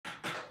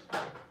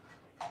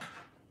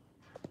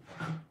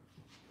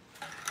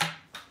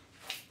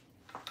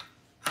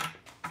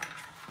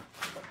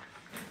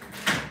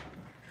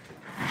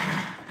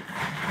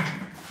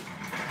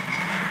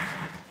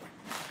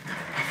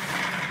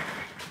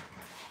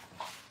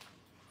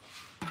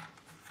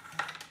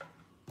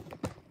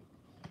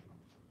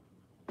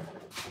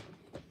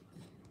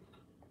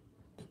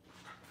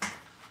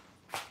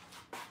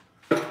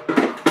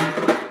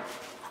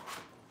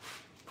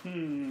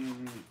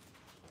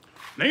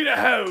Need a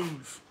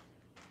hose.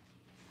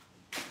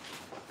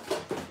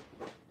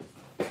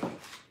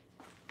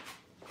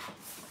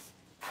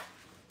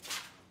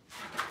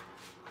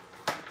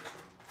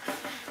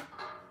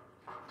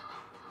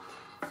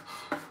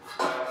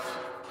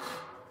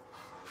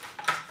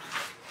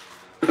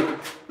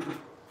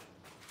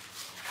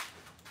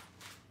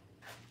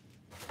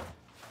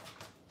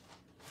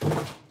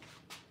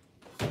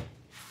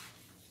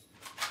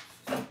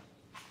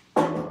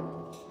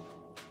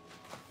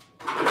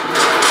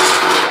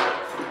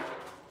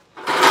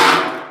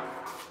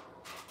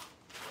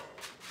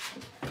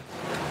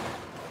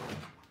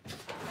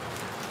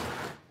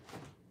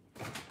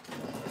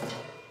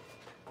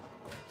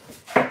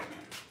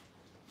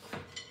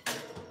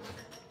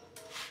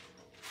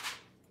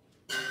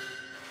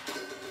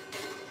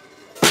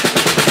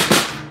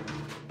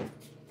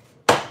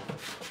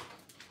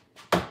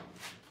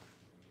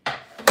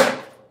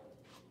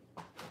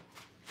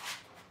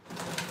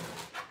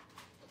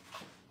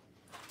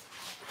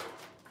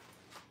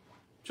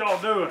 What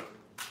y'all doing?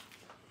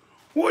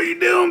 What are you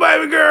doing,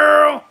 baby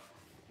girl?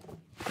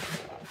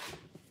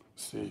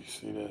 See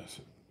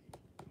this.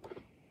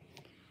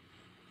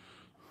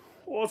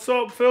 What's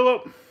up,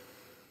 Philip?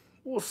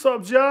 What's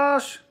up,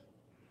 Josh?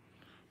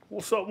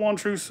 What's up, One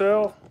True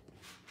Self?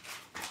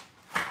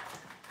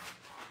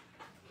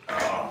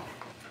 Oh.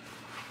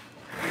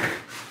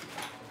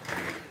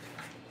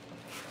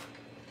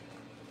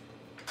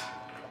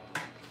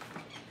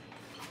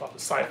 About to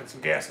siphon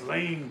some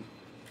gasoline.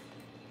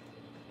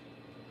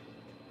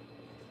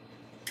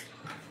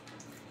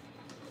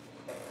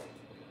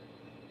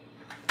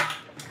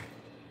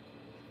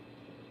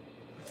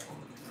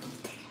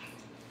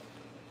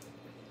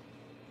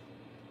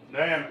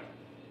 Damn it.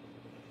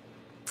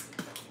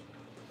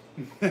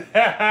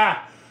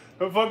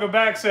 The fucking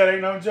back set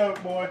ain't no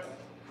joke, boy.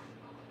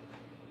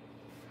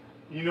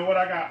 You know what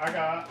I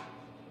got?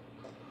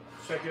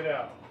 Check it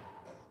out.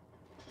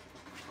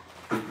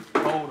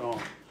 Hold on.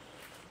 I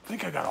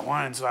think I got a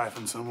wine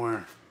siphon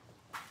somewhere.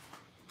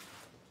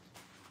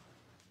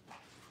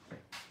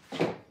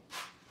 Come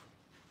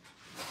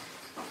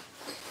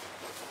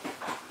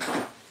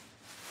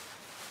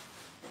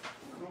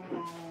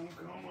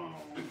on.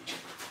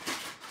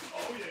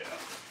 Oh yeah.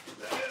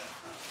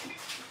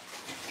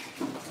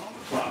 On the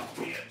clock,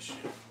 bitch.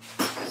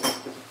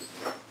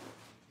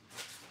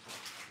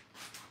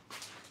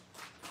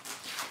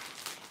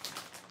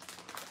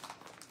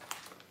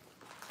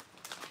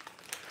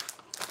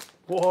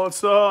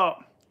 What's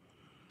up?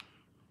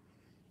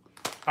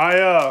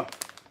 I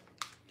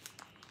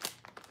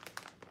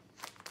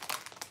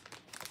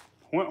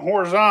went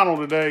horizontal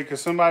today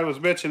because somebody was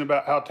bitching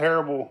about how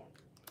terrible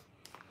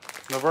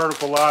the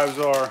vertical lives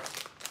are.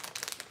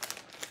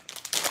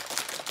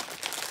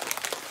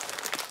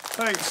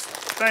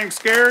 Thanks,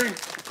 Gary.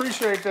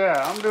 Appreciate that.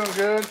 I'm doing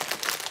good.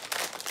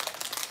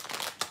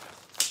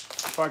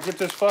 If I get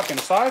this fucking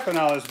siphon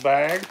out of this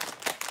bag,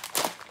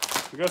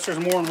 I guess there's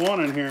more than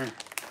one in here.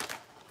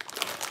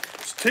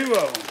 It's two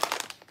of them.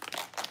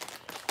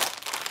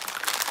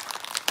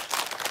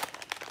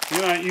 You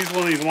know, I ain't used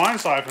one of these wine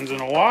siphons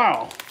in a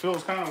while.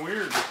 Feels kind of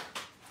weird.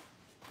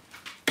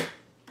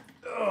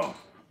 Oh,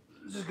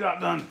 just got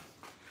done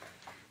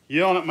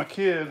yelling at my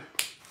kid.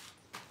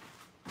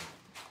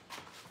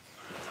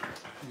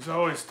 He's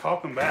always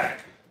talking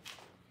back.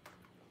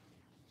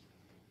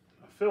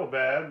 I feel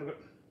bad,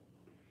 but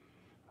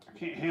I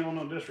can't handle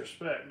no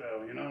disrespect,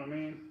 though. You know what I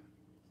mean?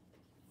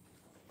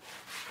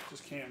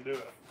 Just can't do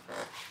it.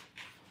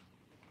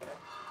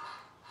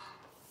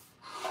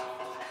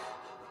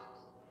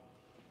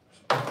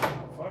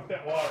 Fuck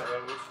that water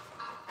hose.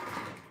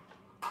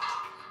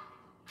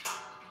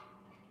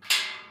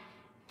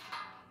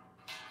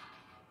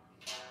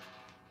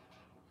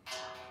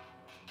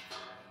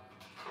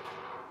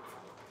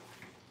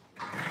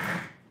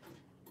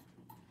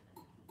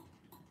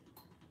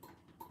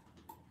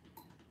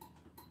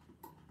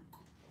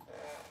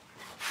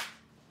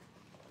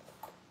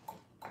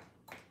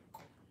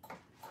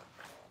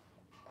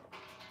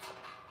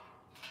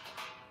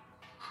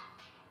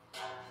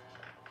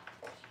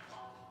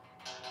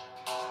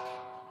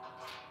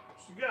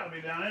 You gotta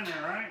be down in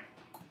there, right?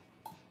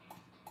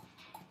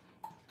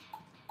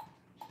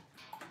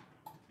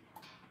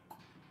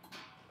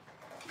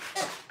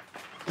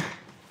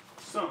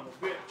 Son of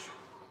a bitch.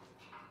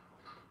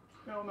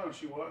 Hell no,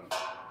 she wasn't.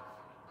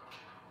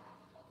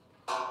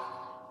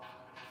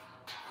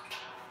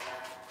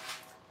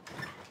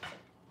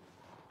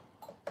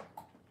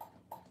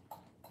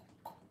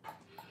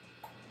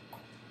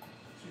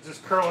 She's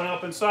just curling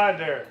up inside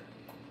there.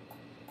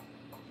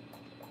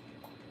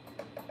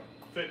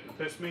 Fitting to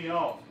piss me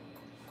off.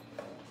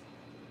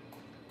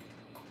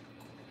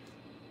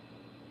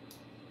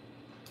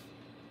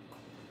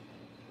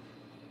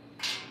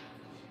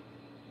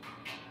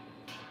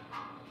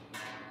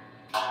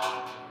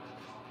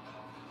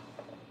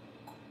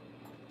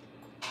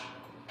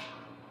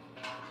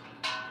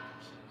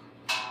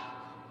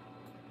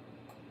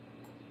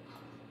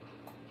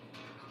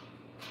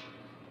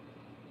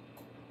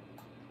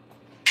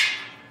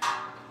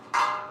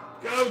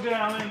 Go! go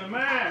down in the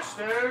mash,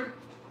 dude.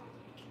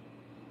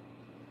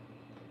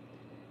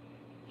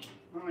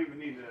 I don't even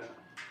need that.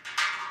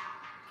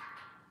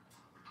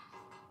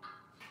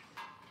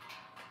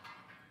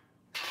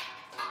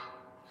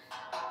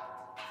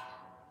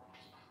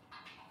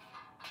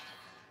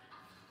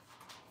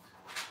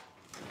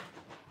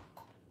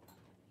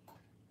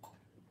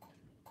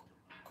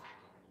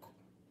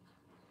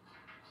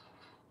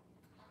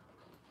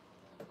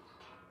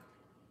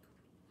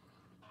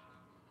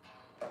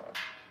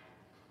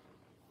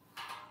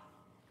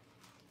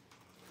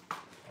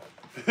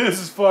 This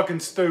is fucking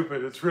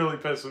stupid. It's really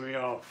pissing me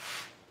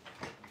off.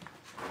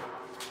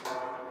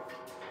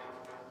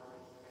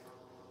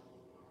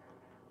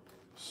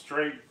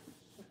 Straighten.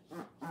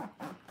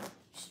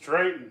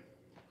 Straighten.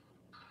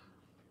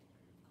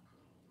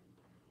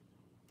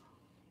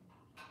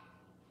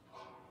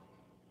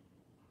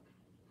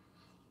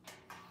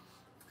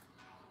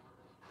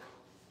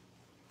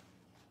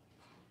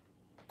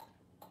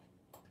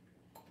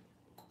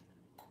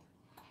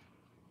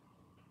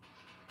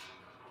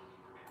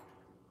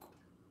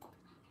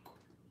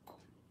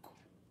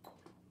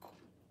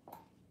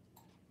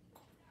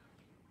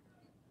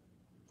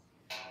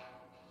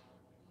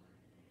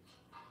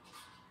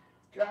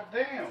 God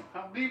damn,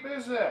 how deep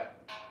is that?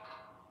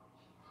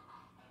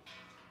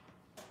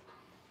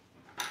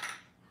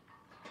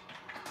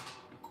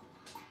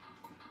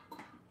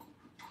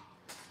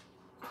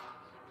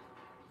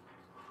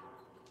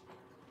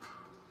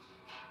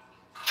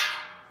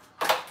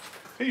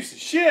 Piece of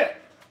shit.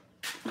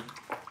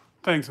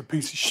 Thing's a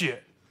piece of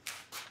shit.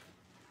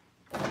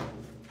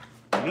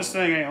 And this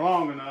thing ain't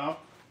long enough.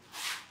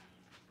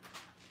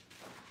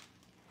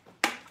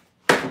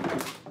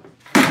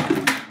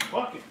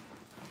 Fuck it.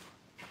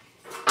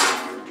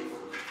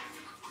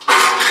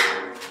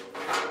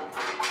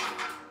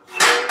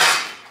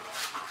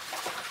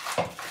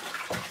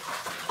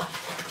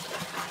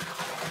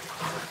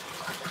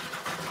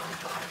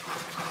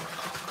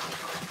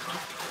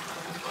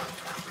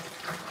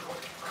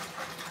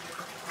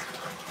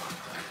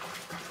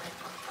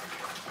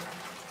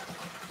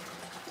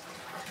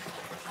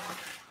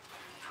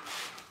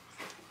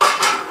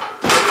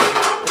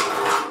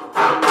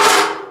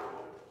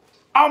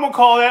 I'm gonna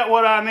call that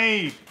what I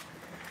need.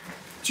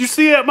 Did you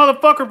see that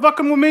motherfucker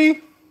fucking with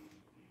me?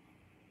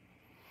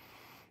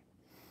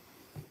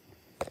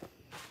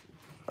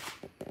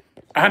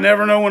 I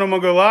never know when I'm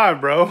gonna go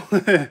live, bro.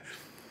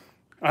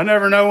 I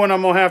never know when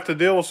I'm gonna have to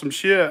deal with some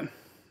shit.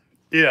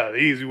 Yeah, the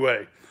easy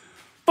way.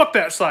 Fuck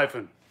that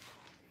siphon.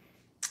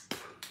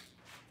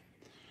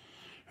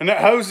 And that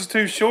hose is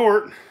too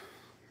short.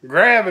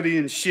 Gravity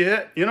and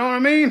shit. You know what I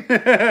mean?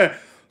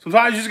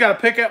 Sometimes you just gotta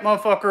pick that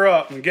motherfucker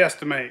up and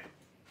guesstimate.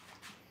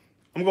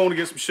 I'm going to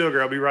get some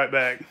sugar. I'll be right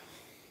back.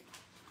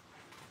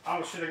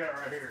 Oh shit, I got it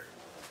right here.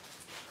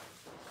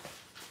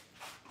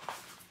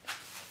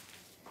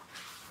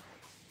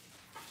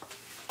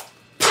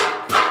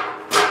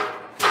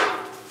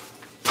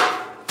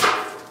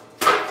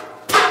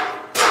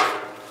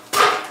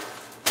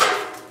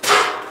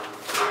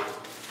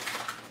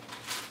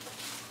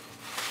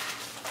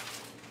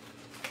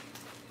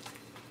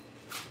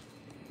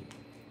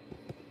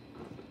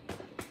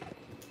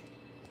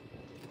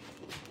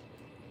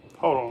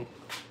 Hold on.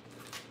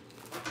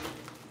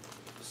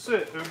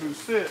 Sit, Ubu,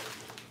 sit.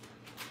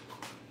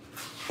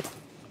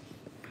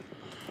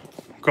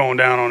 Going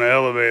down on the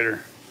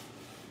elevator.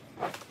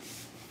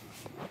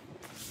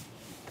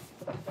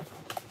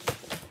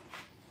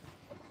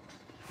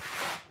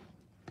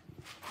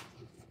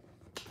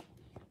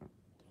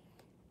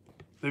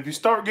 If you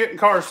start getting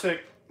car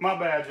sick, my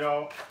bad,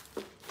 y'all.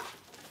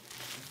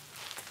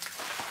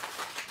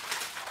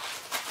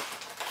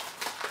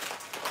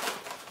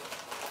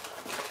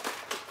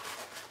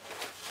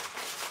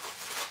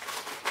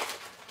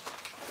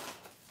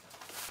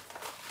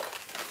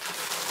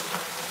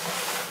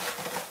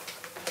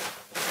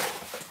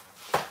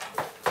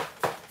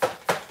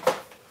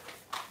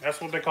 That's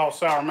what they call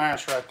sour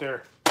mash right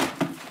there.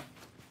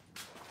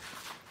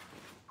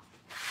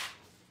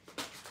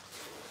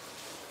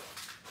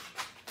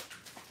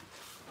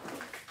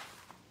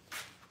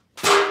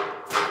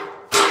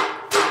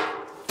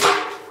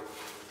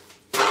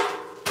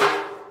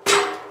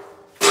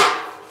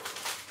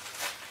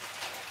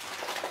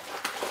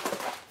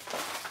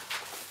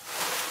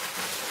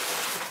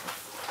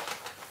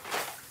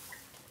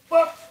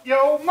 Fuck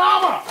your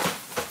mama!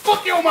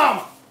 Fuck your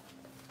mama!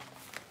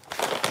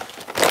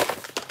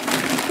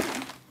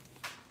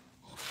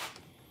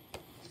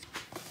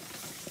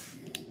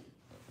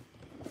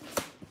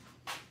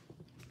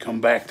 Come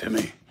back to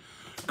me.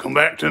 Come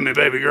back to me,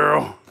 baby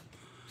girl.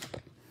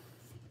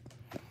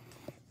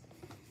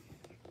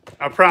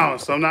 I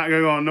promise I'm not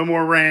gonna go on no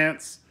more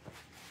rants.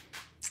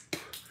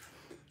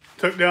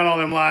 Took down all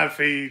them live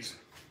feeds.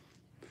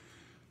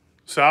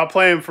 So I'll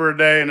play them for a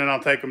day and then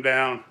I'll take them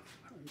down.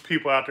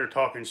 People out there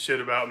talking shit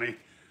about me.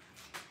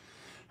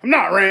 I'm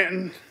not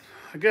ranting.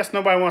 I guess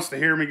nobody wants to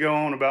hear me go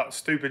on about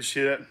stupid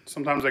shit.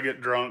 Sometimes I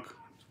get drunk.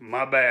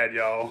 My bad,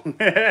 y'all.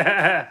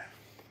 But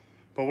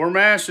we're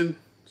mashing.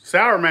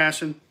 Sour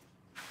mashing.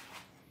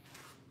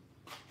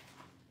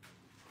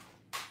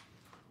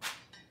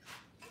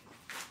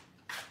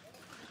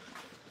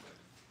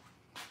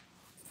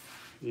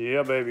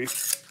 Yeah, baby.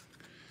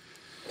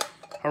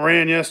 I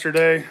ran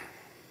yesterday.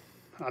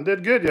 I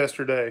did good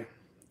yesterday.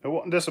 It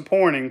wasn't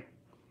disappointing.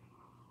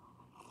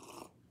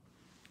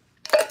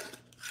 A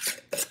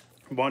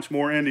bunch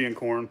more Indian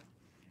corn.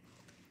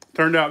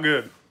 Turned out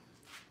good.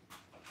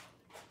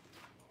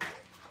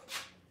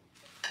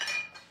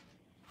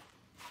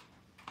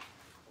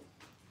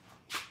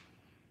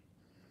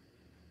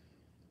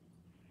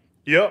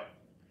 Yep.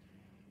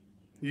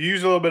 You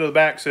use a little bit of the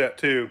back set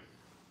too.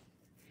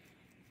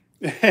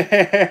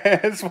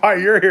 That's why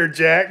you're here,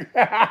 Jack.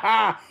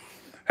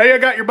 Hey, I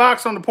got your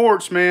box on the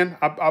porch, man.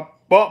 I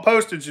bought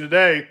postage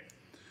today.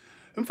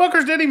 Them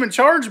fuckers didn't even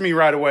charge me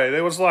right away.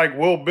 They was like,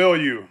 we'll bill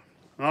you.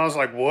 And I was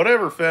like,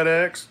 whatever,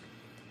 FedEx.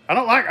 I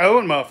don't like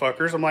owing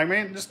motherfuckers. I'm like,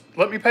 man, just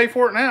let me pay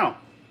for it now.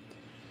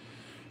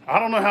 I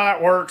don't know how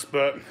that works,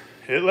 but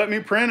it let me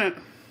print it.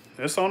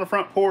 It's on the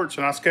front porch,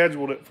 and I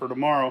scheduled it for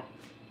tomorrow.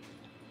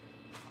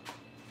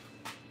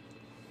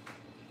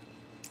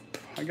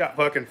 I got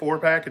fucking 4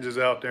 packages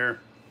out there.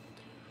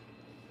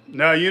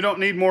 No, you don't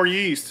need more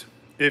yeast.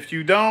 If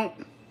you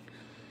don't,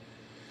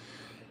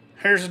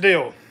 here's the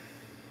deal.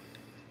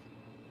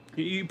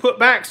 You put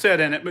back set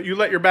in it, but you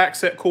let your back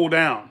set cool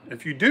down.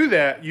 If you do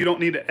that, you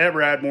don't need to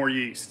ever add more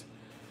yeast.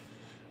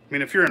 I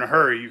mean, if you're in a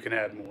hurry, you can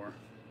add more.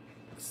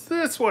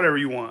 It's whatever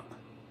you want.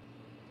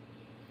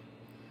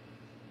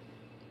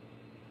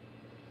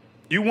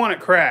 You want it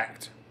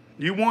cracked.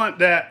 You want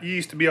that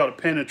yeast to be able to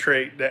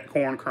penetrate that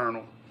corn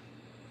kernel.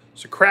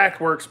 So cracked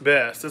works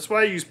best. That's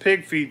why I use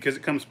pig feed, because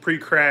it comes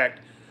pre-cracked.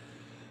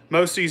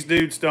 Most of these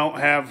dudes don't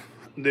have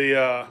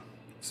the...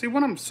 See,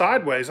 when I'm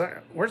sideways,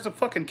 where's the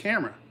fucking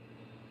camera?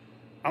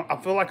 I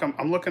feel like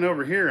I'm looking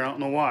over here. I don't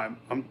know why.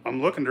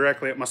 I'm looking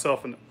directly at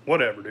myself and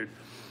whatever, dude.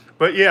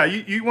 But yeah,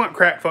 you want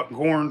cracked fucking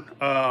corn.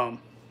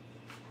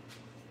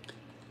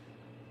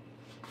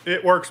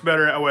 It works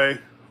better that way.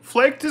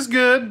 Flaked is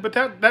good, but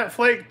that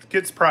flake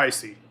gets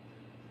pricey.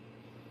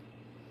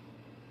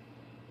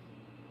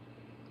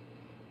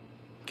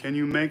 Can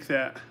you make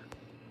that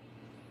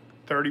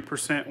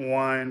 30%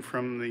 wine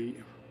from the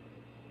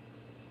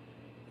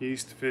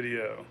yeast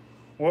video?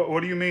 What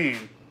do you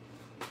mean?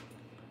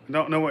 I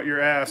don't know what you're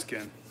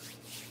asking.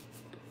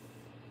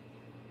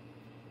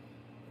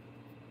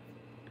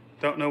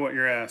 Don't know what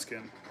you're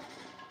asking.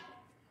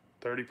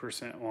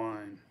 30%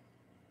 wine.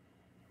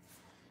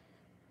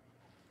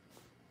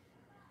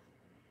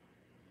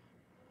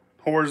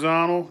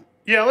 Horizontal?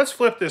 Yeah, let's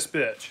flip this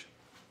bitch.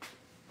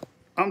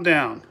 I'm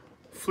down.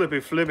 Flippy,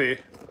 flippy.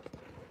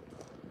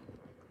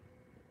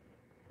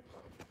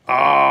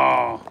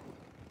 Ah.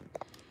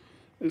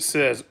 It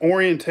says,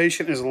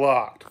 orientation is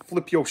locked.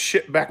 Flip your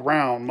shit back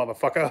around,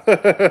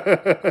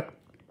 motherfucker.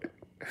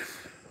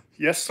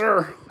 Yes,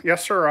 sir.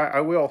 Yes, sir,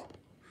 I will.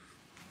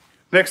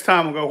 Next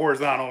time we'll go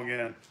horizontal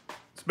again.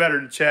 It's better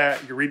to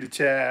chat. You can read the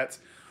chats.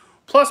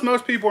 Plus,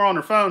 most people are on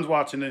their phones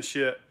watching this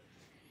shit.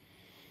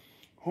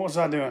 What was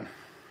I doing?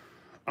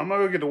 I'm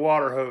gonna go get the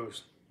water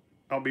hose.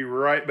 I'll be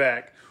right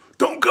back.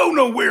 Don't go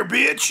nowhere,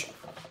 bitch!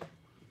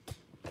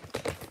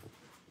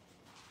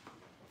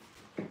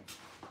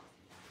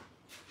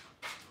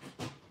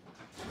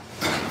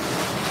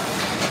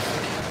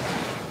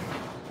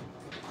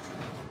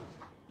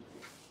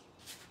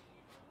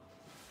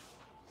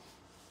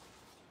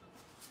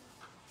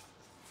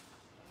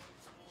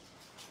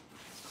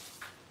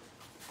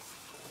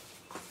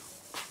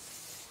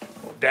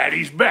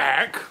 Daddy's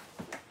back.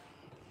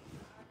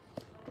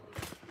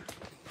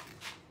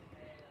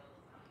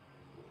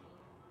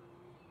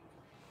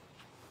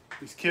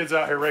 These kids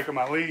out here raking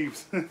my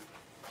leaves. Dude,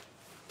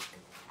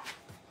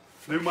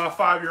 my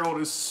 5-year-old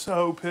is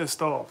so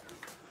pissed off.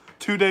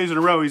 2 days in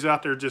a row, he's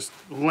out there just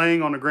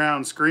laying on the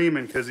ground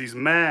screaming because he's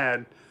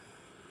mad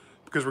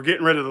because we're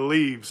getting rid of the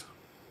leaves.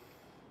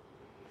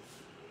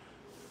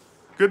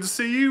 Good to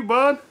see you,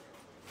 bud.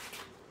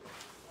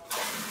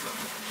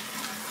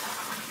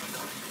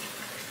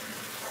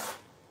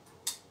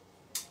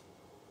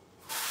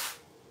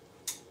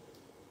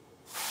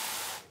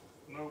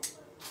 Nope.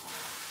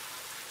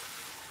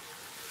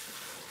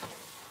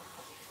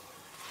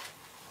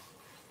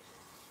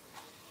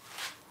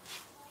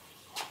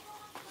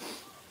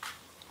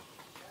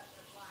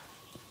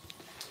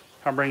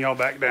 I'll bring y'all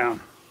back down.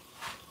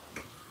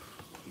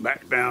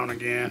 Back down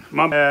again.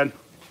 My bad.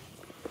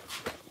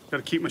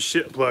 Gotta keep my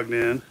shit plugged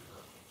in.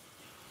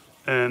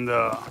 And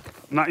I'm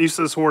not used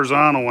to this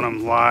horizontal when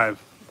I'm live.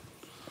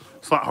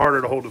 It's a lot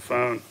harder to hold the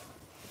phone.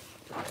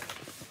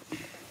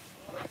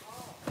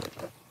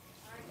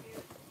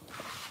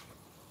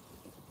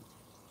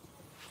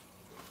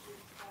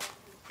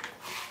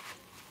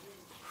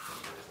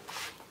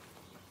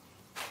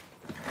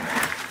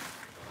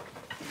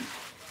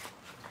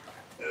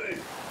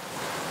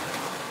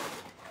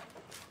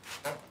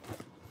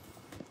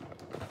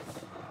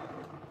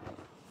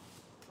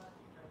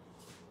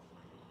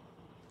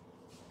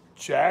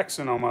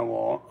 Jackson on my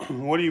wall.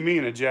 What do you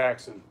mean a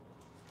Jackson?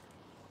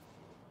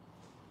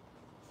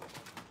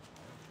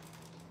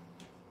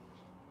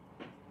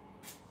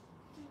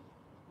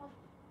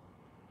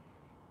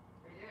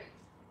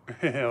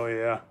 Hell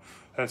yeah,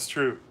 that's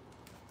true.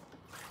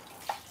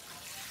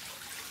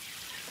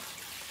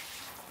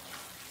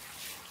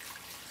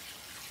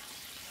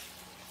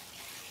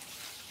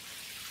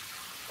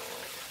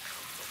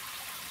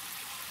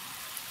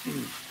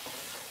 You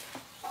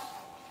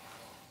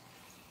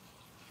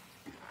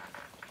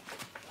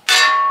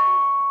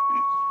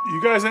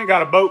guys ain't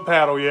got a boat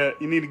paddle yet.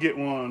 You need to get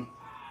one.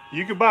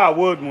 You could buy a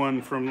wood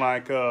one from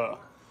like a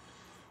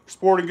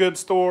sporting goods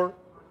store,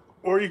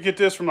 or you get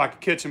this from like a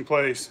kitchen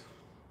place.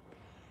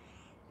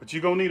 But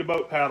you're gonna need a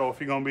boat paddle if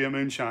you're gonna be a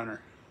moonshiner.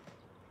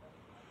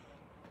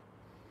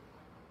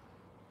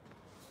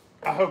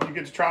 I hope you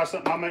get to try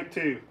something I make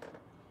too.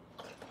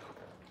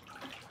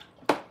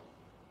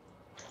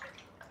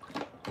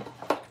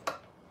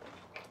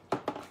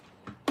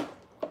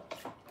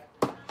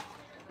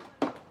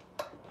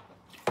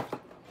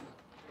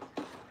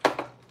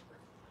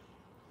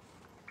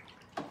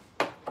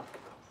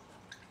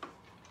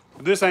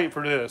 This ain't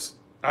for this.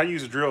 I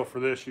use a drill for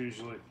this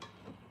usually.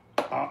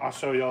 I'll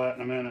show y'all that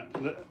in a minute.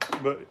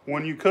 But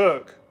when you're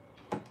cooking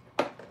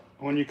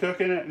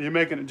it and you're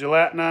making it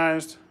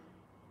gelatinized,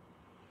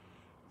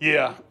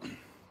 yeah.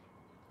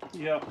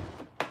 Yep.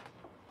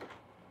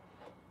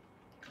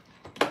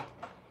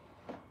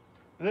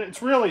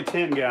 It's really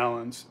 10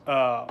 gallons.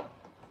 Because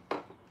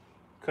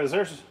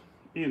there's,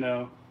 you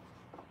know,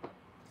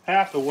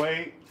 half the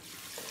weight.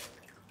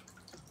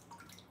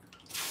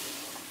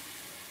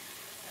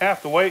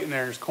 Half the weight in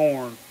there is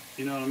corn.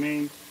 You know what I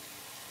mean?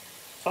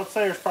 So I'd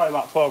say there's probably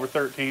about 12 or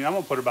 13. I'm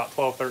going to put about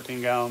 12,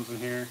 13 gallons in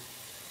here.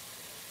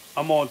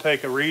 I'm going to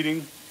take a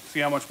reading, see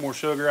how much more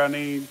sugar I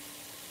need.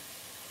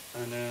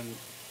 And then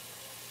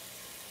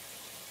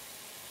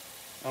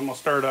I'm going to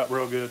stir it up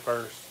real good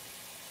first.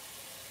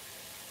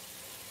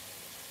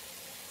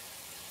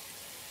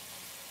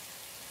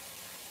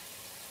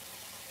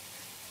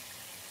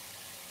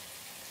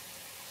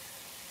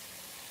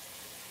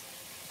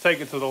 Take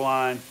it to the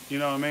line, you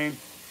know what I mean?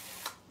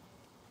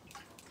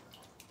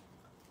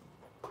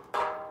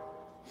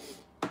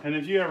 And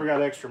if you ever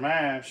got extra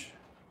mash,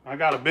 I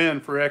got a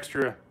bin for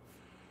extra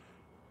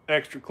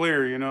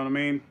clear, you know what I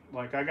mean?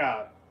 Like I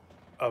got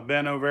a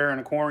bin over there in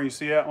the corner, you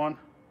see that one?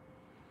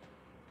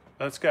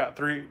 That's got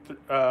three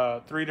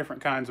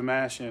different kinds of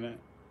mash in it.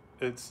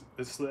 It's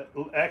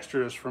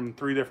extras from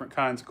 3 different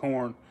kinds of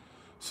corn.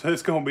 So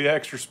it's gonna be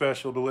extra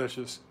special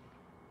delicious.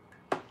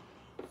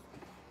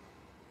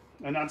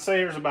 And I'd say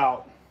there's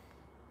about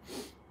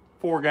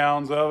 4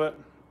 gallons of it.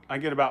 I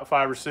get about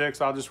 5 or 6.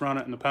 I'll just run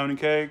it in the pony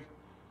keg.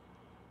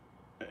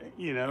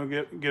 You know,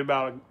 get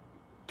about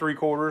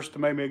 3/4 to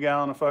maybe a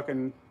gallon of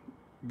fucking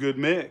good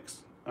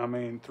mix. I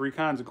mean, 3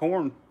 kinds of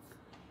corn.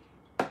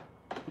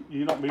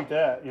 You don't beat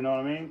that, you know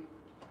what I mean?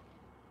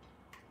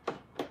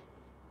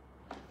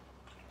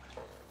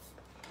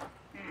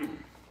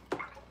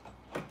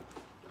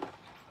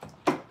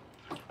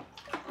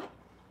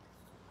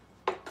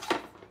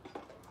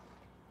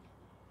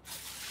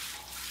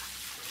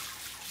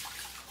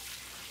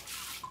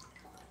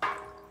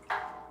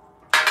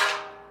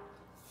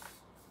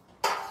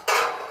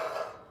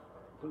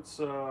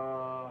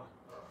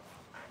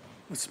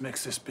 Let's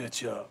mix this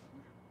bitch up.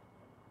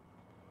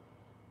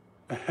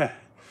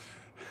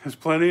 There's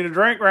plenty to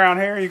drink around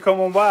here. You come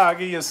on by, I'll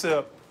give you a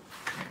sip.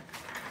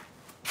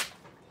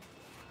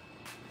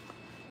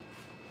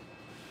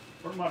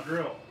 Where's my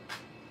drill?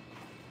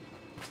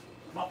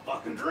 My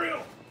fucking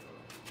drill.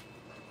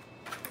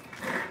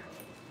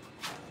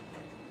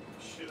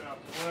 Shit out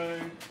the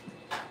way.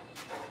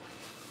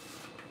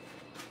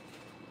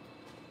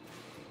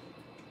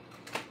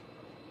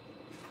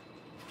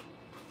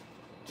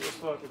 This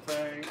fucking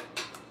thing.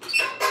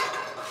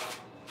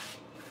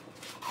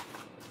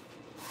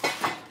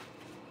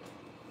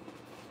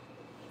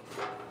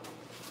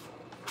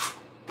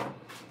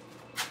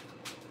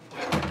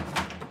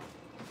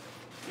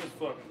 This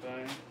fucking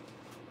thing.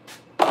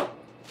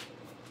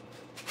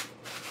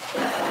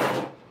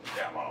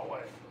 Get out my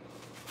way.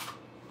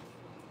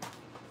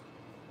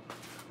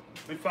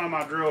 Let me find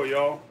my drill,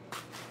 y'all.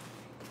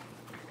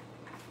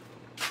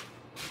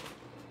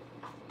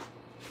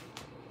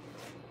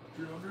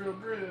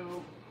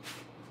 Drill.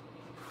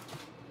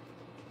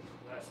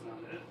 That's not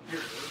it. Here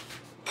it is.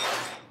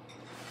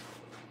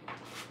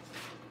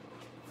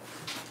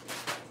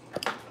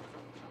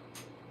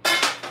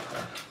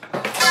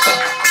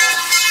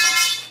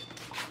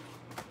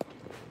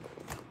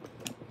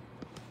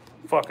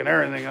 Fucking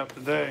everything up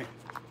today.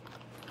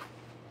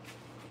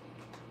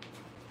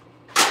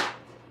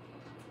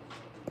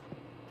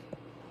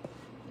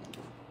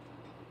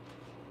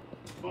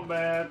 My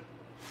bad.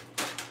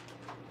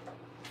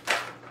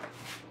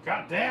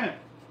 God damn it.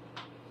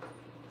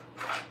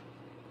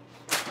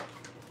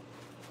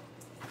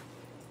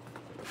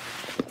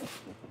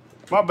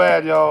 My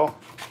bad, y'all.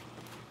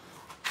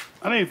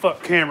 I need to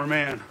fuck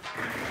cameraman.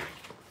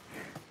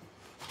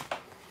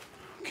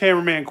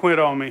 Cameraman quit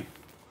on me.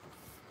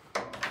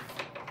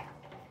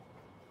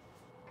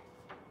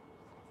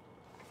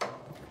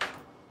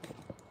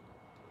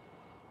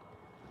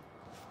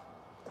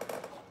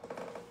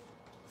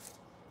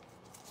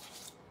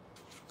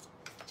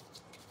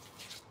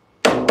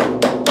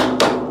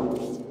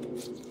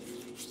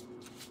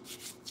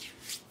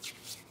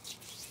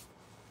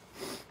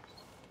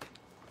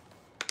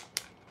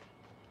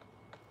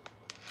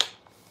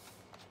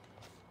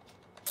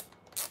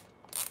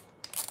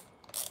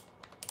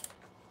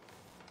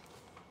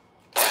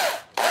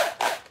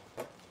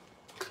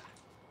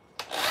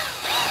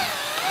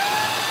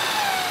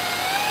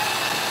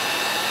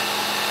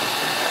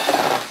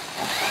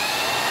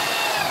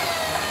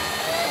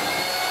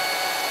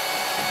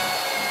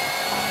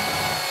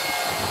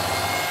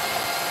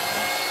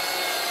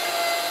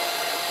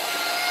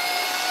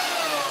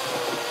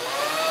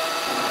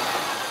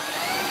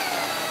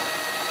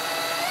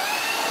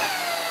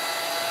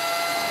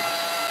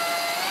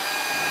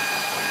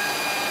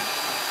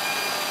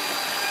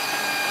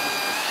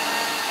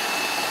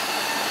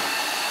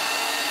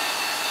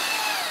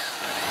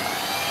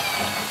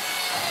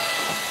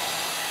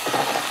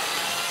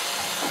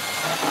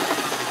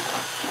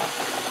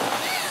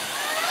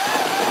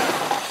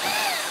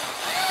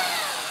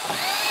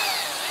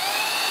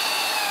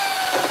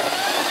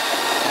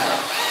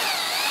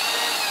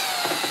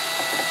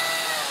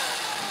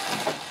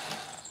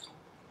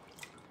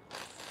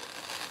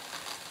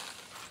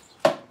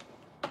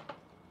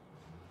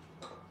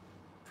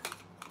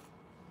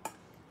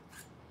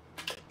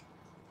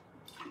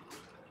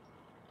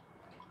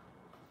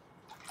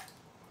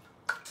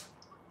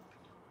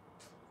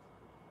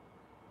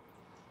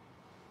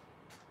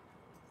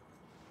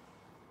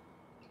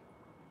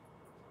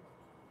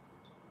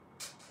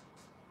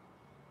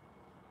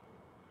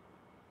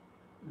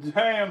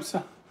 Damn,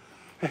 son.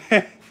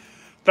 Did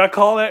I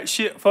call that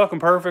shit fucking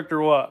perfect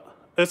or what?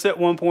 It's at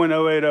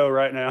 1.080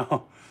 right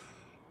now.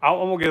 I'm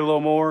gonna get a little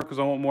more because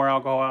I want more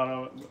alcohol out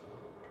of it.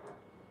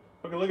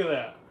 Okay, look at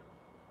that.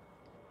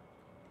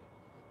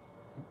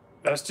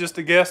 That's just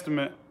a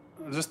guesstimate.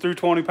 I just threw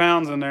 20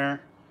 pounds in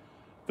there.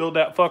 Filled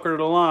that fucker to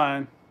the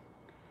line.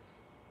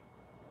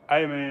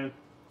 Hey man.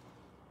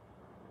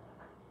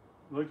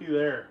 Looky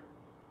there.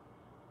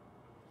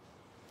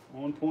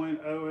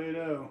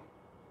 1.080.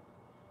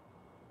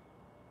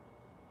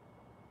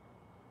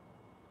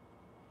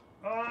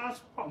 That's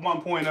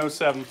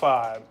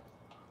 1.075.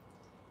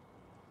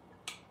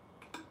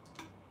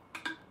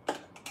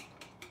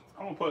 I'm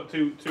gonna put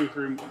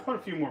put a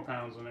few more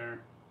pounds in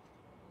there.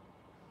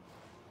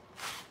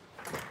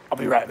 I'll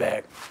be right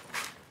back.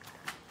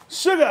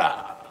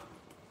 Sugar!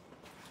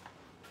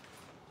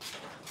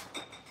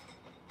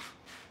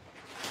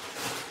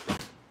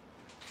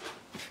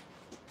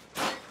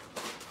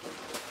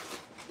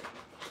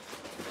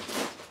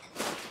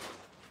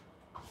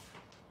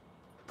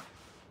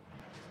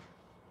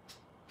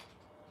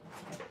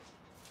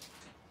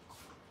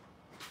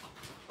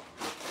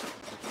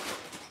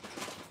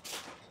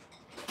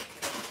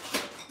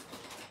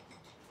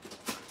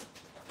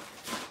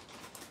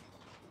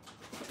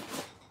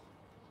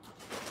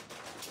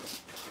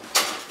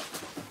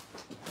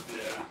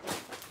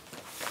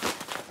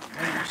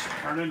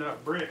 Turn into a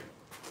brick.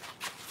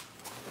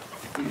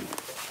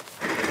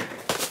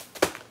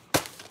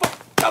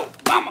 Oh,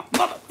 mama,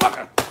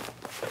 motherfucker!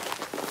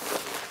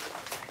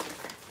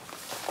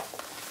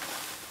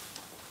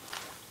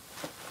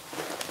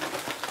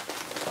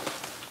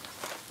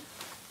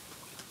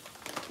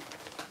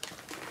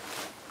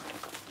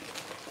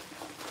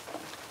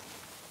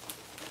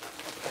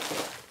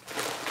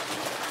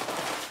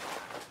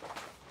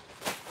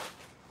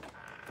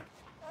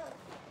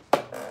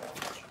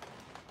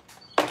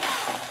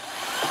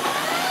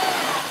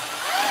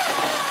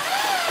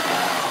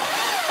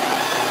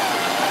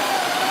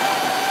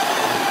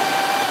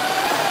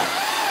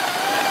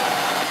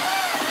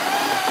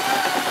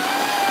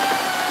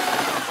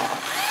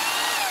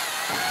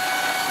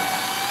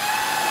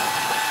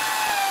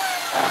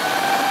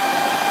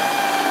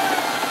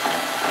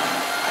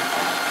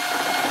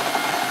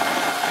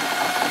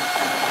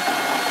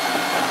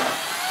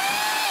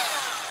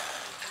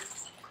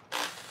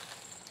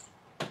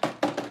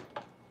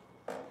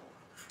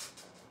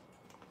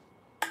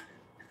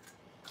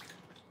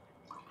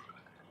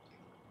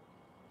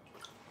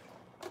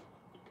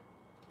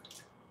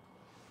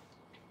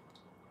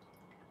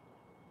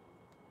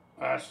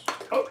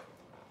 Oh,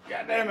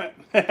 god damn it.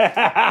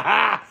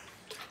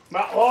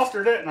 About lost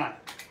her, didn't I?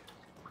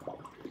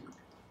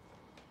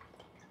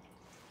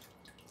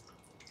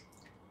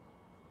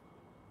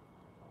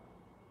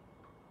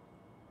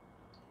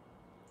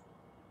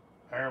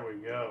 There we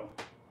go.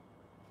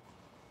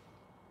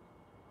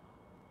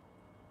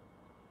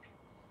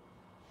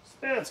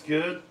 That's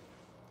good.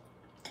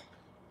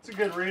 It's a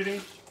good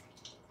reading.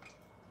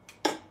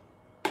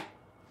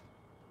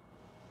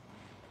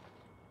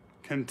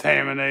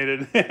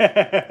 Contaminated.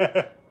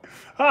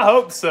 I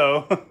hope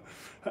so.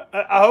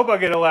 I hope I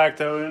get a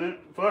lacto in it.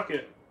 Fuck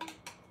it.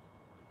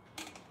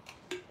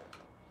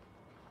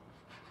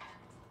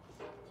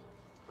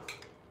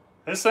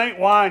 This ain't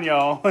wine,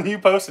 y'all. You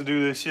supposed to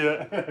do this shit.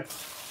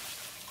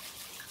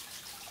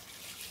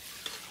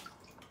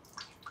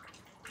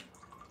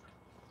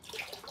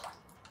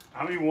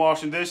 I'm even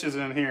washing dishes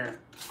in here.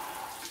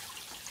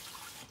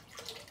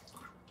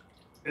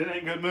 It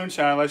ain't good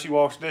moonshine unless you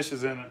wash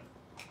dishes in it.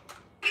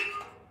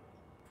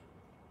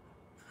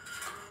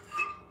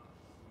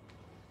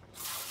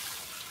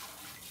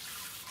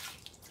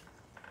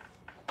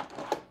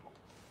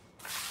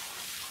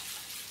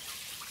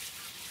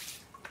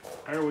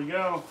 There we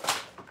go.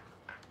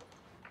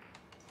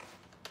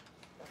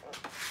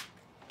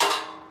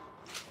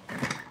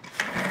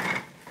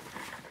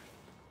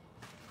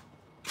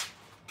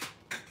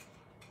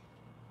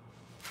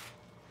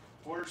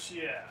 Where's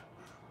she at?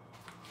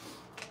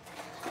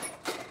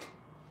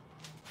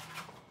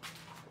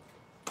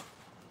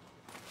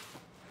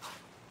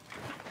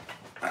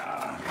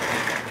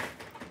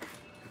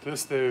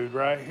 This dude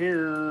right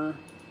here,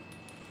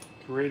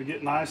 ready to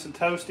get nice and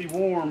toasty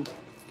warm. Put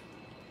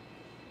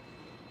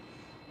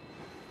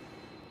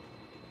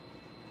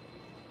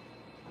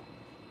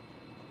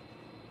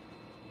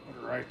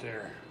it right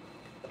there.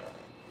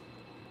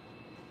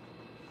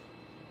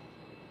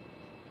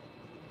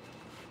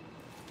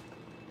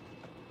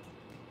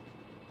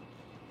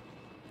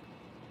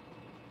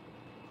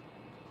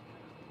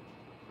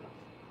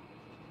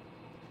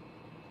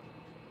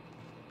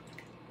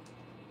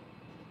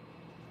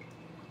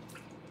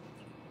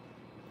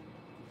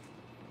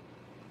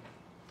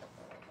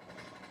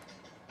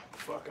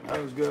 Fucking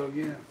hose go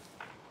again.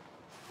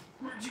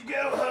 Where'd you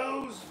go,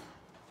 hose?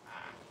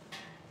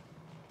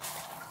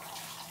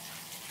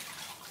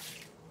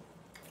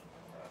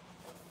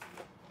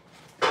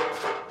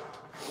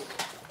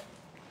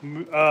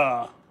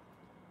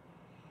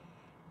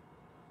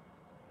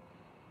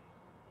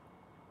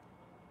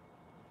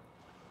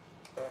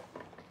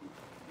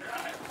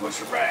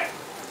 push her back.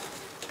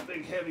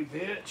 Big heavy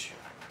bitch.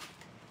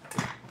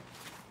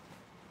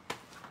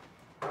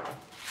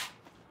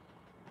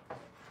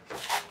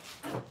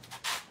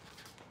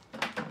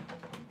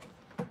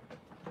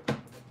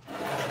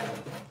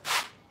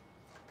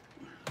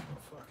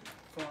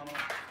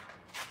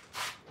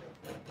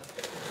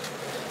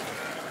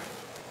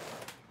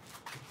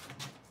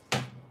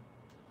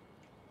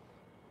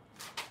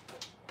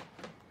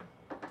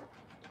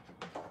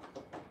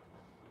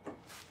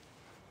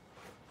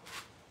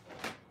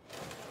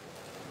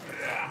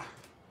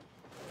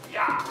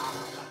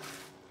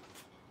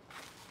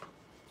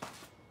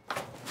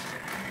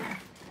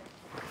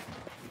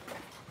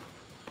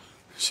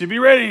 Should be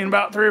ready in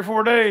about 3 or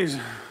 4 days.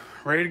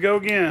 Ready to go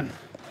again.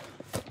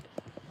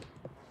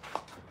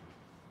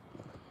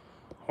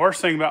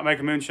 Worst thing about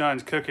making moonshine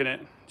is cooking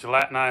it,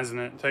 gelatinizing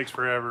it. It takes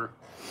forever.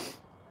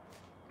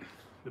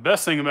 The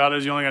best thing about it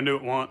is you only gotta do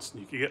it once.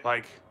 You can get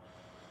like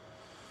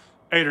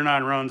 8 or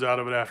 9 runs out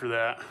of it after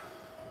that.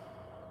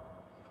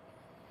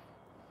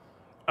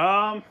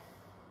 I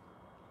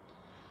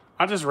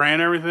just ran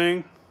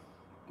everything.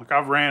 Like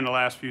I've ran the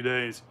last few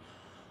days.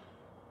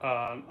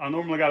 I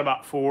normally got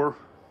about 4.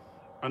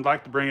 I'd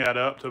like to bring that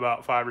up to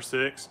about 5 or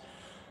 6.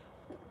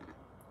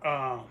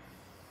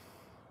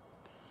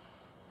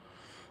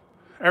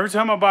 Every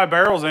time I buy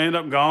barrels, they end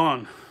up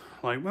gone.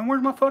 Like, man,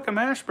 where's my fucking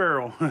mash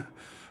barrel?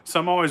 So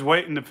I'm always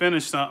waiting to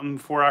finish something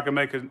before I can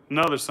make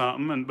another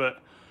something.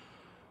 But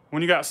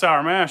when you got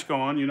sour mash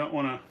going, you don't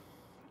want to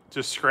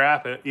just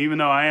scrap it. Even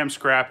though I am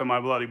scrapping my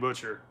Bloody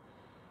Butcher.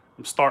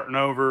 I'm starting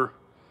over.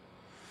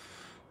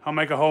 I'll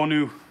make a whole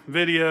new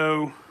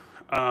video.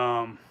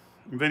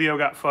 Video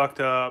got fucked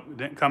up. It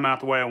didn't come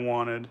out the way I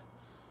wanted.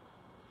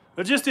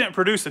 It just didn't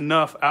produce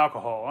enough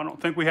alcohol. I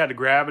don't think we had the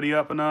gravity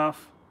up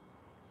enough.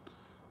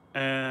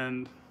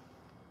 And,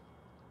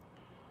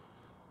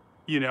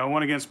 you know, I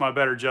went against my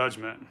better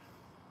judgment.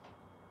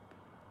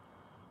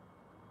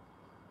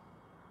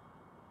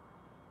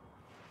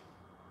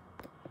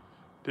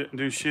 Didn't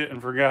do shit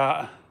and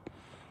forgot.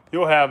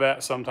 You'll have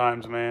that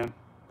sometimes, man.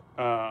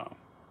 I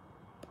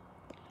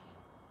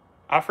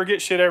forget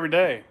shit every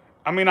day.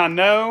 I mean, I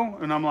know,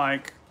 and I'm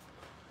like,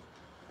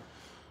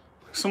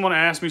 someone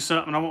asks me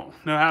something, I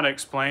won't know how to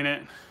explain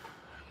it,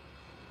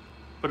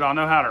 but I'll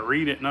know how to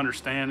read it and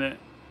understand it.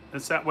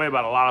 It's that way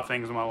about a lot of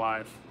things in my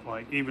life,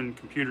 like even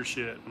computer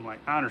shit. I'm like,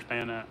 I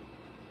understand that,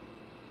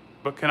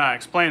 but can I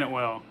explain it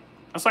well?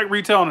 That's like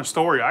retelling a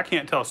story. I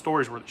can't tell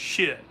stories worth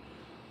shit.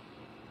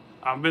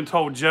 I've been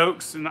told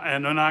jokes, and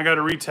then I got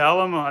to retell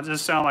them. I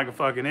just sound like a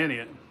fucking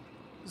idiot.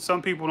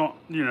 Some people don't,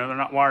 you know, they're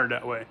not wired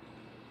that way.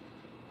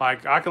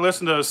 Like, I can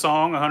listen to a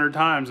song 100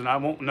 times and I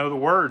won't know the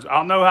words.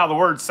 I'll know how the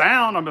words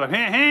sound. I'll be like,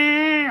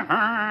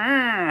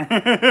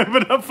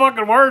 but the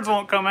fucking words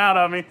won't come out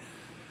of me.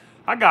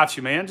 I got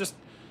you, man. Just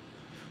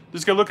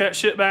go look that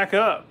shit back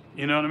up.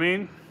 You know what I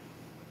mean?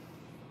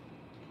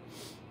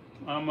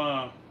 I'm,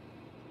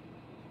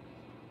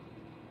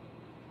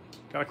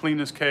 gotta clean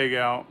this keg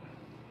out.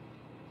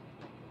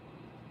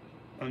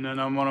 And then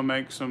I'm gonna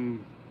make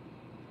some,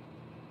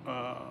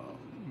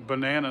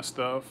 banana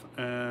stuff,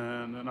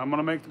 and then I'm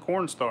gonna make the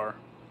cornstar.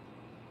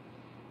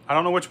 I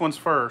don't know which one's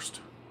first,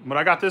 but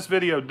I got this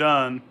video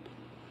done.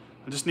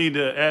 I just need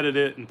to edit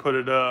it and put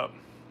it up.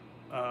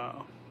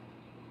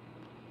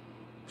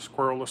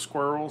 Squirrel of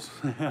Squirrels.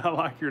 I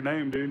like your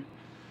name, dude.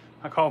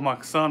 I call my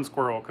son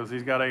Squirrel because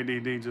he's got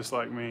ADD just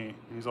like me.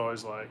 He's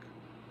always like,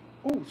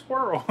 "Oh,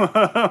 squirrel."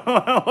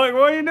 I'm like,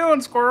 "What are you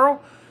doing,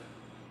 squirrel?"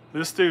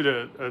 This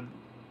dude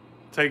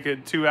take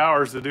it 2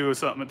 hours to do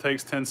something that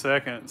takes 10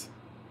 seconds.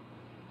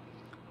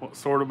 What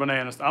sort of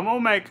bananas? I'm gonna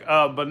make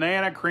a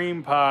banana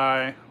cream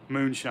pie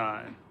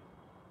moonshine.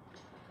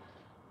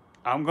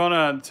 I'm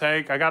gonna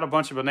I got a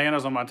bunch of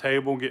bananas on my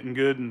table getting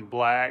good and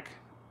black.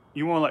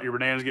 You wanna let your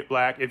bananas get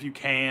black if you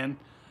can.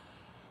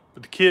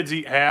 But the kids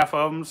eat half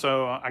of them,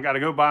 so I gotta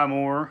go buy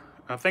more.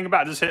 I think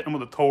about just hitting them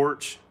with a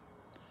torch.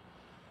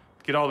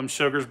 Get all them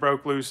sugars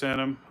broke loose in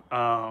them.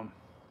 But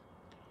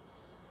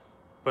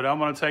I'm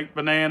gonna take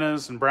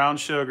bananas and brown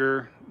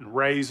sugar and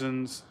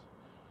raisins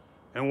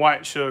and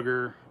white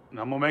sugar, and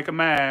I'm gonna make a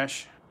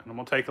mash, and I'm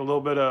gonna take a little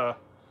bit of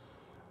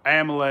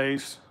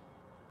amylase,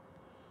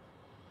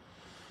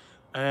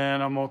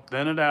 and I'm gonna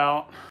thin it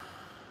out,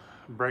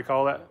 break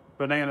all that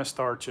banana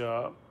starch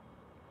up.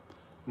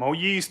 I'm gonna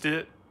yeast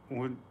it.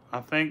 I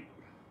think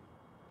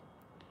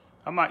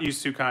I might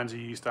use 2 kinds of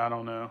yeast, I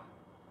don't know.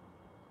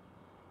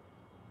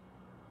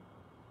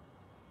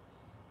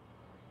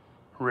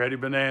 Ready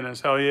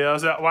bananas, hell yeah.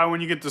 Is that why when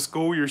you get to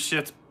school your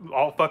shit's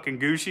all fucking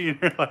gushy and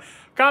you're like,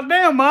 "God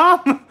damn,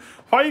 Mom,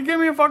 why you give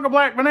me a fucking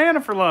black banana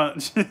for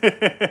lunch?"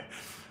 There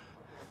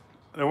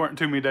weren't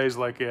too many days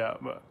like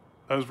that, but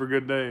those were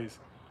good days.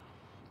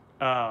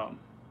 I'll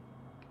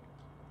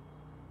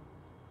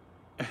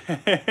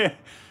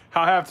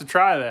have to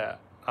try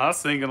that. I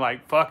was thinking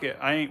like, fuck it,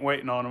 I ain't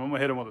waiting on them. I'm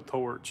gonna hit them with a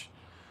torch.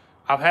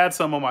 I've had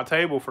some on my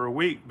table for a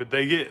week, but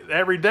they get,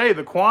 every day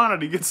the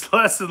quantity gets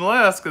less and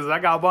less because I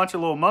got a bunch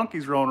of little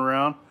monkeys rolling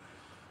around.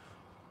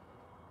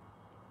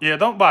 Yeah,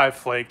 don't buy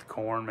flaked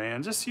corn,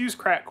 man. Just use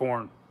cracked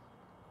corn.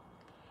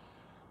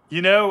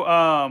 You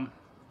know,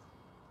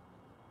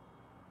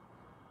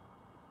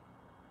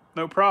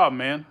 no problem,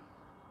 man.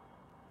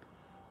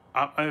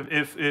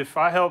 If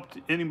I helped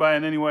anybody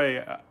in any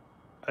way,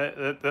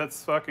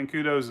 that's fucking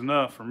kudos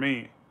enough for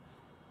me.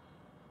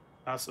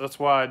 That's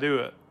why I do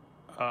it.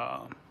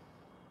 Um,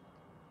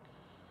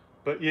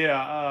 but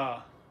yeah,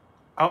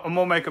 I'm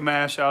gonna make a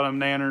mash out of them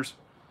nanners.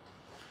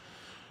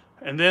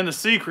 And then the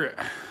secret,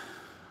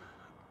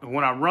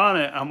 when I run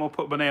it, I'm gonna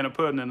put banana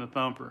pudding in the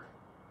thumper.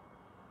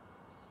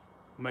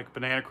 Make a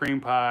banana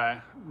cream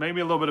pie,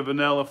 maybe a little bit of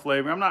vanilla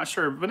flavor. I'm not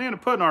sure. Banana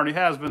pudding already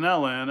has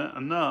vanilla in it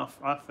enough,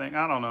 I think.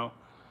 I don't know.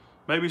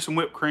 Maybe some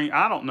whipped cream.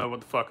 I don't know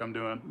what the fuck I'm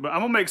doing. But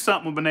I'm gonna make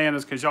something with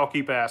bananas because y'all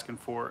keep asking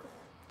for it.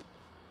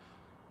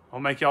 I'll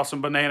make y'all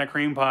some banana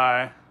cream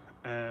pie,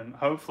 and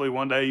hopefully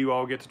one day you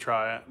all get to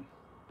try it.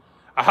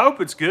 I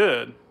hope it's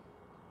good.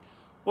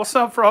 What's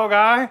up, Frog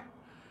Guy?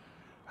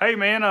 Hey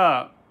man,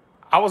 I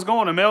was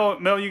going to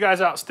mail you guys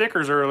out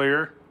stickers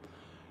earlier,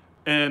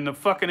 and the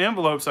fucking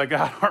envelopes I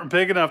got aren't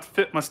big enough to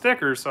fit my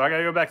stickers, so I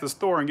gotta go back to the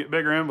store and get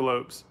bigger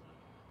envelopes.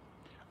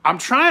 I'm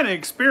trying to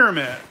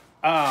experiment.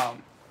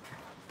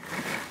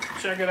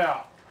 Check it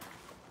out.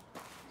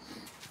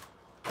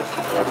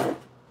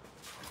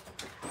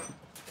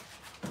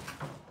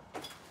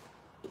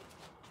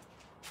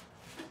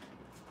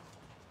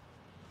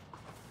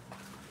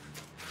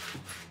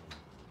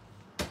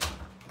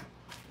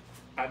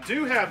 I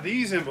do have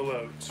these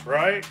envelopes,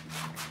 right?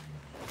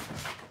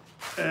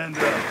 And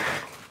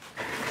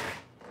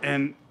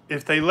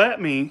if they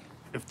let me,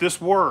 if this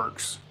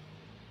works,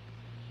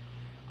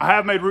 I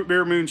have made root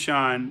beer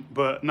moonshine,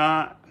 but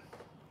not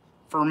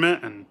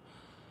fermenting.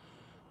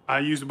 I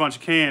used a bunch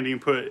of candy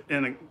and put it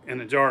in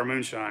a jar of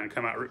moonshine and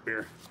come out root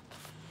beer.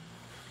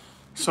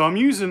 So I'm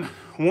using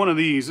one of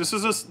these. This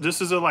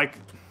is a like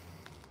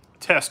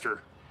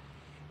tester.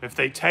 If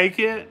they take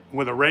it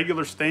with a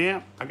regular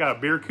stamp, I got a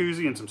beer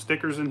koozie and some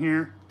stickers in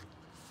here.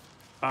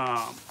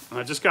 And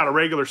I just got a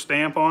regular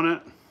stamp on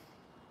it.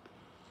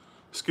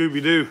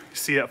 Scooby-Doo.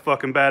 See that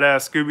fucking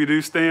badass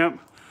Scooby-Doo stamp?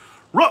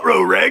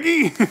 Ruh-roh,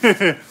 Reggie!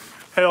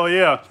 Hell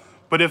yeah.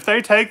 But if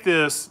they take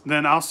this,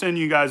 then I'll send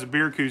you guys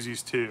beer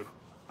koozies too.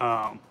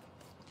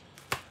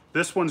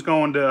 This one's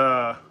going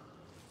to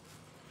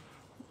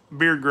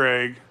Beer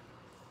Greg.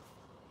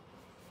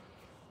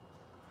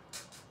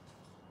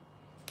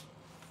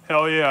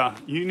 Hell yeah.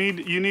 You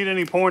need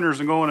any pointers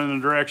and going in a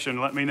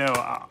direction, let me know.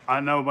 I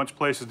know a bunch of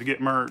places to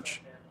get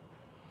merch.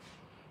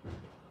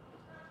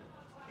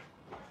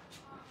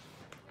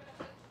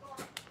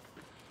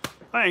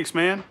 Thanks,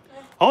 man.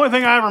 Only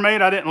thing I ever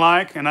made I didn't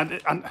like, and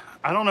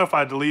I don't know if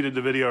I deleted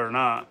the video or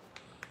not,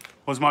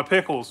 was my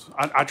pickles.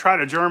 I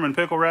tried a German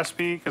pickle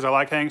recipe because I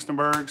like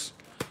Hangstenbergs.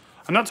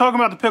 I'm not talking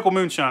about the pickle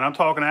moonshine. I'm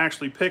talking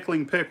actually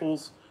pickling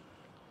pickles.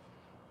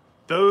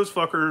 Those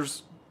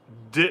fuckers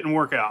didn't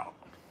work out.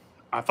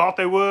 I thought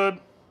they would,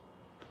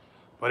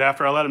 but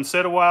after I let them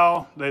sit a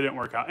while, they didn't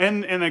work out.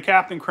 And the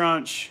Captain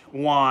Crunch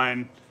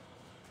wine,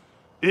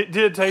 it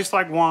did taste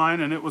like wine,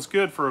 and it was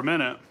good for a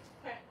minute.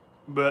 Okay.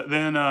 But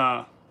then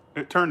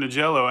it turned to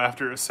Jell-O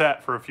after it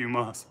sat for a few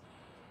months.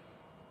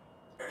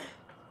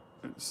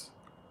 I'm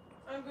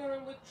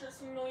going with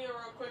Tristan and Malia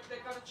real quick. They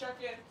gotta check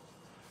in.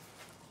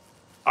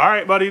 All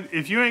right, buddy.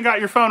 If you ain't got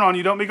your phone on,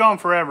 you don't be gone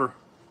forever.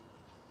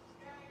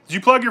 Did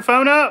you plug your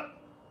phone up?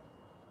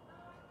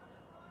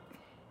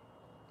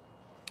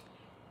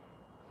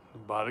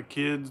 Buy the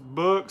kids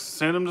books,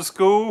 send them to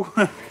school.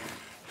 That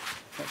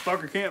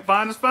fucker can't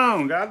find his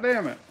phone. God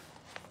damn it.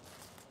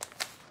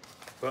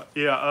 But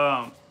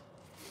yeah,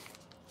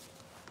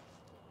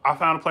 I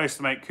found a place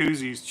to make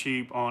koozies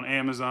cheap on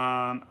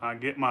Amazon. I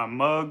get my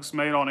mugs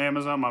made on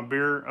Amazon, my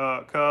beer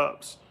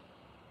cups.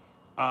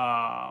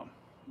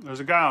 There's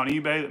a guy on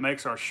eBay that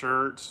makes our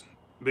shirts.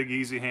 Big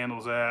Easy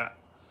handles that.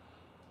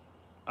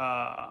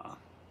 I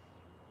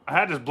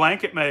had this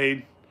blanket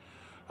made.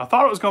 I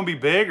thought it was going to be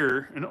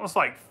bigger, and it was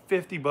like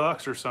 50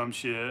 bucks or some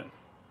shit.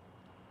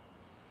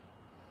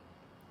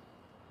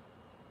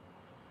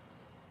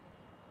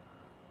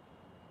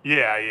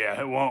 Yeah,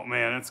 it won't,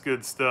 man. It's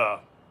good stuff.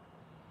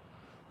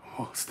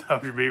 We'll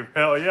stuff your beaver.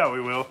 Hell yeah,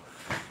 we will.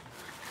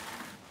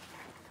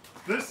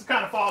 This is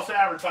kind of false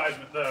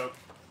advertisement, though.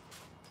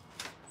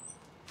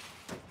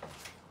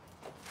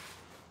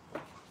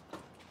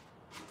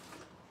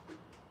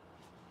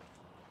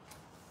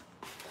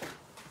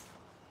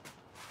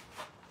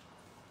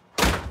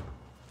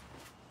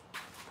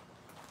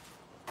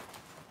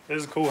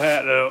 This is a cool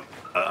hat, though.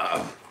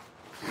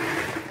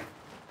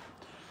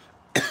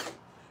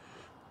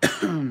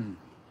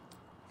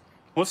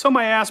 Well,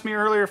 somebody asked me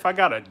earlier if I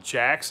got a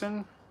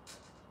Jackson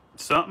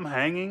something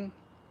hanging.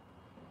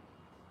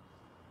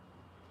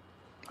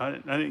 I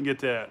didn't get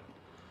that.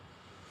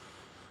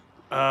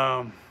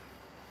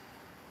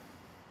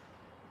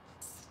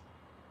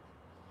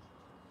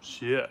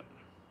 Shit.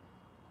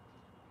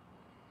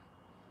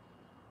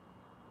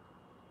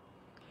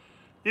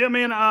 Yeah,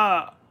 man,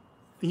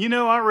 you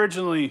know, I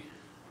originally,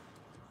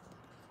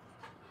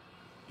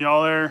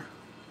 y'all there?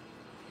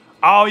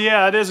 Oh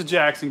yeah, it is a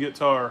Jackson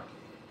guitar.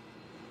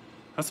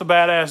 That's a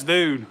badass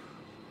dude.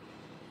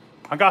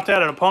 I got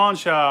that at a pawn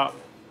shop.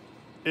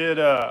 It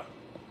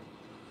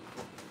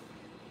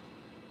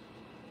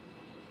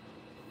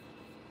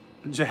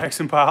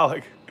Jackson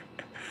Pollock.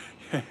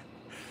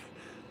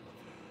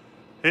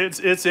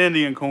 It's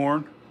Indian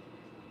corn.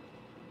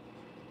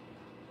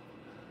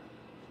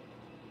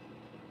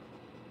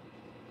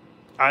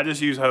 I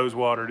just use hose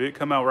water. It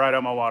come out right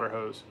out my water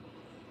hose.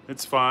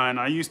 It's fine.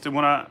 I used to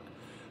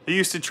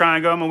try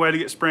and go on my way to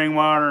get spring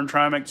water and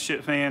try and make the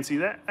shit fancy.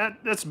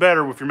 That's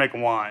better if you're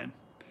making wine.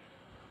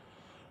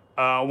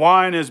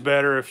 Wine is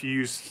better if you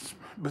use,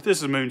 but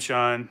this is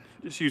moonshine.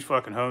 Just use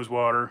fucking hose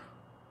water.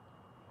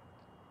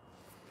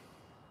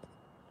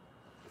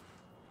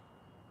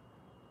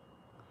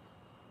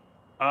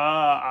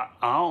 I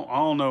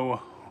don't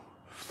know.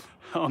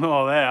 I don't know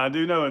all that. I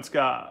do know it's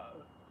got.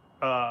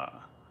 I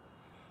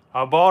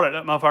bought it.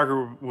 That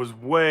motherfucker was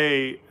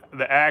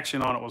the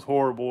action on it was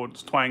horrible.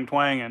 It's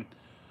twanging. And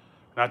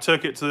I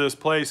took it to this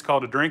place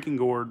called a Drinking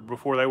Gourd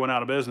before they went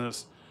out of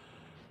business.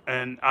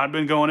 And I'd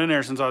been going in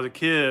there since I was a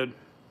kid.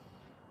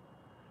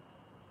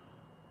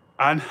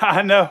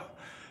 I know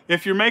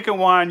if you're making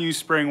wine, use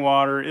spring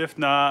water. If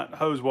not,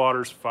 hose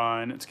water's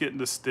fine. It's getting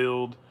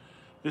distilled.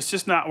 It's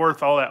just not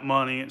worth all that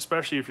money,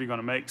 especially if you're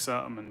going to make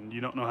something and you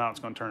don't know how it's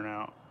going to turn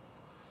out.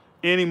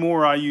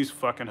 Anymore, I use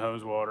fucking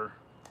hose water.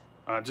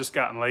 I've just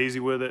gotten lazy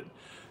with it.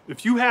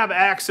 If you have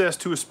access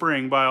to a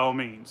spring, by all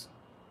means.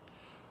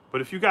 But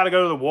if you got to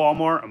go to the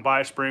Walmart and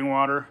buy spring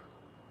water,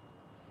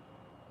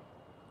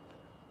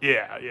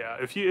 yeah.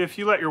 If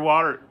you let your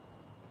water,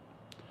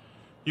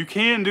 you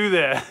can do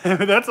that.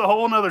 That's a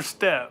whole nother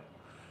step.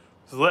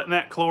 Just letting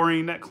that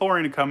chlorine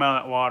to come out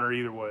of that water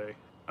either way.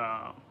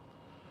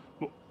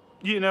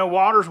 You know,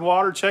 water's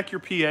water. Check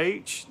your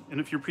pH, and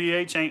if your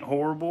pH ain't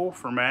horrible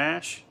for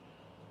mash,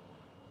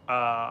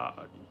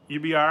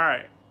 you'll be all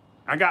right.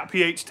 I got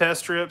pH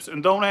test strips,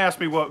 and don't ask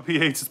me what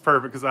pH is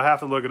perfect because I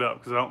have to look it up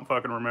because I don't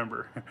fucking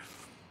remember.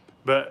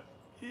 But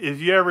if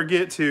you ever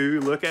get to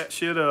look that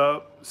shit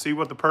up, see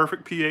what the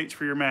perfect pH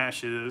for your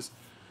mash is.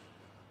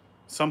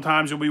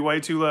 Sometimes you'll be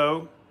way too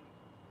low.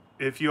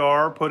 If you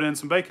are, put in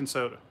some baking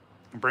soda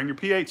and bring your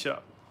pH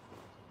up.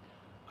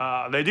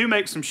 They do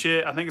make some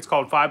shit. I think it's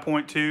called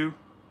 5.2.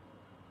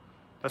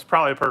 That's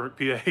probably a perfect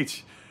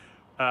pH.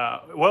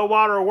 Well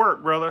water will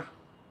work, brother.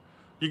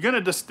 You're going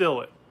to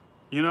distill it.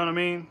 You know what I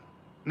mean?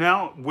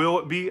 Now, will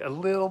it be a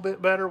little bit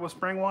better with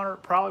spring water?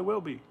 Probably will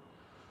be.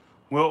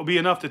 Will it be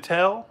enough to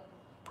tell?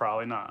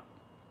 Probably not.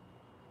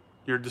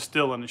 You're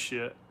distilling the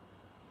shit.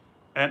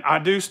 And I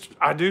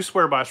do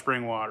swear by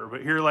spring water,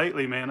 but here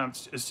lately, man,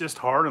 it's just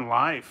hard in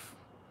life.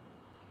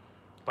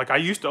 Like, I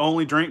used to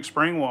only drink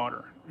spring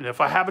water. And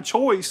if I have a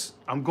choice,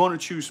 I'm going to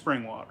choose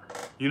spring water.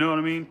 You know what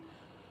I mean?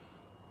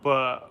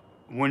 But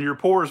when you're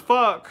poor as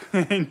fuck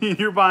and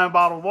you're buying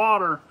bottled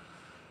water,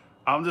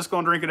 I'm just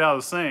going to drink it out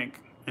of the sink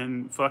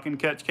and fucking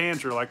catch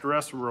cancer like the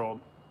rest of the world.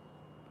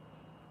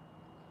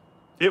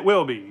 It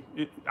will be.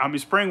 I mean,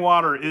 spring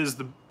water is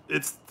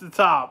it's the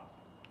top.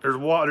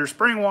 There's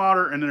spring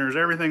water, and then there's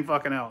everything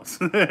fucking else.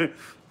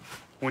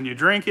 When you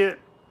drink it,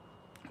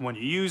 when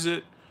you use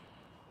it,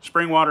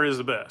 spring water is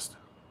the best.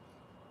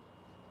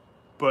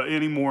 But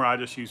anymore, I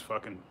just use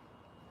fucking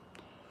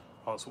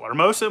all this water.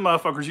 Most of the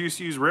motherfuckers used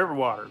to use river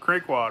water,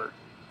 creek water.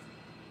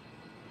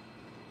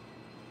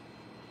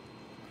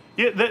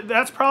 Yeah,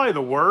 that's probably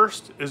the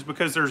worst, is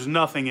because there's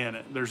nothing in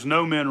it. There's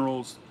no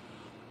minerals.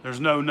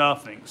 There's no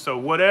nothing. So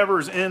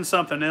whatever's in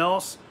something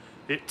else,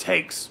 it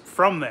takes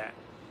from that.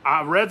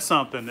 I read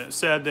something that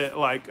said that,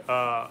 like,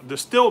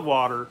 distilled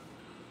water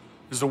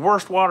is the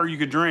worst water you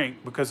could drink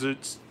because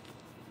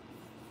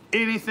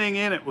anything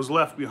in it was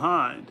left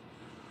behind.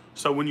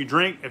 So when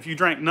if you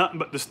drank nothing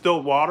but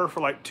distilled water for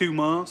like 2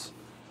 months,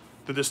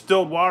 the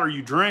distilled water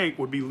you drink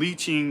would be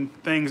leaching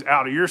things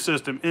out of your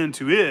system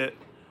into it.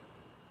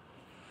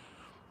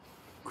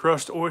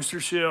 Crushed oyster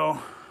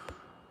shell,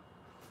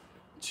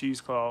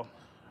 cheesecloth,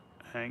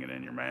 hang it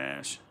in your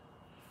mash.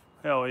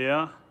 Hell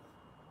yeah.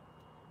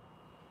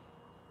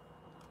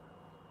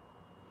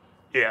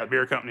 Yeah,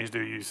 beer companies do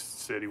use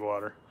city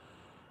water.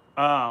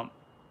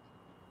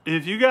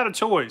 If you got a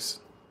choice,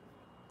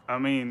 I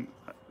mean,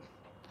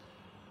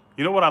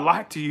 you know what I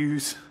like to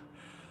use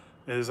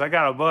is I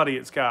got a buddy.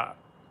 He's got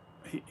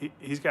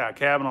a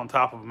cabin on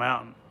top of a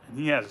mountain, and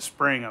he has a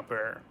spring up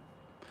there.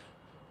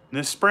 And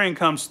this spring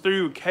comes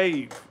through a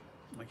cave.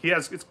 Like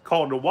it's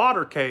called the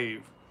water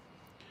cave,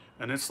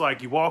 and it's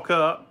like you walk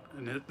up,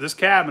 and this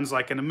cabin's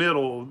like in the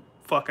middle of a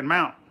fucking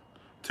mountain,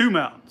 2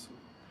 mountains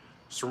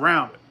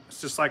surrounded. It's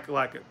just like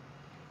a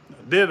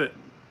divot,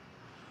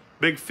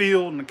 big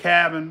field and a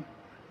cabin.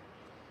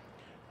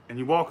 And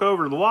you walk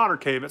over to the water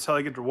cave. That's how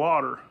they get their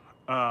water.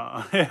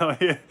 Hell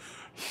yeah.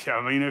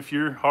 I mean, if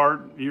you're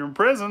in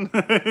prison,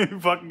 you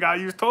fucking gotta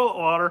use toilet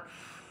water.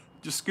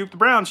 Just scoop the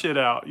brown shit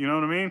out. You know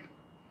what I mean?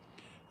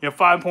 Yeah,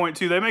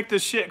 5.2. They make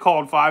this shit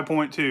called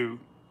 5.2.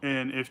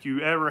 And if you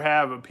ever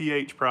have a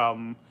pH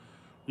problem,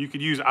 you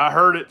could use it. I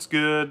heard it's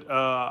good.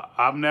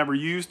 I've never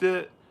used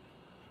it.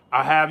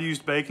 I have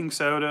used baking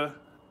soda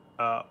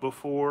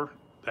before.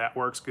 That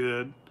works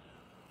good.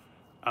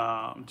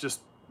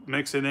 Just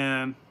mix it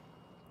in,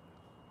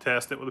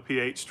 test it with a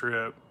pH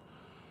strip.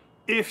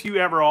 If you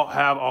ever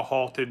have a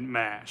halted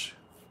mash.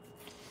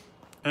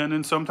 And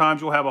then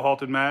sometimes you'll have a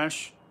halted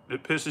mash,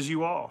 it pisses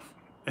you off.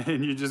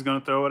 And you're just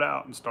gonna throw it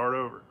out and start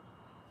over.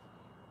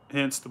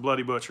 Hence the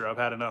Bloody Butcher. I've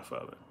had enough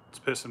of it. It's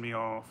pissing me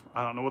off.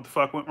 I don't know what the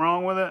fuck went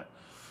wrong with it.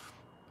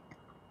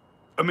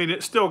 I mean,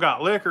 it still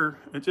got liquor.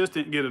 It just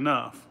didn't get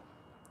enough.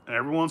 And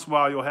every once in a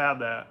while you'll have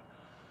that.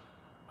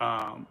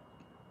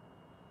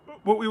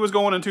 But we was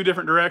going in two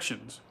different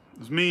directions. It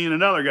was me and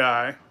another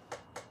guy.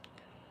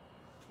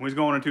 We was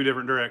going in two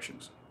different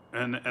directions.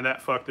 And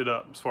that fucked it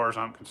up as far as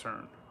I'm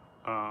concerned.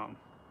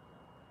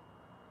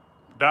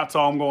 That's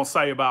all I'm going to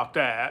say about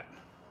that.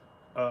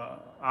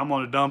 I'm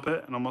going to dump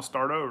it and I'm going to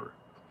start over.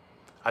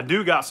 I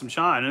do got some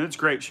shine, and it's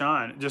great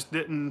shine. It just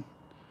didn't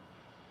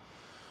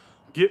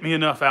get me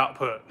enough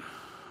output.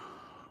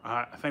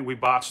 I think we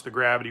botched the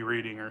gravity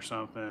reading or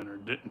something, or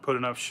didn't put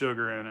enough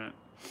sugar in it.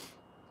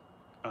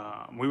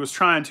 We was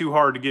trying too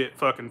hard to get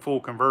fucking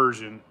full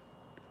conversion.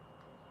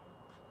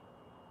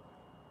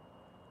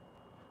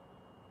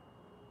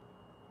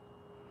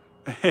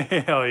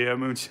 Hell yeah,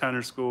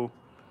 Moonshiner School.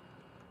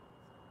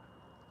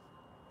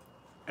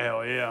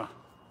 Hell yeah.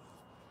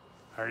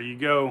 There you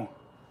go.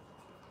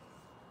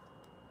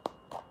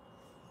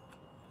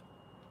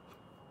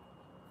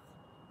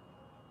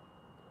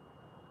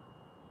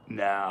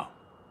 No.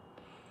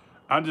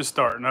 I'm just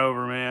starting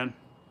over, man.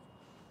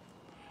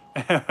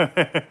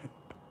 Hell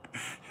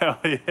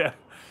yeah.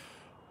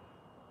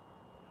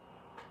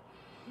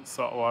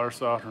 Saltwater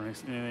soft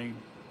drinks, anything.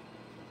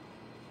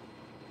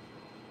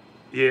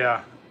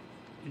 Yeah.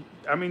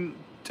 I mean,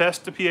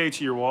 test the pH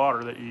of your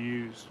water that you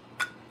use.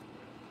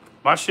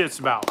 My shit's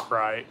about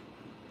right.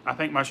 I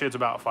think my shit's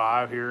about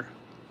 5 here.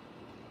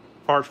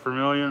 Parts per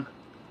million.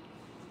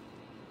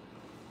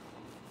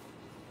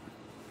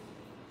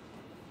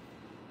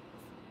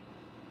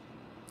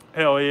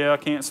 Hell yeah, I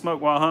can't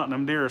smoke while hunting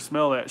them deer.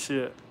 Smell that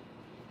shit.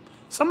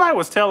 Somebody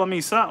was telling me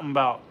something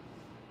about,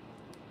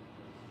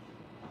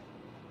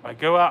 like,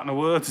 go out in the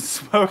woods and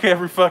smoke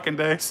every fucking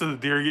day so the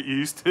deer get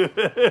used to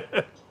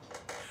it.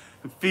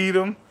 And feed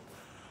them.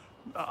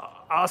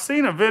 I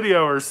seen a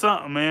video or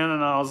something, man,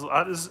 and I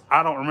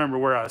don't remember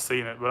where I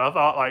seen it, but I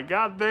thought, like,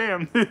 God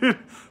damn, dude,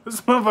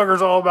 this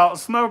motherfucker's all about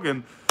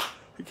smoking.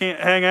 You can't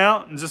hang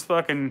out and just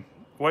fucking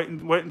wait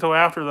until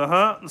after the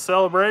hunt and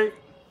celebrate.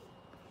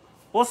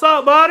 What's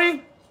up,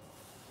 buddy?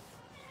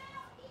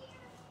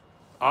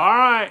 All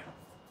right.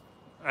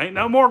 Ain't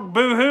no more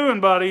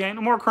boo-hooing, buddy. Ain't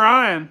no more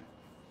crying.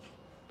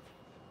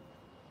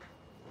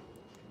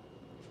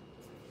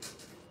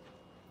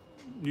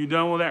 You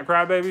done with that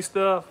crybaby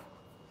stuff?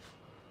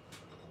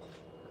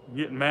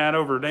 Getting mad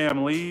over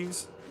damn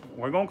leaves?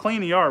 We're gonna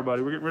clean the yard,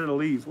 buddy. We're getting rid of the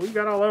leaves. What you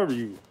got all over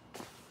you?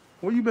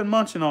 What you been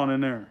munching on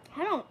in there?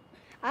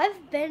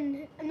 I've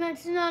been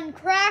munching on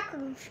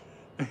crackers.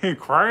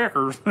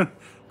 Crackers?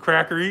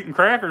 Cracker eating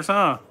crackers,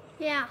 huh?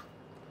 Yeah.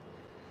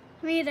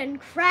 I'm eating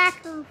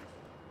crackers.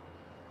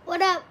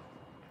 What up?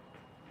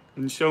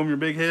 And show them your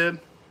big head.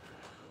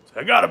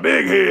 I got a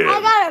big head.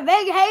 I got a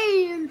big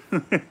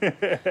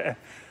head.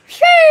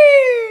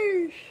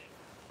 Sheesh.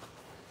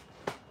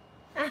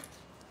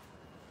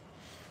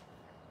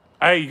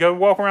 Hey, you go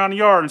walk around the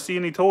yard and see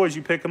any toys,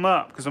 you pick them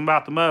up, because I'm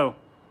about to mow.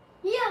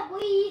 Yeah,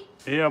 boy.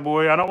 Yeah,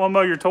 boy, I don't want to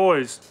mow your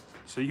toys.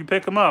 So you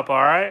pick them up,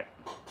 all right?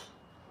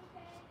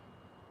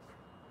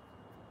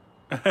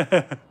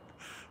 Okay.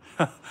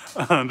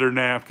 Under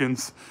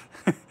napkins.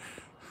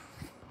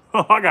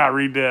 Oh, I gotta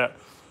read that.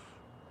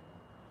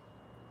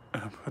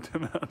 Put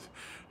them out.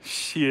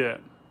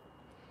 Shit.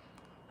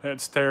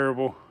 That's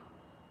terrible.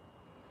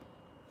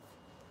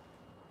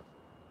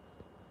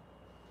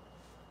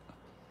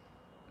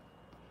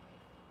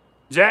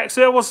 Jack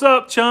said, "What's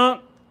up,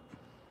 chunk?"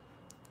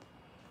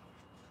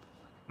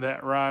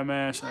 That rye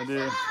mash I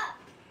did.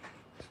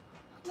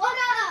 What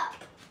up?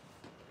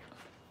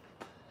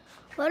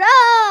 What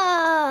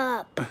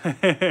up?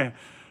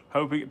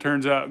 Hope it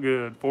turns out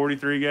good.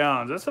 43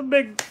 gallons. That's a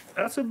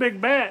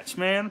big batch,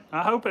 man.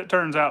 I hope it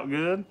turns out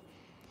good.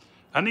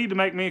 I need to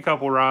make me a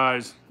couple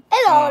ryes.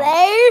 Hello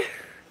there.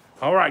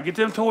 All right, get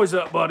them toys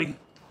up, buddy.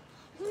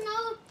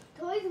 No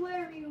toys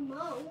where you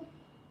mow.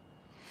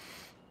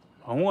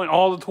 I want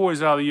all the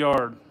toys out of the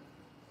yard.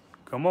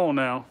 Come on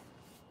now.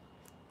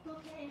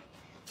 Okay.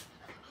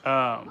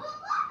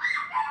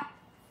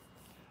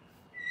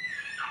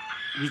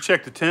 You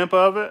check the temp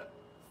of it?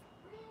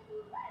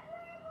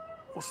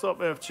 What's up,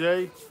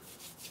 FJ?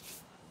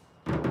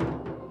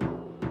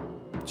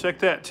 Check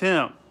that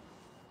temp.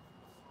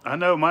 I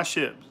know my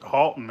shit's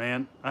halting,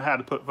 man. I had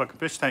to put fucking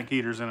fish tank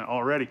heaters in it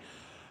already.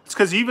 It's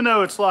because even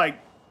though it's like,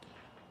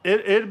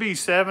 it'd be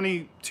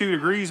 72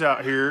 degrees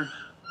out here.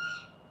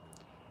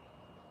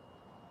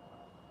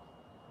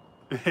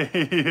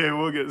 Yeah,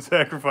 we'll get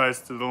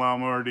sacrificed to the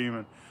lawnmower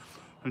demon.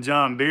 And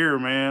John Deere,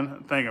 man,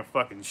 that thing will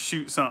fucking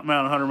shoot something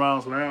out 100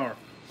 miles an hour.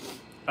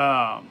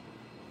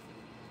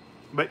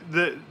 But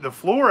the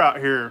floor out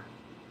here,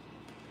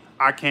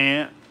 I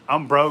can't.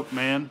 I'm broke,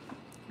 man.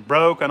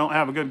 Broke. I don't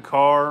have a good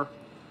car.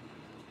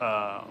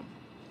 I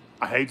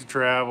hate to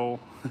travel.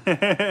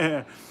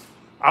 I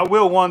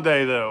will one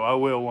day, though. I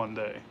will one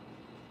day.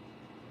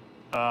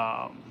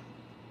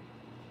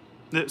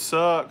 It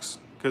sucks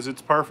because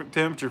it's perfect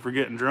temperature for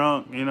getting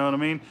drunk. You know what I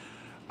mean?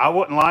 I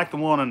wouldn't like the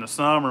one in the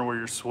summer where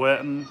you're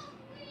sweating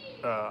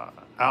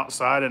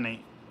outside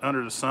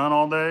under the sun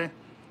all day.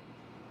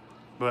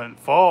 But in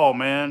fall,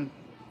 man,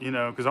 you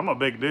know, because I'm a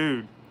big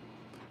dude.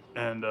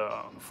 And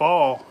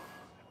fall,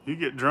 you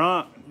get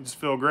drunk, you just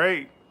feel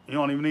great. You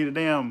don't even need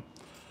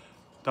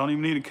don't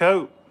even need a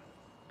coat.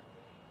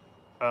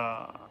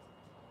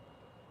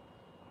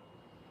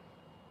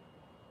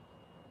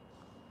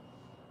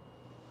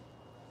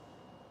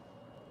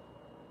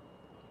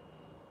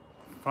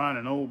 Find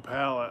an old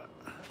pallet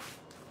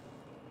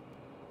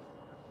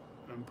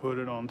and put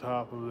it on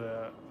top of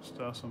that.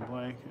 Stuff some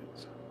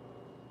blankets.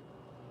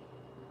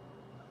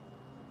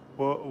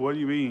 What do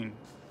you mean?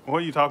 What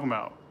are you talking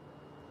about?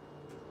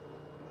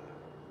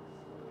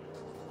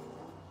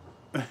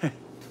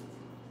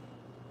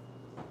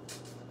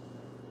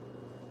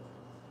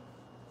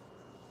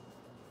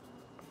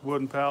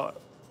 Wooden pallet.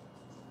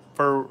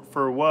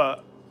 For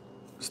what,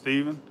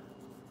 Steven?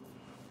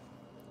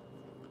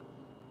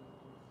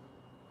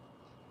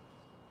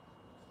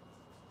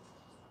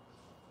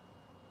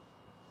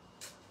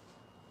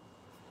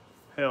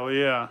 Hell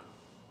yeah.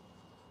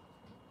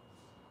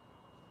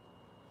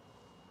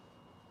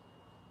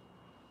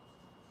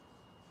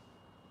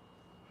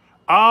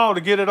 Oh,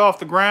 to get it off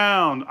the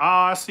ground. Oh,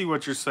 I see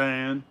what you're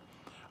saying.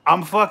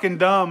 I'm fucking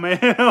dumb, man.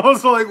 I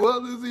was like,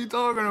 what is he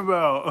talking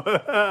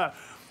about?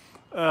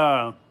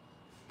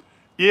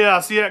 Yeah,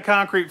 I see that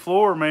concrete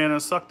floor, man,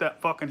 and suck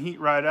that fucking heat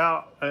right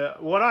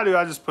out. What I do,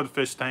 I just put a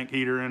fish tank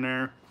heater in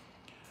there.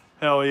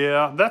 Hell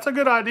yeah. That's a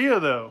good idea,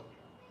 though.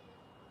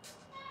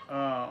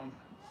 I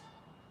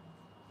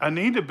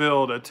need to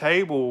build a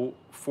table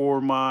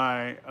for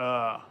my...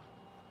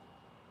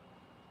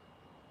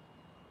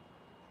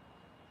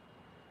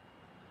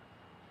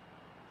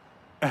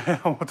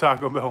 we'll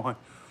Taco Bell one.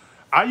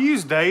 I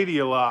use Daddy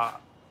a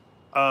lot.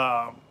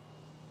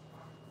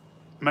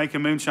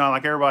 Making moonshine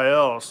like everybody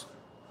else.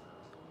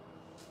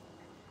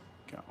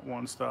 Got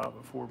one stop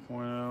at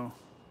 4.0.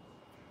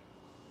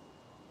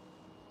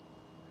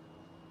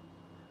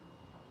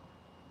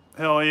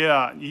 Hell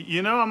yeah.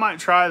 You know, I might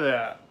try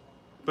that.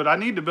 But I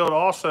need to build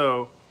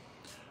also,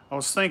 I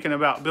was thinking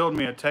about building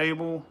me a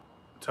table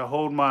to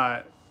hold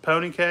my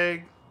pony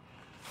keg.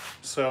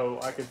 So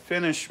I could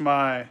finish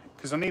my,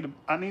 because I need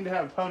to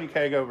have a pony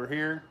keg over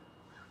here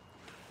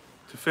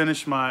to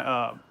finish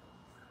my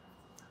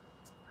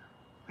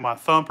my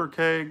thumper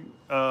keg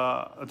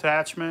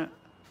attachment.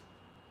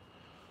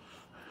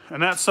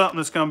 And that's something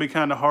that's going to be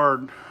kind of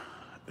hard,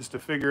 is to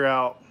figure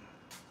out.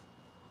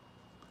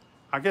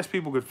 I guess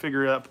people could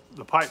figure out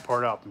the pipe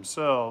part out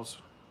themselves.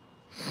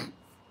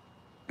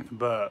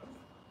 But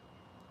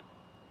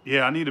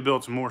yeah, I need to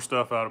build some more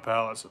stuff out of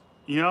pallets.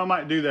 You know, I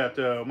might do that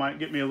though. Might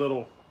get me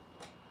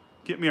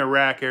a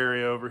rack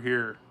area over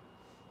here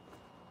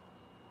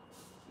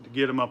to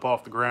get them up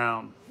off the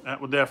ground.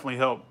 That would definitely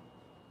help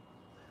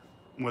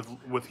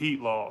with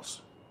heat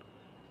loss.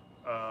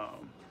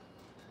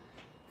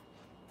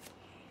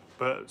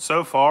 But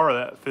so far,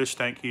 that fish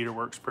tank heater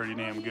works pretty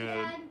damn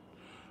good.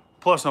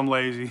 Plus, I'm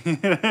lazy.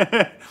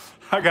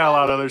 I got a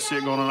lot of other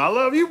shit going on. I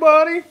love you,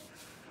 buddy.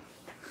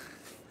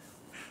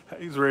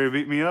 He's ready to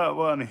beat me up,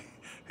 wasn't he?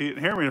 He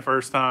didn't hear me the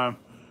first time.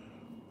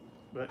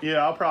 But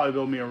yeah, I'll probably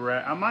build me a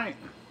rack. I might.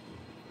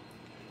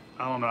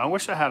 I don't know. I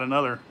wish I had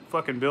another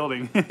fucking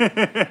building.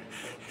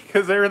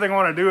 Because everything I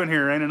want to do in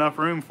here ain't enough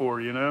room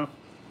for, you know?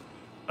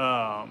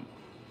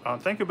 I'll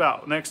think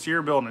about next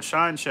year building a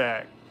shine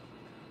shack.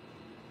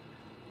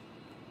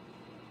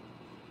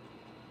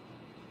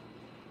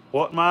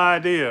 Wasn't my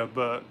idea,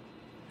 but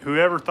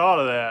whoever thought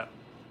of that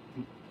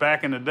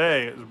back in the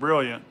day, it was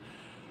brilliant.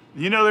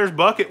 You know, there's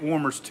bucket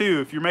warmers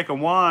too. If you're making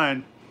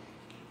wine,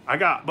 I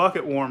got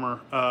bucket warmer.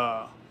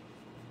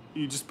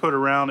 You just put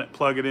around it,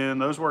 plug it in.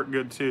 Those work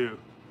good too.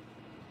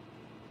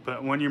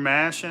 But when you're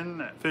mashing,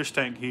 that fish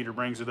tank heater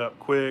brings it up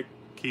quick,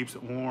 keeps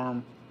it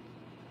warm.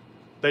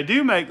 They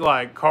do make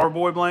like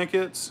carboy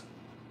blankets,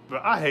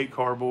 but I hate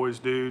carboys,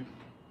 dude.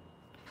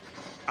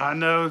 I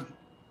know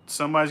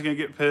somebody's gonna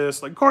get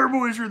pissed, like,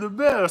 carboys are the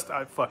best.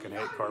 I fucking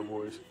hate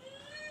carboys.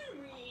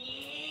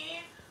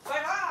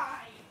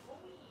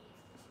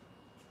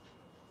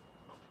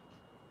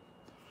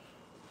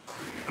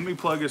 Let me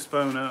plug his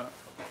phone up.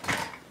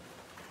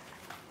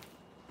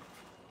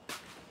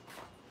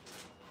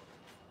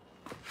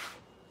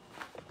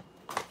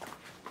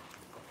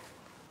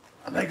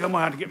 I think I'm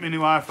gonna have to get me a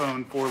new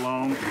iPhone before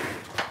long.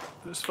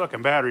 This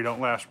fucking battery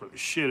don't last for the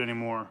shit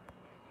anymore.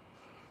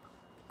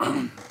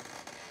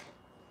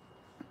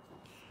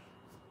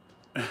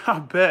 I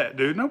bet,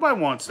 dude. Nobody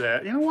wants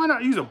that. You know, why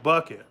not use a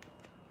bucket?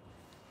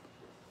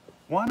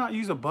 Why not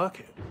use a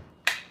bucket?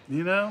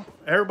 You know?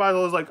 Everybody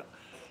was like,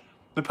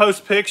 the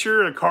post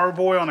picture, a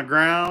carboy on the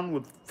ground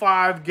with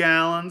 5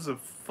 gallons of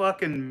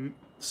fucking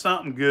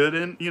something good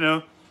in, you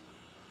know.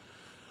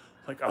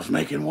 Like I was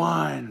making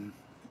wine.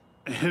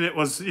 And it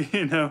was,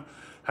 you know,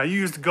 I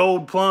used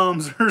gold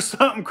plums or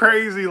something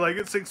crazy. Like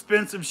it's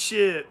expensive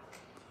shit.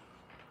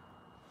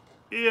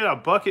 Yeah,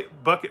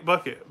 bucket, bucket,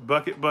 bucket,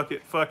 bucket,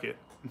 bucket, fuck it.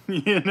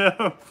 You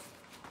know?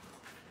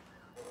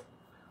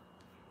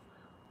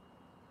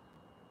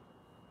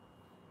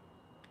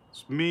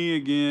 It's me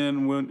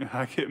again when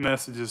I get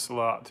messages a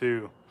lot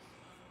too.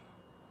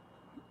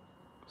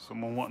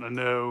 Someone wanting to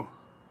know.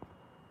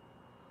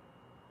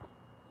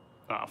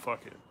 Ah,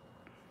 fuck it.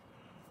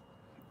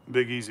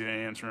 Big easy to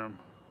answer them.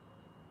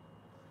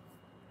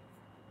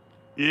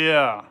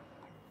 Yeah.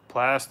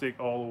 Plastic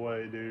all the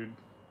way, dude.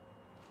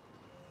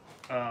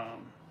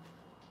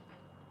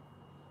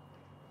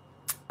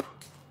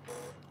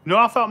 No,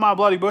 I thought my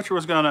Bloody Butcher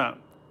was gonna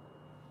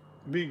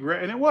be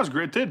great, and it was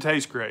great. It did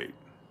taste great.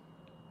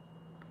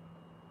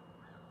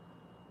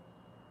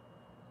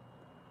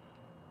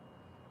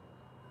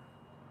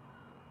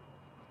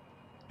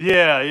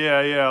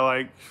 Yeah.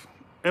 Like,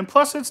 and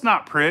plus, it's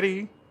not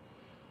pretty.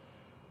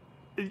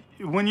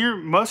 When you're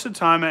most of the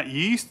time at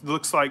yeast, it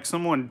looks like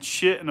someone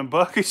shit in a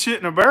bucket, shit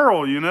in a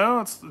barrel. You know,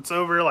 it's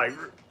over here like.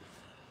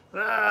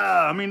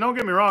 I mean, don't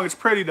get me wrong. It's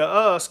pretty to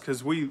us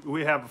because we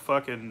have a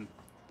fucking.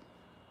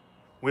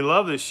 We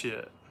love this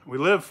shit. We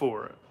live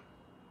for it,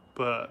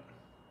 but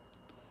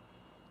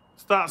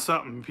it's not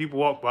something people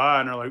walk by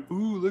and they're like,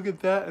 "Ooh, look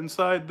at that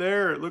inside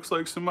there. It looks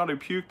like somebody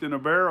puked in a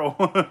barrel."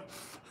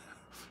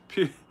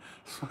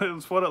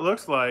 It's what it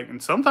looks like,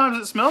 and sometimes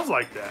it smells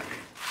like that.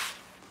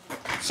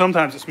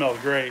 Sometimes it smells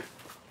great.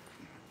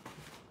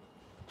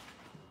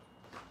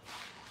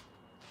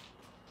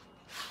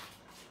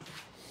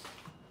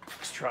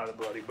 Let's try the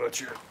Bloody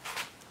Butcher.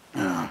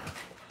 Well,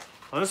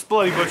 this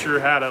Bloody Butcher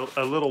had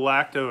a little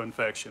lacto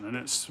infection, and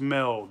it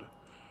smelled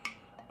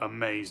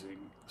amazing.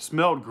 It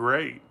smelled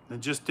great. It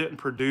just didn't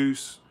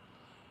produce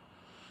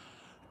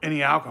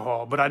any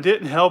alcohol, but I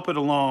didn't help it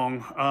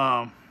along.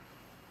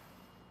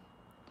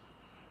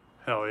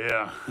 Hell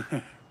yeah.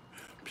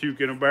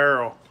 Puke in a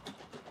barrel.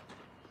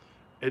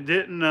 It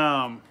didn't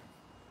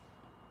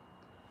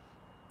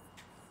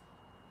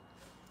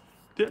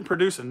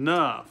produce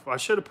enough. I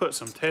should have put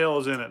some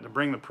tails in it to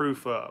bring the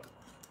proof up.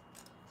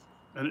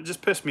 And it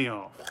just pissed me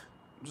off. It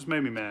just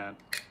made me mad.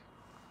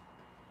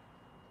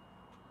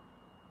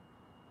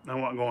 I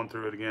wasn't going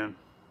through it again.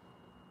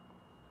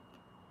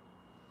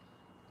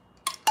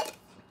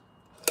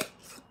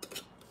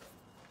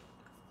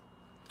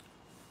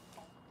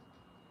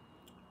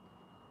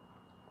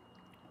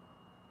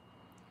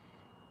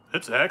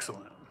 It's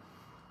excellent.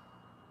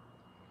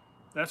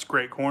 That's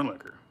great corn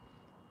liquor.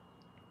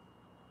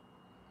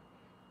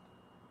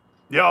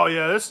 Yeah, oh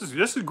yeah, this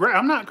is great.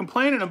 I'm not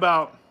complaining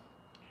about.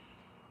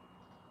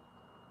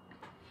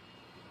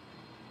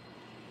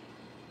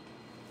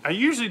 I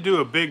usually do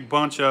a big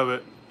bunch of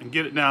it and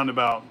get it down to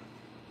about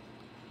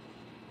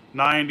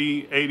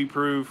 90, 80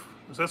 proof.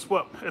 'Cause that's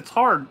what, it's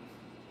hard.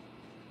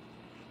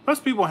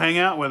 Most people hang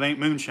out with ain't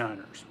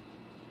moonshiners.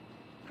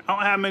 I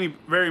don't have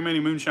very many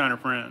moonshiner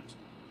friends.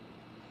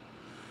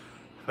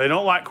 They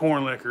don't like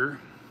corn liquor.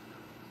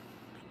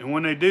 And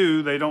when they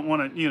do, they don't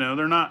want to, you know,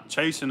 they're not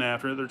chasing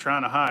after it. They're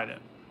trying to hide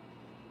it.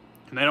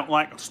 And they don't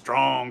like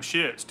strong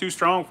shit. It's too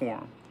strong for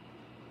them.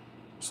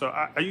 So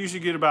I usually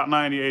get about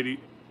 90,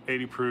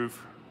 80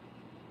 proof.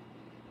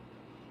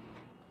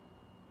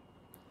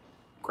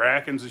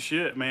 Kraken's the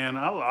shit, man.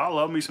 I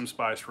love me some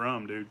spiced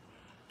rum, dude.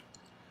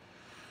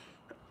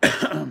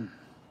 I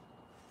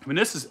mean,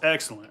 this is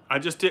excellent. I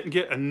just didn't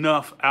get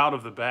enough out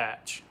of the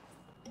batch.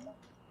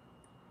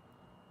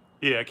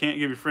 Yeah, I can't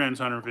give your friends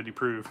 150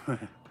 proof.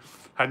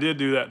 I did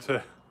do that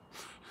to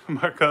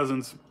my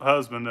cousin's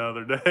husband the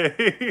other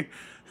day.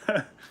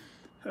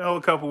 Oh,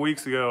 a couple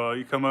weeks ago,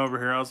 you come over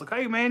here. I was like,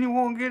 "Hey, man, you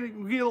want to get a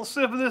little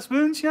sip of this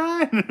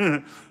moonshine?"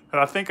 And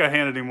I think I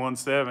handed him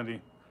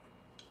 170.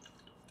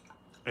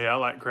 Yeah, I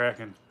like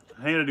Kraken.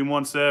 I handed him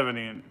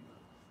 170,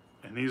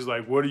 and he's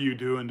like, "What are you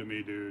doing to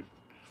me, dude?"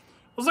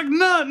 I was like,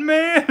 "Nothing,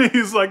 man."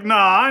 He's like,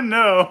 "Nah, I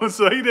know."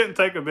 So he didn't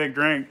take a big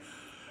drink.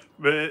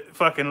 But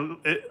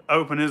it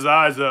opened his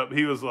eyes up.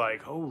 He was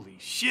like, "Holy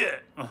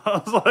shit."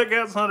 I was like,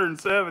 "That's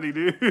 170,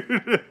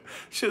 dude."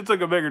 Shit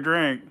took a bigger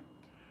drink.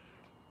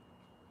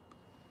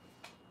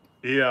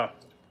 Yeah.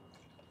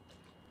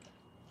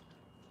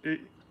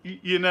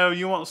 You know,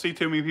 you won't see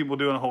too many people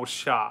doing a whole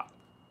shot.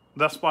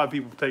 That's why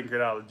people take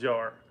it out of the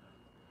jar.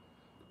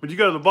 When you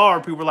go to the bar,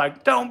 people are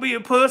like, "Don't be a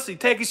pussy,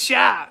 take a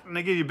shot." And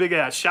they give you a big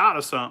ass shot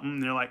of something.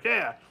 And you're like,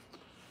 "Yeah.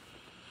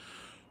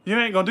 You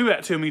ain't gonna do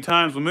that too many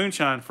times with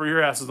moonshine before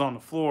your ass is on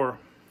the floor."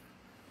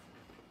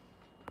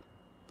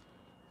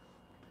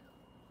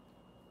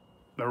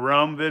 The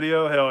rum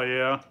video, hell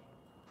yeah.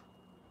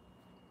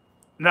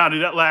 Nah,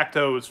 dude, that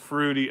lacto was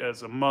fruity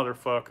as a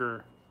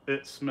motherfucker.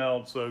 It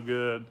smelled so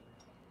good.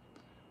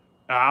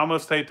 I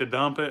almost hate to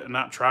dump it and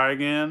not try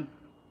again,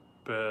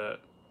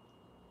 but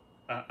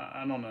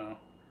I don't know.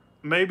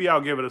 Maybe I'll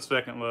give it a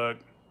second look.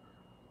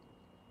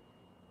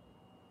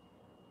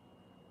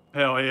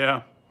 Hell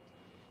yeah.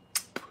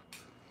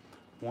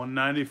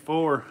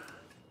 194.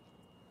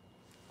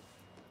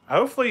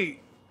 Hopefully,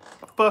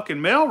 a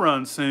fucking mail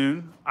run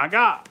soon. I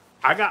got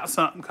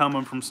something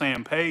coming from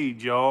Sam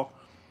Page, y'all.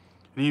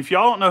 And if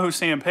y'all don't know who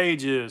Sam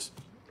Page is,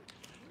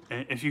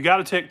 if you got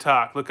a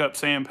TikTok, look up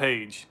Sam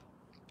Page.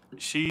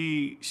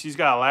 She's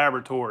got a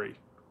laboratory.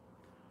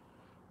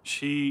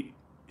 She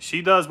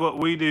does what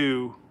we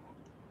do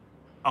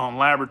on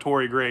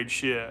laboratory grade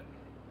shit,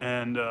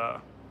 and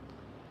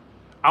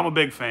I'm a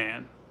big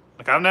fan.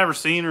 Like, I've never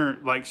seen her,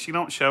 like, she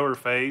don't show her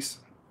face.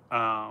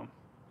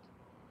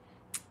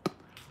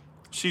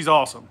 She's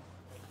awesome.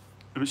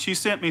 But she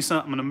sent me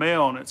something in the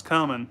mail, and it's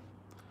coming.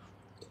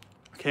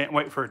 I can't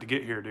wait for it to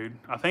get here, dude.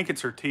 I think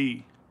it's her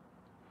tea.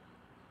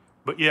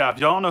 But yeah, if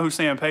y'all know who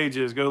Sam Page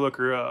is, go look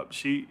her up.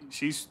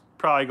 She's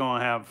probably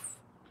gonna have,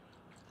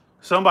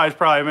 somebody's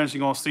probably eventually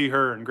gonna see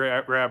her and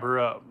grab her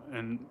up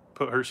and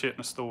put her shit in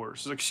the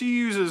stores. Like, she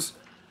uses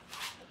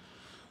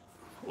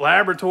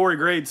laboratory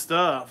grade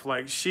stuff.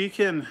 Like, she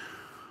can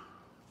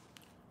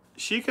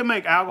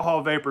make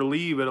alcohol vapor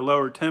leave at a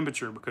lower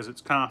temperature because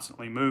it's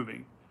constantly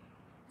moving.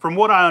 From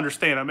what I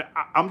understand, I mean,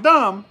 I'm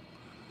dumb.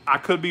 I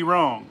could be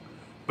wrong.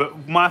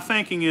 But my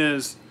thinking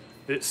is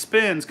it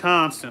spins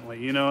constantly,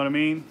 you know what I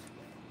mean?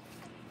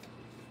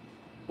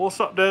 What's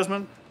up,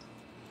 Desmond?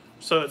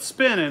 So it's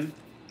spinning,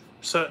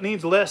 so it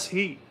needs less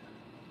heat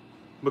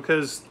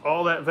because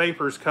all that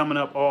vapor is coming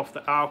up off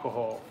the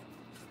alcohol.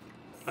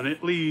 And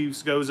it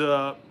leaves, goes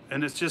up,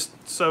 and it's just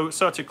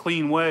such a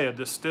clean way of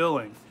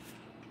distilling.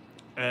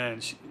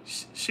 And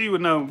she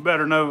would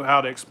better know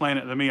how to explain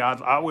it than me.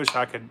 I wish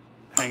I could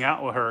hang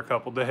out with her a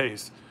couple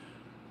days.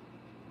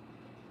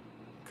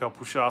 A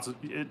couple shots of,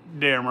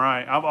 damn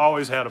right. I've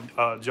always had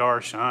a jar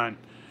of Shine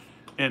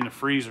in the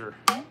freezer.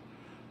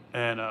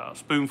 And a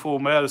spoonful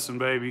of medicine,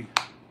 baby.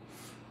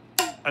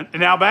 And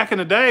now, back in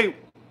the day,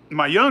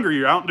 my younger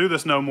year, I don't do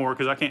this no more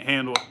because I can't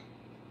handle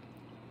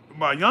it.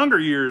 My younger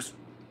years,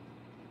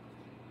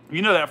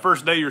 you know that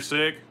first day you're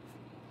sick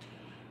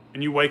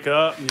and you wake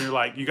up and you're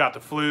like, you got the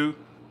flu,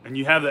 and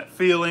you have that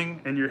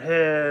feeling in your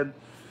head,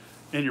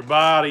 in your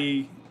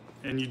body,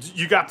 and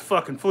you got the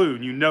fucking flu,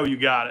 and you know you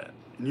got it.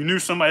 And you knew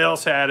somebody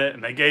else had it,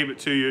 and they gave it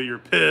to you. You're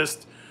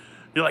pissed.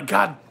 You're like,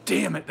 God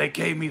damn it, they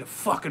gave me the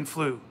fucking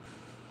flu.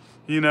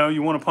 You know,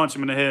 you want to punch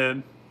them in the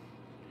head.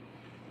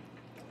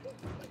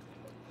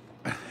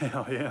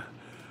 Hell yeah.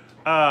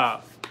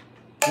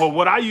 Well,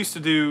 what I used to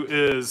do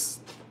is,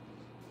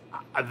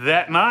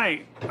 that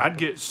night, I'd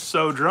get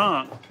so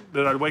drunk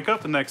that I'd wake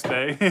up the next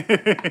day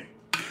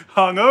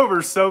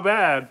hungover so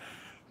bad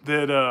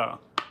that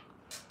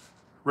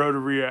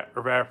rotary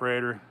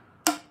evaporator.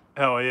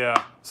 Hell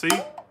yeah. See?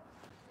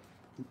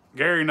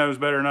 Gary knows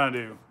better than I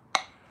do.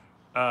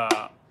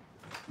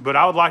 But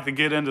I would like to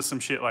get into some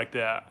shit like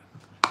that.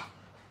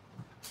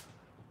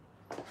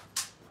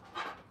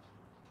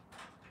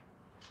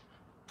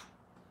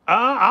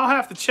 I'll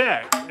have to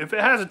check. If it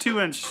has a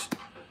 2-inch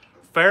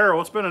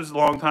ferrule, it's been a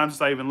long time since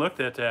I even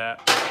looked at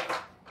that.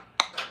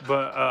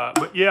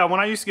 But yeah, when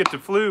I used to get the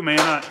flu,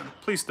 man,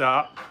 please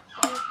stop.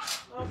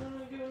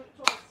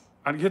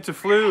 I'd get the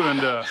flu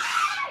and,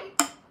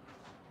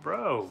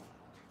 bro,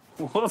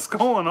 what's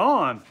going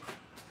on?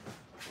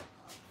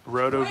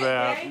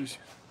 Rotovap.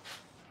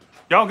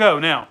 Y'all go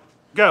now.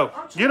 Go.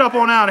 Get up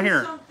on out of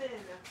here.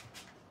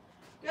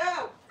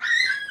 Go.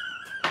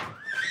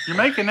 You're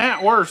making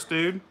that worse,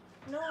 dude.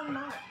 No, I'm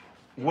not.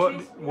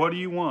 What do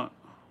you want?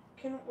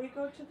 Can we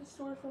go to the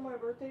store for my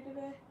birthday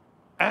today?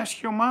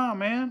 Ask your mom,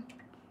 man.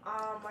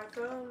 My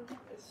phone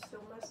is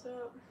still messed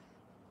up.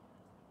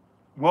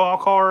 Well, I'll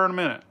call her in a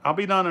minute. I'll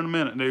be done in a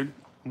minute, dude.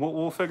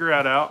 We'll figure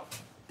that out.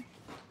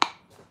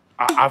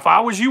 If I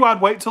was you, I'd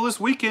wait till this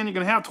weekend. You're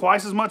going to have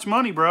twice as much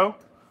money, bro.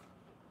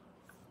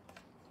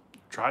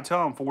 Try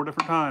telling them 4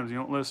 different times. You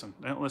don't listen.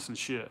 They don't listen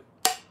to shit.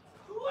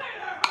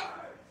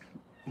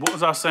 What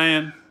was I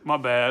saying? My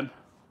bad.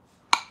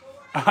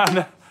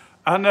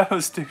 I know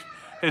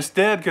it's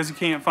dead because he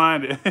can't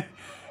find it.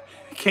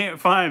 He can't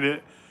find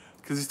it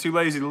because he's too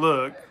lazy to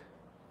look.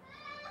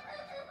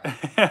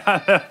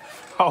 I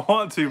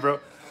want to, bro.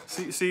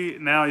 See,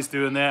 now he's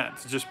doing that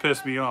to just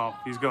piss me off.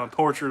 He's going to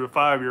torture the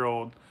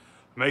 5-year-old,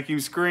 make him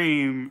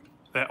scream.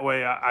 That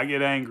way I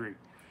get angry.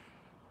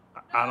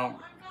 I don't.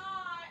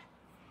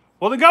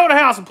 Well, then go to the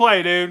house and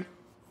play, dude.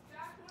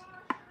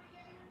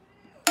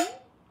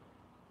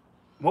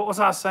 What was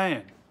I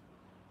saying?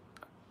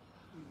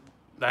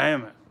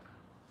 Damn it.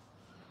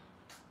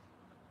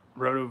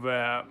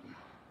 Rotovap.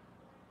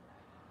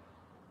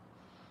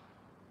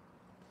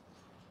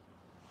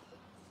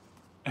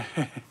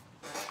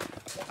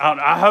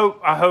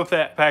 I hope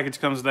that package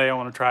comes today. I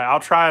want to try it. I'll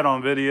try it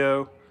on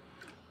video.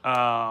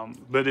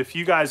 But if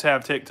you guys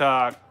have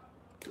TikTok,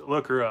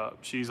 look her up.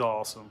 She's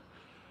awesome.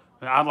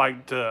 And I'd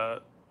like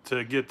to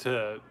get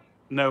to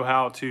know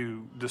how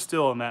to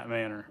distill in that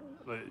manner.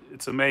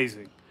 It's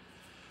amazing.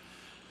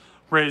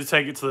 Ready to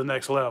take it to the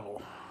next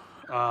level.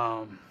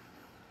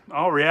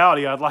 All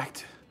reality, I'd like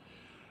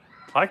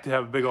to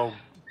have a big old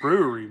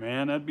brewery,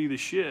 man. That'd be the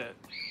shit.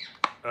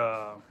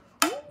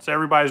 It's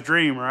everybody's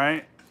dream,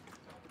 right?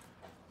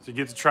 So you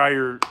get to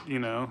try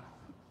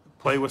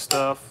play with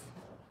stuff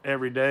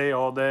every day,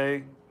 all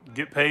day.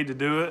 get paid to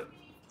do it.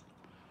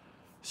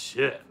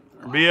 Shit.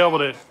 Or be able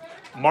to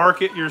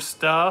market your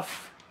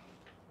stuff.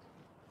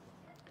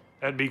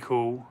 That'd be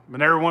cool.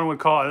 But everyone would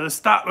call it,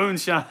 "Stop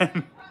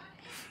moonshine."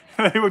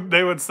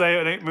 they would say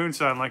it ain't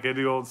moonshine like they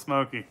do Old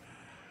Smoky.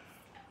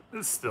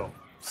 It's still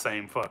the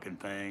same fucking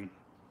thing.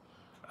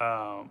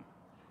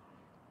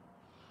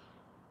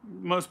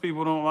 Most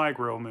people don't like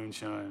real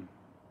moonshine.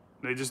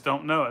 They just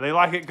don't know it. They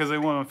like it because they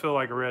want to feel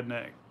like a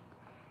redneck.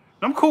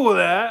 I'm cool with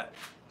that.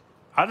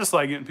 I just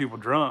like getting people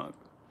drunk.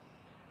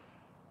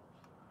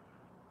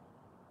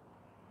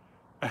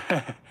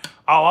 Oh,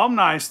 I'm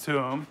nice to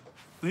them.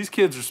 These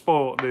kids are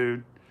spoiled,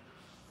 dude.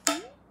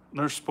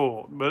 They're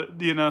spoiled. But,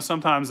 you know,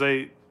 sometimes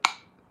they'll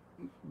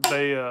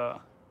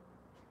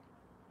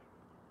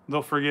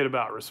forget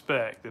about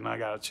respect, and I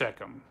got to check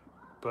them.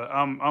 But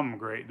I'm a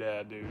great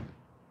dad, dude.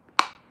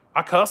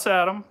 I cuss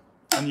at them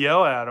and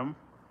yell at them.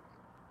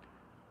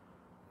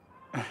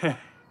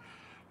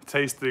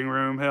 Tasting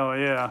room, hell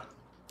yeah.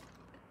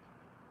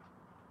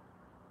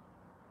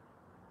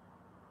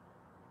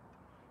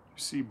 You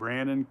see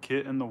Brandon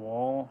Kit in the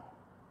wall?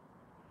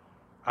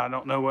 I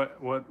don't know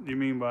what you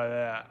mean by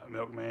that,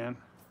 Milkman.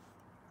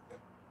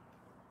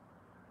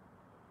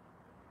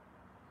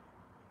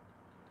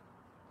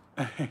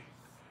 Are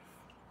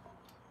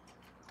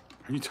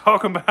you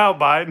talking about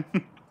Biden?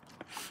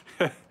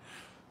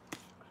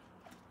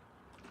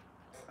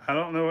 I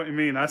don't know what you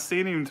mean. I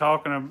seen him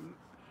talking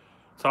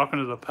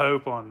to the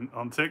Pope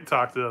on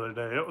TikTok the other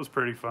day. It was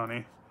pretty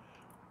funny.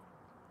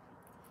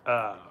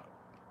 I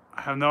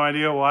have no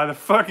idea why the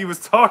fuck he was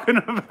talking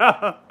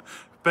about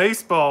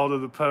baseball to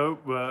the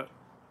Pope, but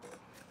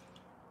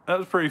that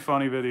was a pretty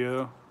funny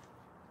video.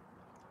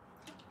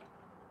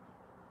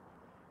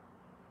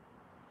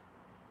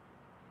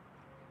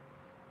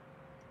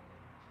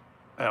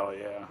 Hell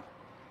yeah.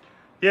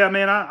 Yeah,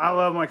 man, I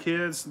love my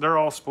kids. They're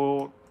all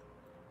spoiled.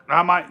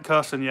 I might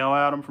cuss and yell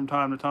at them from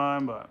time to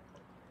time, but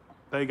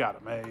they got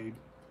it made.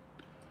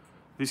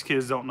 These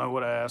kids don't know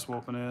what an ass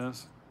whooping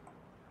is.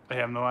 They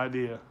have no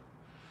idea.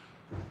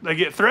 They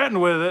get threatened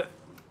with it.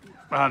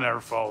 I never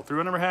follow through.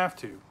 I never have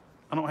to.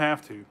 I don't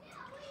have to.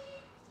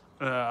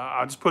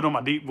 I just put on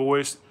my deep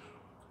voice,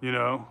 you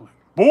know,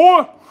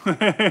 boy,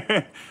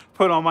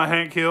 put on my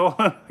Hank Hill,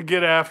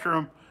 get after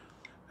them.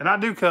 And I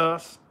do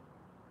cuss.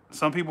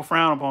 Some people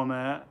frown upon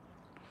that.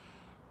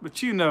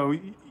 But you know,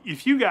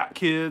 if you got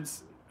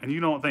kids and you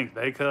don't think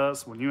they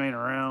cuss when you ain't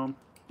around,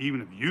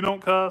 even if you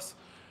don't cuss,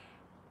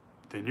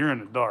 then you're in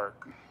the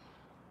dark.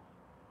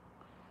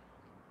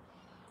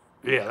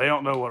 Yeah, they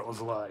don't know what it was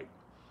like.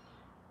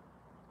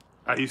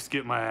 I used to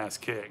get my ass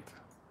kicked.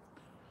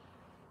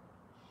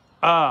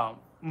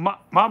 My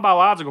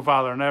biological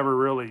father never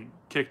really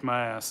kicked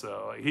my ass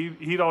though. Like,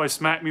 he'd always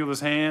smack me with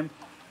his hand,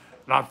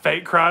 and I'd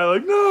fake cry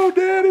like, "No,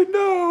 Daddy,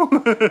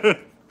 no."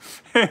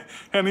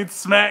 And he'd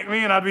smack me,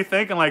 and I'd be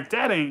thinking like,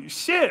 "That ain't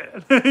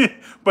shit."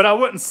 But I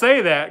wouldn't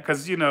say that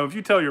because, you know, if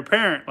you tell your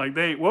parent like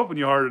they ain't whooping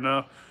you hard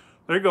enough,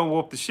 they're gonna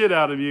whoop the shit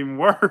out of you even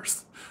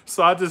worse.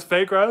 So I just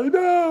fake cry like,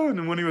 "No," and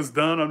then when he was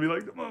done, I'd be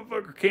like, "The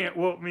motherfucker can't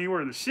whoop me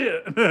worth the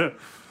shit."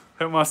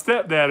 And my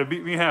stepdad would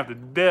beat me half to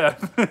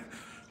death.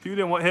 You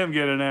didn't want him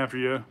getting after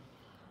you.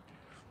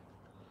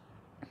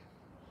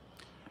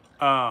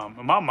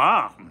 My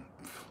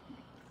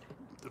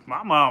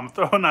mom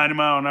throw a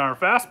 90-mile-an-hour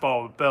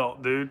fastball with a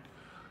belt, dude.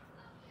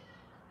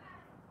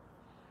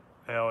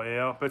 Hell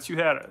yeah, but you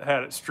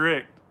had it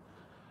strict.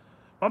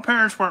 My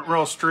parents weren't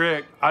real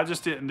strict. I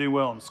just didn't do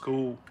well in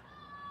school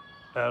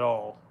at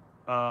all.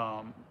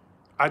 When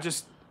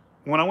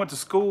I went to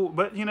school,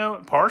 but you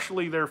know,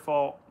 partially their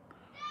fault.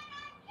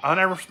 I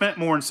never spent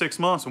more than 6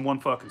 months in one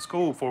fucking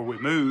school before we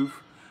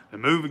move.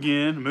 And move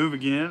again, and move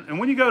again. And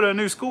when you go to a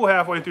new school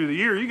halfway through the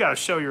year, you got to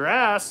show your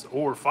ass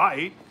or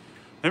fight.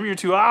 Them are your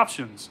two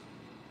options.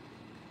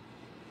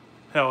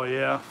 Hell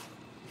yeah.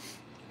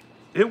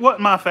 It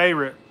wasn't my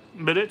favorite,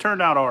 but it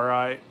turned out all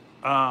right.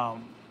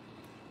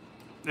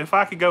 If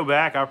I could go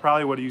back, I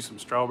probably would have used some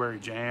strawberry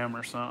jam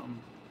or something.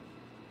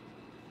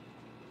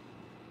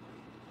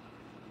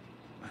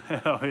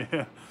 Hell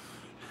yeah.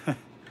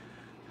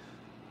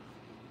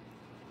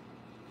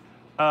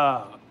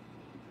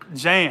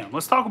 Jam.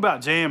 Let's talk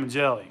about jam and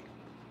jelly.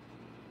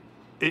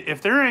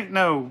 If there ain't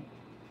no,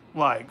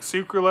 like,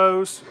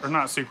 sucralose, or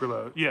not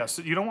sucralose. Yes,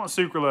 you don't want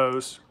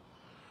sucralose.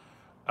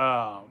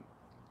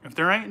 If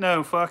there ain't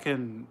no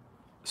fucking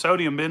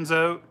sodium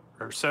benzoate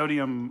or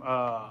sodium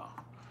or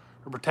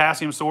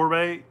potassium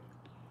sorbate,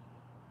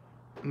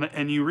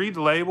 and you read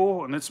the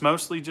label and it's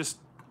mostly just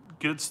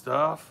good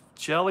stuff,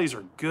 jellies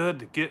are good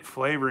to get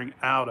flavoring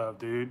out of,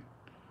 dude.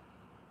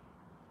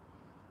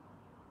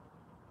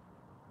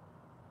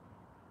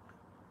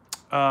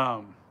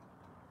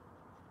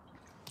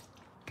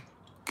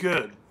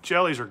 Good.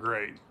 Jellies are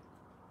great.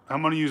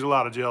 I'm going to use a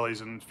lot of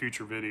jellies in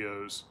future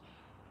videos.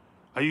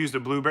 I used a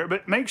blueberry,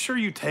 but make sure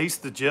you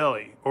taste the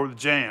jelly or the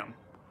jam.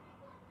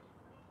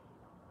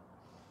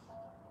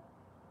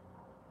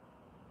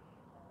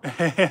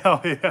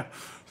 Hell yeah.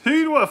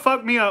 You know what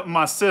fucked me up?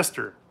 My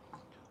sister.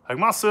 Like,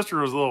 my sister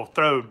was a little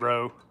throwed,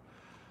 bro.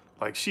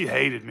 Like, she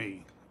hated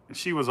me. And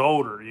she was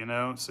older, you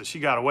know, so she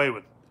got away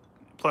with,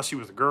 plus she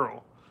was a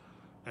girl.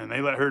 And they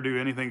let her do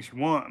anything she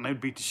want, and they'd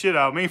beat the shit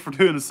out of me for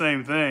doing the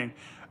same thing.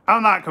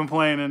 I'm not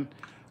complaining.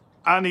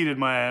 I needed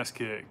my ass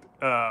kicked.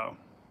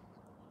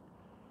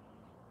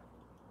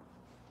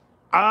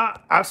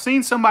 I've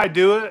seen somebody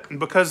do it, and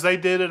because they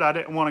did it, I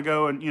didn't want to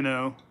go and, you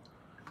know,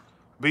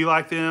 be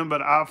like them.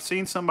 But I've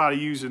seen somebody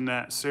using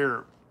that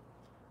syrup,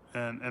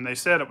 and they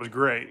said it was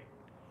great.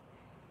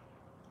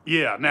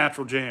 Yeah,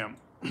 natural jam.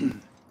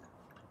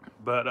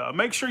 But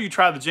make sure you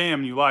try the jam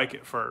and you like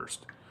it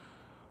first.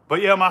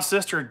 But yeah, my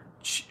sister,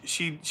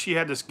 she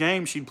had this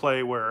game she'd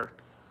play where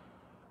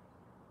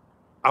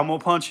I'm gonna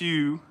punch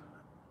you,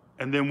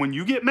 and then when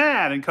you get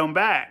mad and come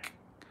back,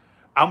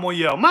 I'm gonna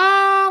yell,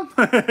 "Mom!"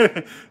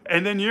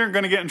 and then you're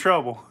gonna get in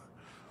trouble,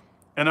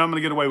 and I'm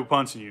gonna get away with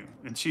punching you.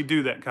 And she'd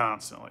do that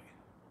constantly,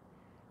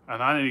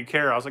 and I didn't even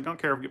care. I was like, I don't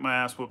care if I get my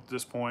ass whooped at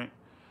this point.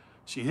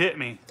 She hit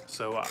me,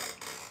 so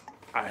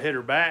I hit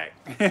her back,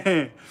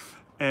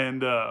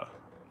 and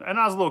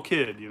I was a little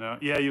kid, you know.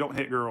 Yeah, you don't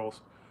hit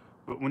girls,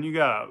 but when you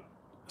got a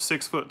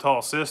 6 foot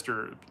tall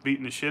sister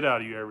beating the shit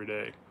out of you every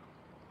day,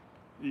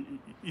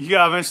 you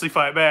gotta eventually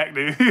fight back,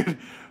 dude.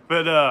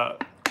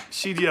 But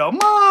she'd yell,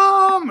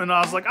 "Mom!" and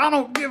I was like, I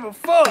don't give a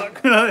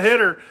fuck. And I hit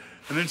her,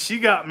 and then she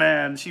got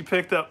mad, and she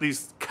picked up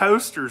these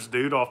coasters,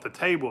 dude, off the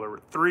table. There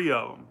were 3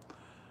 of them,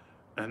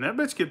 and that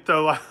bitch could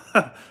throw,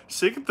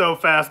 she could throw a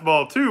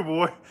fastball too,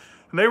 boy.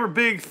 And they were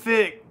big,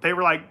 thick. They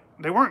were like,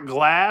 they weren't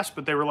glass,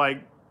 but they were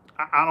like,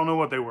 I don't know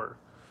what they were.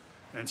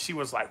 And she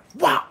was like,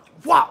 whop,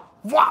 whop,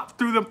 whop,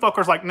 threw them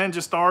fuckers like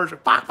ninja stars,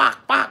 bop,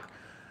 bop, bop.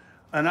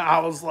 And I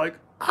was like,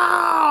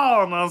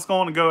 oh, and I was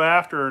going to go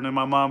after her, and then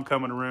my mom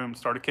come in the room and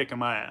started kicking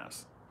my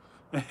ass.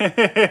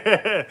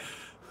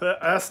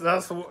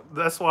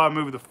 that's why I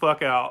moved the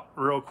fuck out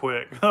real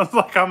quick. I was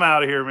like, I'm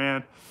out of here,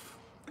 man.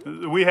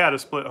 We had a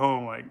split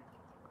home, like,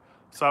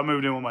 so I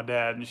moved in with my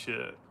dad and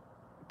shit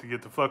to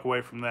get the fuck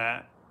away from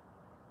that.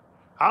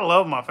 I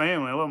love my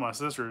family. I love my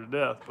sister to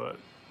death, but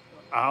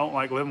I don't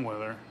like living with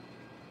her.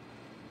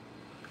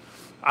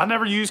 I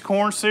never use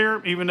corn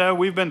syrup, even though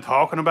we've been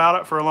talking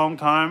about it for a long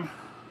time.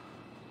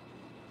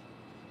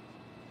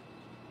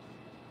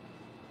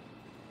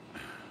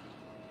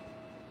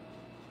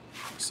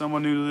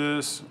 Someone new to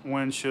this,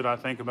 when should I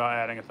think about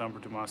adding a thumper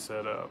to my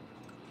setup?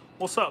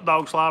 What's up,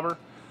 dog slobber?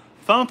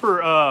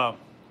 Thumpers are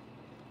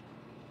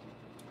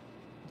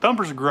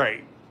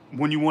great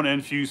when you want to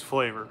infuse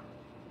flavor.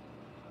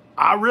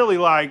 I really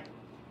like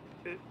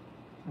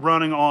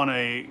running on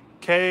a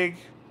keg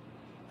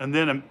and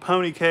then a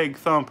pony keg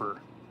thumper.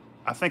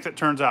 I think that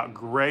turns out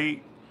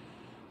great.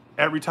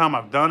 Every time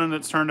I've done it,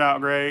 it's turned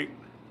out great.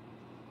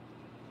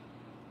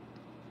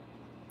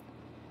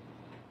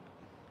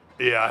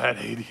 Yeah, I had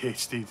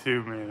ADHD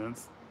too, man.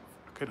 It's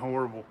fucking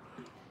horrible.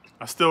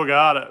 I still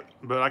got it,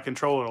 but I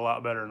control it a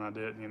lot better than I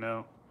did, you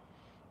know.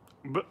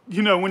 But,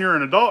 you know, when you're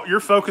an adult,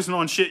 you're focusing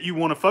on shit you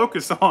want to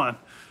focus on.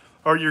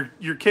 Or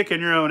you're kicking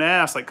your own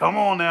ass, like, come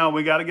on now,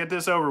 we got to get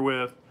this over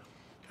with.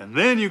 And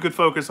then you could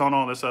focus on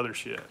all this other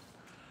shit.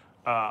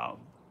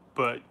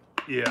 But,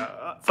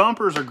 yeah,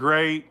 thumpers are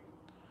great.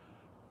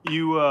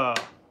 You,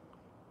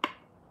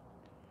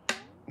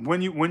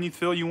 when you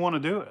feel you want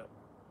to do it.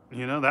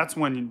 You know, that's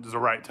when it's the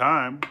right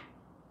time.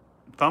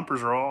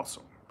 Thumpers are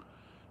awesome.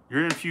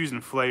 You're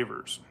infusing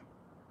flavors.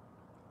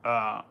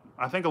 I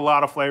think a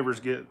lot of flavors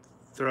get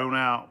thrown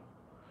out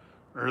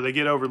or they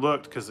get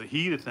overlooked because of the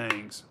heat of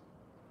things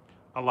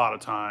a lot of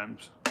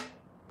times.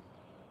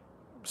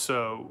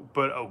 So,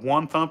 but a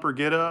one thumper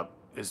get up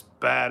is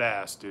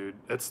badass, dude.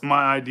 It's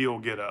my ideal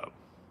get up.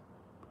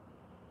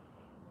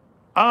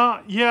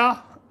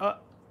 Yeah.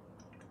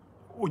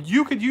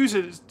 You could use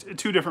it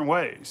 2 different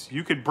ways.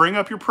 You could bring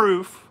up your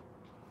proof,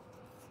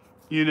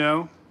 you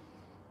know.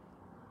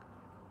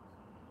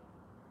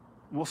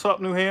 What's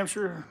up, New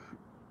Hampshire?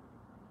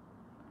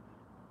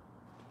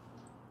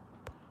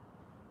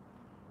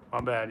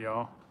 My bad,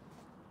 y'all.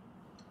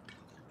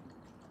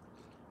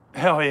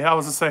 Hell yeah, I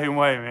was the same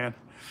way, man.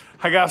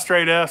 I got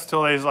straight F's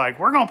till they was like,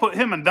 we're going to put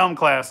him in dumb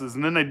classes.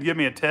 And then they'd give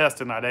me a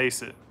test and I'd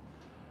ace it.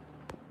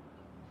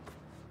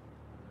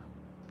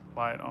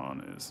 Light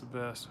on is the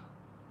best.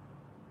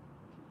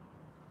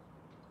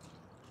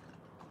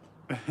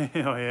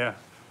 Hell yeah.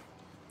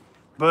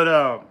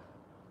 But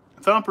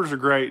thumpers are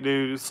great,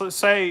 dude. So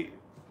say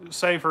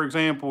for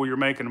example, you're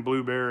making a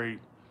blueberry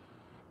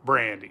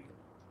brandy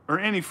or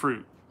any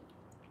fruit.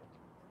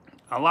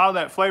 A lot of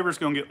that flavor is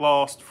going to get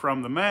lost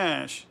from the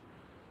mash.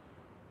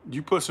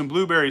 You put some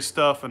blueberry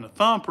stuff in the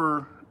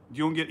thumper,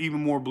 you'll get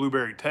even more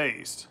blueberry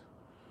taste.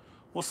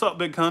 What's up,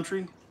 big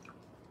country?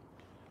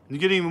 You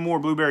get even more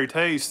blueberry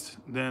taste,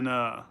 then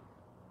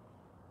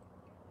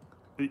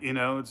you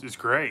know, it's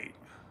great.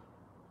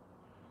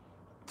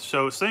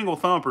 So a single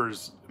thumper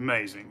is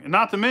amazing. And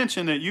not to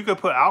mention that you could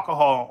put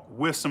alcohol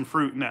with some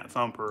fruit in that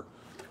thumper.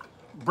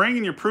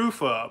 Bringing your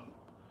proof up,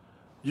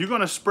 you're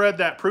going to spread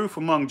that proof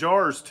among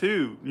jars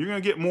too. You're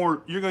going to get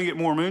more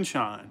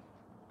moonshine.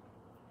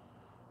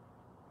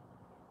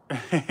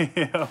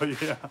 Hell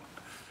yeah.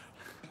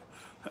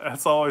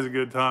 That's always a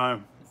good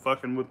time.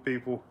 fucking with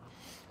people.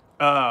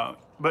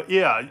 But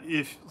yeah,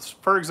 if,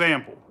 for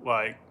example,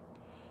 like,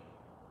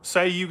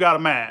 say you got a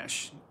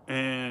mash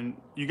and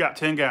you got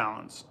 10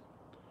 gallons.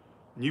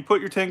 And you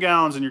put your 10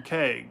 gallons in your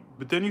keg,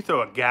 but then you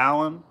throw a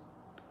gallon.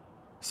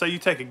 Say you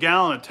take a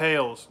gallon of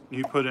tails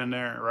you put in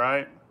there,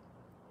 right?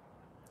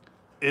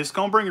 It's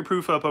gonna bring your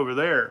proof up over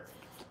there.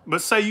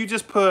 But say you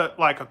just put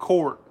like a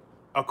quart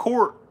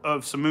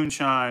of some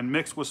moonshine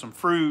mixed with some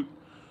fruit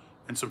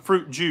and some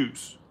fruit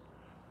juice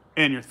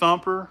in your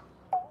thumper,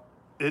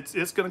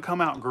 it's gonna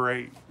come out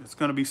great. It's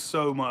gonna be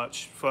so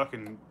much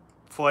fucking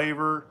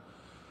flavor.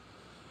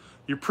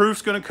 Your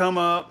proof's gonna come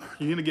up.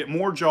 You're gonna get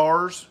more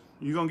jars.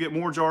 You're gonna get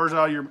more jars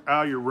out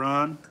of your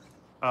run.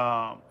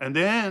 And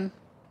then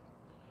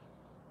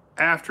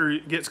after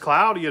it gets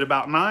cloudy at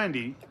about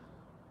 90,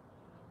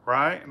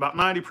 right? About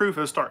 90 proof,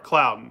 it'll start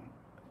clouding.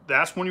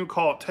 That's when you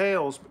call it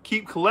tails. But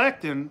keep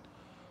collecting.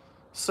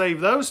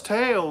 Save those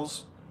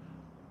tails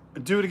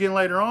and do it again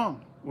later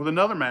on with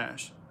another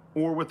mash.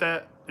 Or with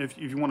that, if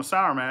you want a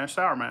sour mash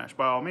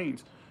by all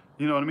means.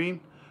 You know what I mean?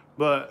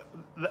 But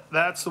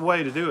that's the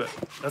way to do it.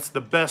 That's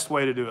the best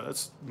way to do it.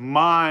 That's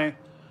my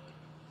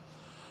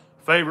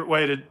favorite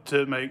way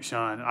to make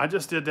shine. I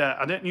just did that.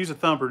 I didn't use a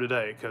thumper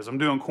today because I'm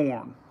doing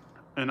corn.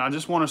 And I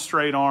just want to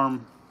straight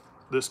arm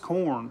this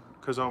corn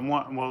because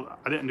well,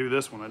 I didn't do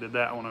this one. I did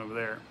that one over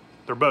there.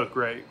 They're both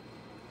great.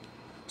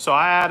 So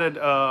I added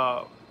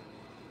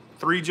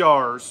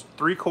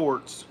 3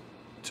 quarts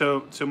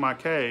to my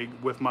keg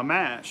with my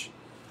mash.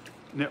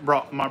 And it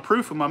brought my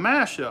proof of my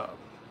mash up.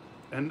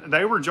 And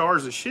they were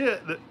jars of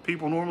shit that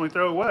people normally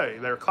throw away.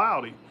 They're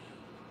cloudy.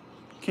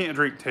 Can't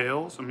drink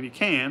tails. I mean, you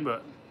can,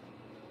 but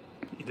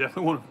you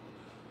definitely want to.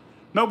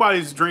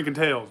 Nobody's drinking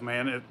tails,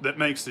 man, that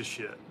makes this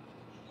shit.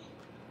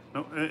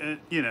 No,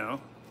 you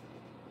know,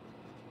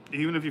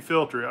 even if you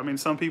filter it. I mean,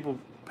 some people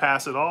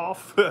pass it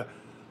off.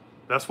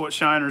 That's what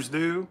shiners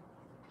do.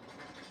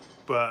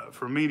 But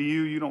from me to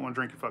you, you don't want to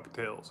drink your fucking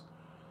tails.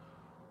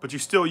 But you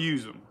still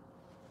use them.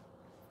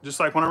 Just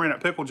like when I ran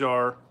that pickle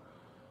jar,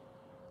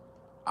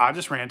 I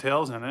just ran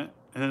tails in it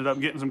and ended up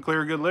getting some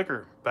clear good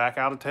liquor back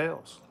out of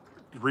tails.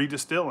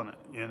 Redistilling it,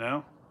 you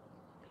know?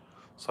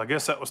 So I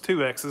guess that was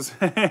 2 X's.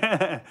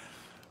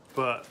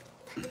 But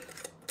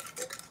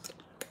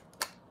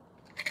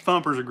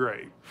thumpers are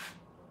great.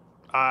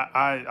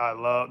 I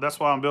love, that's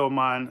why I'm building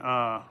mine.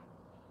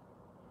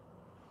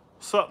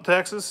 What's up,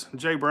 Texas?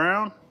 Jay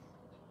Brown.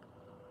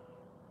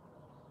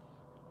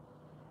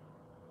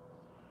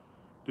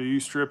 Do you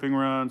stripping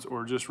runs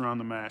or just run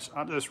the mash?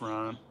 I just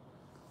run.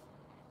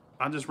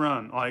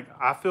 Like,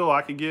 I feel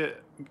I could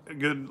get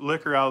good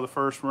liquor out of the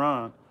first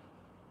run.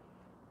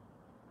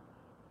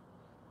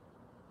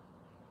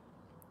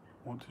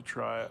 Want to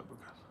try it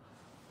because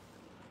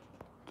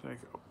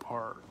take it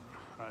apart,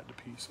 right to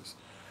pieces.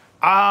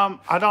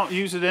 I don't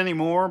use it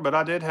anymore, but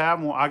I did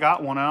have one. I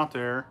got one out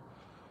there.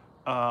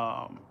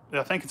 I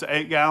think it's an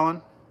 8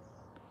 gallon.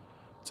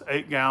 It's an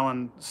 8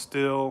 gallon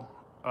still.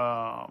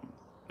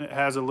 It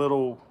has a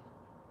little.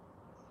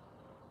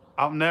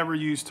 I've never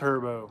used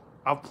turbo.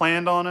 I've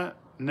planned on it.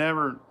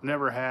 Never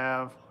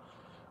have.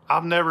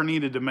 I've never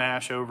needed to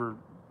mash over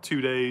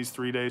 2 days,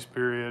 3 days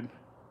period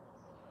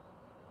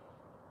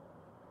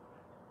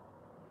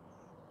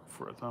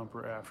for a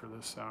thumper after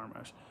this sour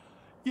mash.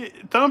 Yeah,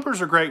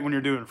 thumpers are great when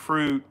you're doing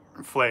fruit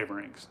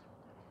flavorings.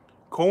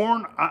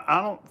 Corn,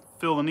 I don't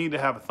feel the need to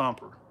have a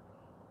thumper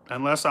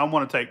unless I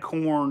want to take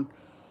corn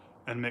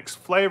and mix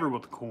flavor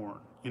with the corn.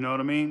 You know what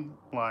I mean?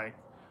 Like,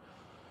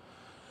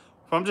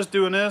 if I'm just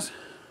doing this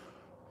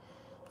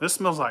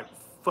smells like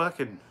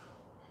fucking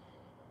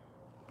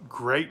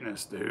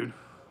greatness, dude.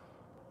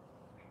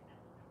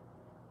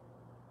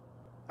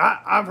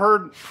 I've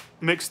heard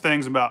mixed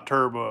things about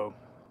turbo.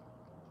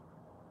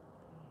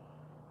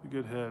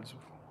 Good heads.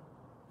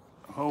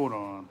 Hold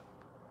on.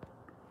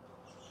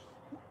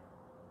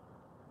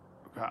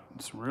 Got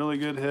some really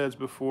good heads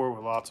before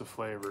with lots of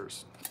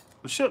flavors.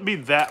 There shouldn't be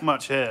that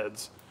much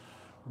heads,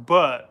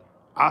 but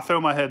I throw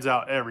my heads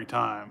out every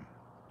time.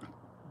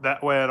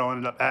 That way I don't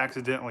end up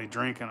accidentally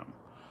drinking them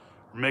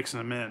or mixing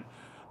them in.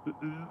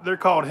 They're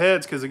called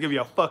heads because they give you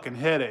a fucking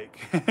headache.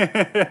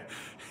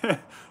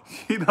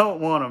 You don't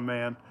want them,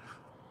 man.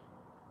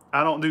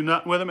 I don't do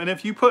nothing with them. And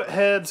if you put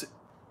heads,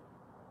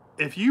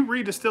 if you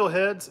redistill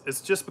heads, it's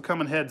just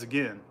becoming heads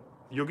again.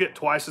 You'll get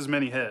twice as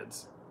many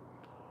heads.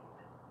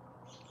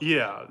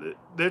 Yeah,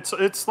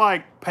 it's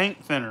like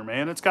paint thinner,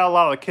 man. It's got a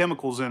lot of the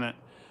chemicals in it.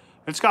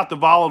 It's got the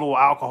volatile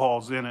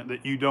alcohols in it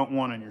that you don't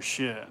want in your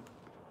shit.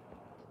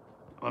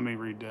 Let me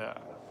read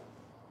that.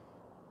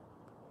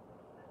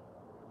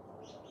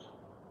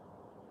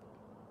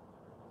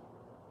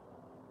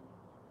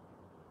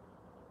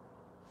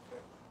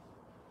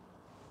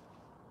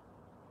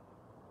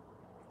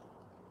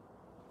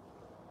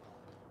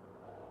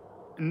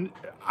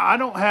 I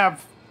don't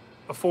have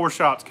a 4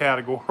 shots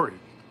category.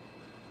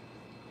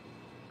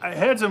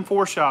 Heads and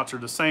 4 shots are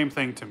the same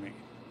thing to me.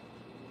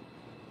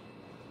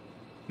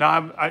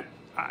 Now,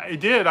 I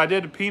did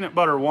a peanut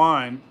butter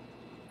wine,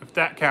 if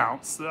that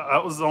counts.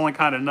 That was the only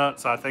kind of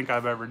nuts I think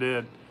I've ever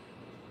did.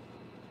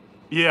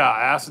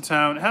 Yeah,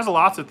 acetone. It has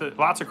lots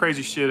of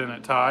crazy shit in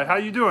it, Ty. How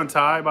you doing,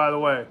 Ty, by the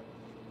way?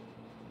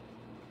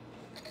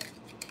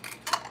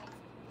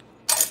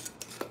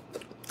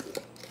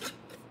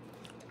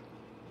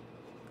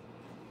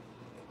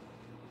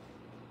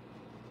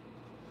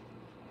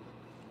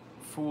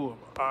 Full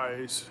of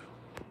ice.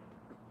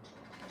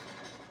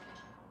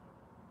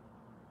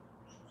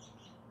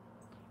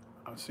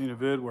 I've seen a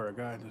vid where a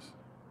guy just...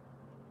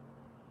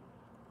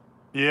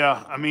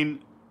 Yeah, I mean,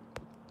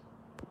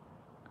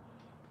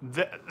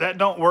 that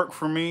don't work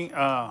for me.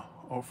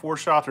 Well, 4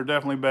 shots are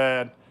definitely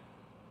bad.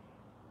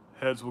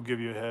 Heads will give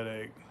you a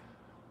headache.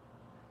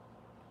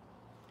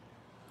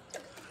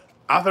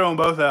 I throw them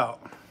both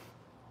out.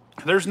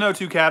 There's no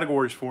 2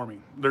 categories for me.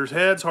 There's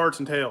heads, hearts,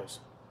 and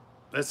tails.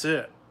 That's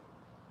it.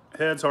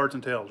 Heads, hearts,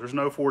 and tails. There's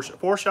no 4 shots.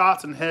 4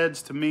 shots and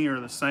heads to me are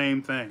the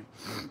same thing.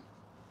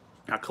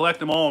 I collect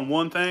them all in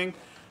one thing,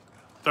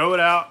 throw it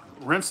out,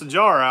 rinse the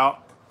jar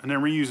out, and then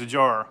reuse the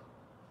jar.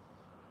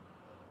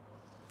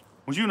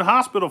 What you in the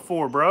hospital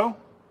for, bro?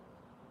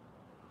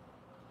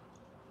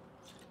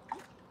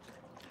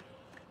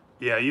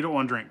 Yeah, you don't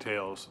want to drink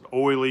tails.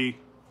 Oily.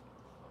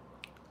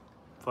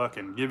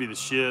 Fucking give you the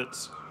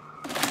shits.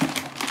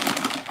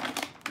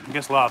 I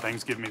guess a lot of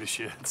things give me the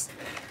shits.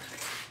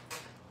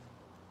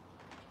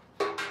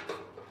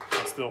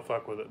 I still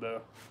fuck with it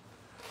though.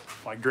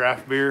 Like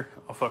draft beer,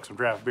 I'll fuck some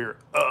draft beer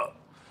up.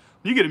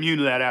 You get immune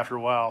to that after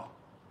a while.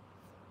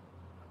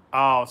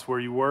 Oh, it's where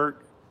you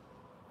work?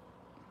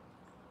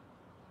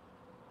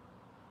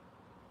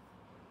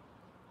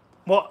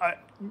 Well,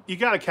 you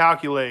got to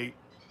calculate.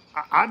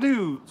 I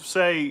do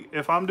say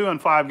if I'm doing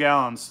 5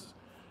 gallons,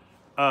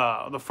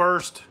 the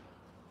first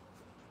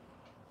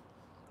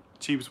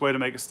cheapest way to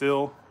make a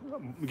still,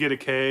 get a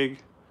keg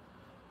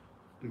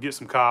and get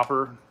some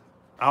copper.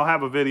 I'll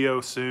have a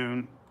video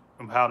soon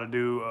of how to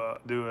do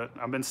it.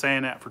 I've been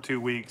saying that for 2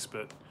 weeks,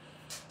 but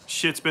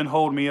shit's been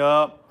holding me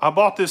up. I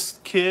bought this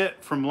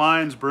kit from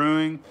Lions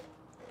Brewing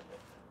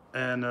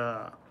and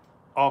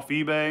off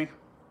eBay,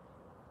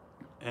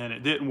 and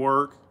it didn't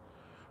work.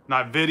 And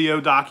I video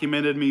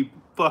documented me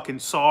fucking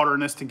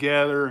soldering this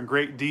together in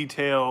great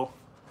detail.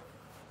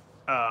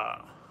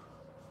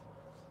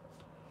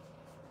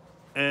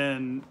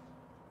 And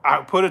I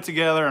put it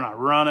together and I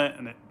run it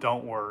and it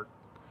don't work.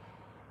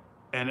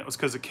 And it was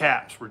because the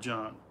caps were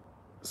junk.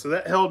 So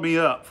that held me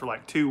up for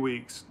like 2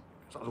 weeks.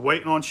 So I was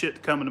waiting on shit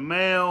to come in the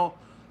mail,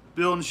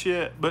 building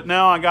shit. But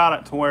now I got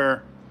it to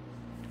where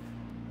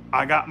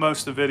I got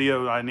most of the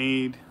video I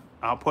need.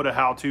 I'll put a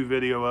how-to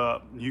video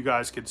up. You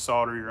guys could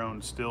solder your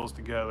own stills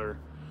together.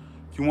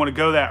 If you want to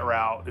go that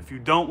route. If you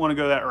don't want to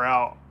go that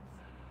route,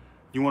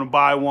 you want to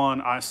buy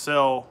one, I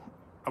sell.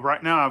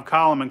 Right now I have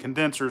column and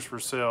condensers for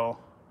sale.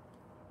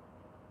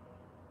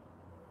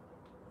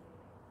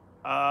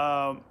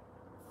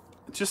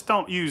 Just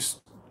don't use,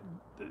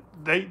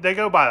 they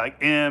go by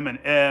like M and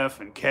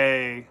F and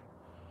K.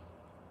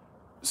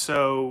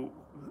 So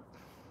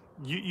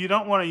you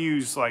don't want to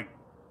use like,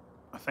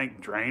 I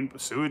think drain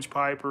sewage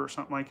pipe or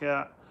something like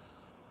that.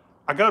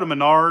 I go to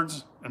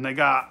Menards and they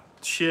got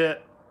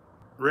shit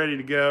ready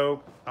to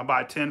go. I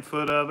buy 10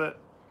 foot of it.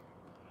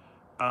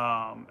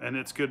 And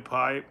it's good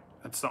pipe.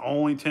 It's the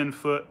only 10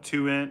 foot,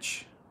 2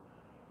 inch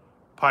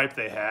pipe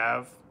they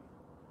have.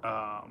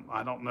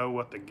 I don't know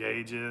what the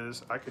gauge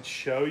is. I could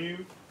show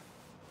you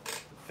the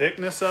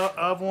thickness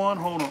of one.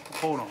 Hold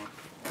on.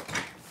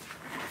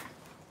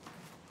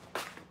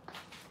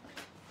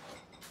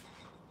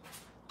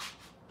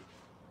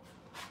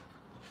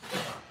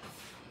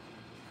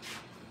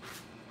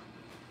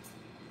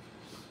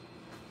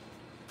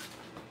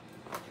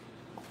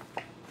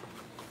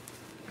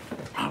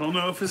 I don't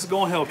know if this is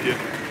gonna help you,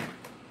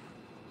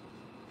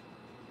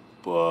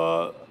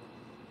 but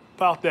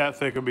about that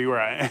thick will be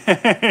right.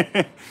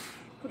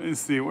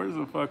 Let's see, where's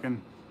the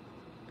fucking...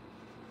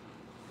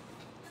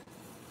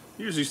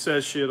 Usually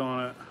says shit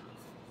on it.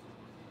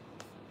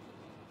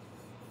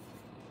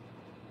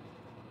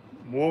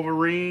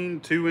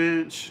 Wolverine, 2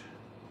 inch.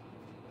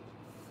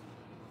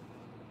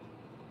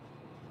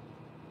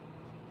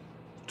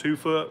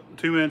 2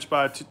 inch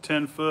by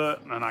 10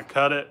 foot, and I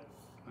cut it,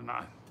 and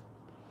I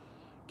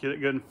get it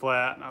good and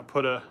flat, and I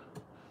put a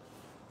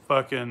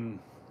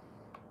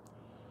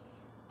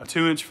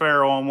 2 inch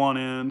ferrule on one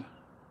end.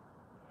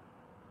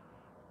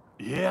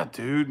 Yeah,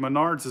 dude,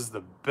 Menards is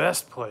the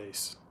best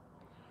place.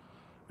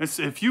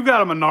 If you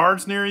got a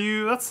Menards near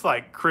you, that's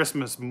like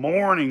Christmas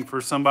morning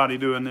for somebody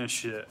doing this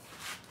shit.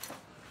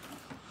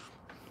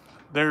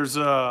 There's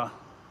I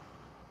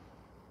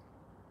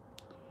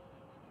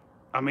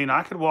mean,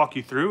 I could walk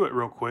you through it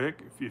real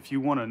quick if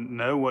you want to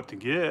know what to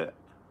get.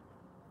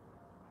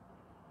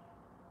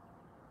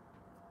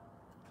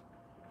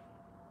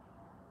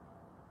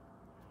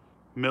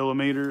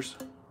 Millimeters.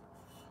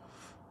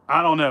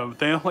 I don't know.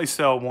 They only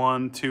sell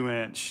 1 2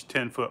 inch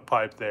 10 foot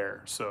pipe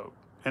there. So,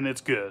 and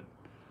it's good.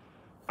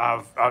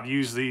 I've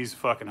used these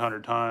fucking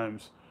 100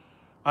 times.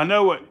 I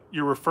know what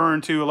you're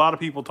referring to. A lot of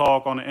people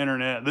talk on the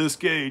internet, this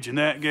gauge and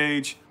that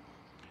gauge.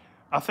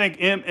 I think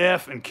M,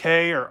 F, and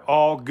K are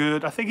all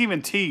good. I think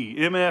even T,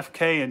 M, F,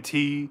 K, and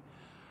T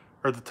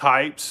or the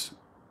types.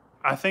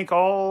 I think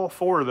all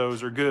 4 of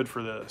those are good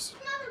for this.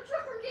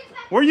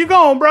 Where you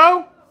going,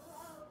 bro?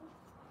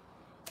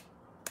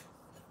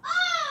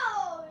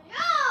 Oh,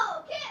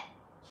 no!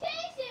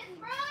 Chasing,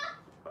 bro!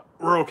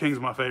 Rural King's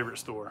my favorite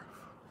store,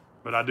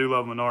 but I do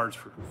love Menards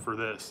for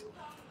this.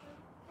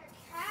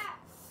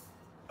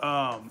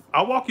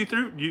 I'll walk you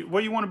through.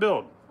 What do you want to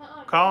build?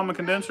 Column and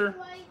condenser?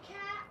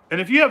 And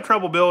if you have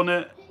trouble building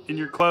it and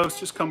you're close,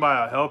 just come by.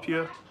 I'll help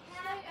you.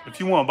 If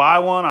you want to buy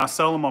one, I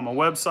sell them on my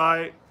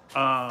website.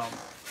 But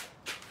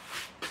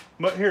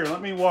here,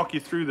 let me walk you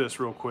through this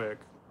real quick.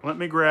 Let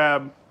me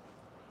grab.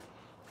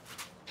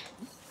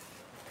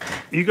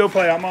 You go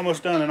play. I'm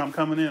almost done and I'm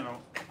coming in.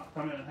 I'll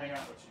come in and hang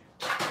out with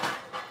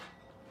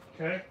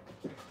you. Okay?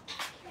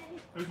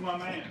 Who's my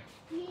man?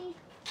 Me.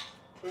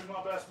 Who's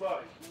my best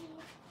buddy?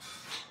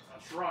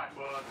 That's right,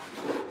 bud.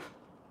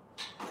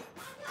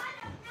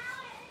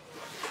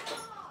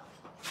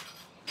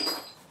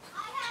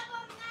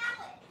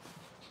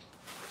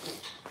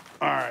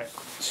 All right,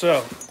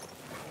 so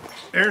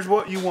here's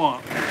what you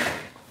want.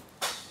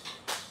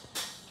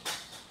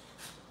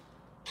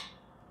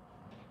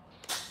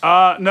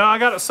 No, I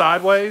got it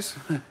sideways.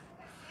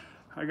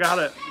 I got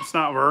it, it's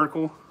not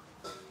vertical.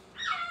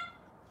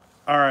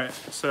 All right,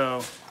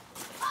 so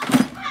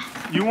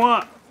you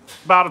want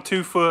about a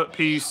 2-foot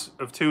piece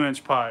of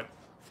 2-inch pipe.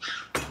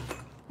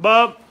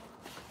 Bub,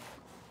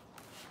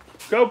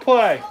 go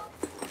play.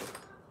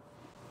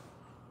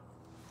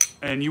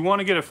 And you want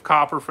to get a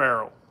copper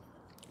ferrule.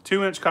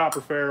 2-inch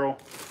copper ferrule.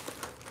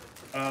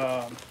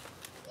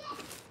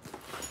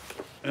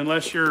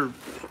 Unless you're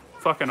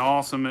fucking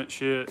awesome at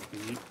shit.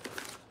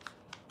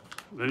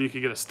 Then you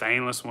could get a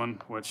stainless one,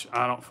 which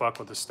I don't fuck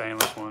with the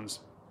stainless ones.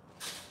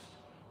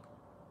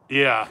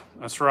 Yeah,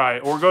 that's right.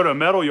 Or go to a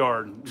metal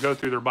yard and go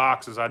through their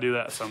boxes. I do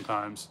that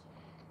sometimes.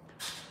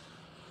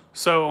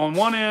 So on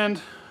one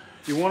end,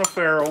 you want a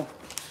ferrule,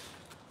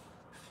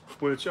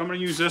 which I'm going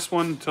to use this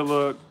one to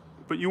look,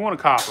 but you want a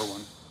copper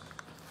one.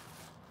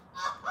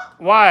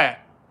 Wyatt,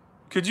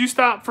 could you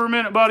stop for a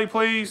minute, buddy,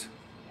 please?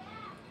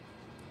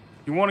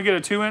 You want to get a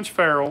 2-inch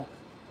ferrule,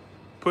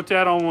 put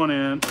that on one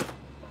end.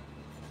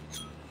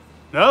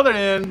 The other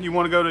end, you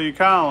want to go to your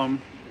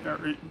column.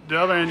 The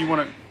other end, you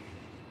want to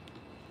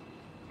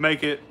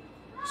make it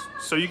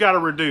so you got to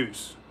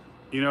reduce.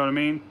 You know what I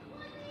mean?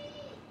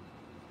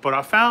 But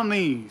I found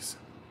these,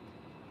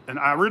 and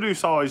I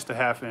reduce always to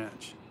 1/2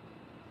 inch.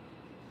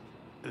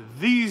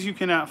 These you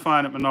cannot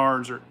find at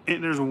Menards,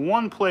 there's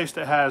one place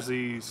that has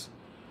these,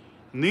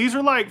 and these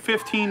are like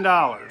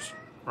 $15,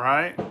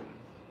 right?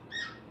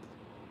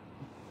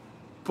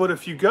 But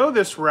if you go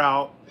this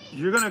route,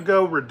 you're gonna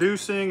go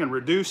reducing and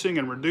reducing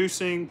and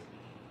reducing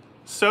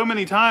so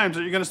many times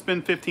that you're gonna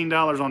spend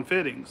 $15 on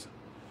fittings.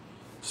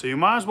 So you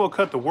might as well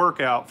cut the work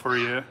out for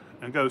you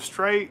and go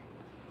straight.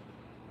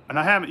 And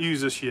I haven't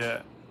used this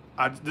yet.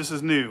 This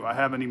is new. I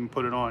haven't even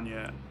put it on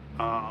yet.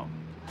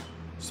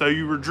 So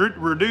you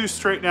reduce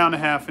straight down to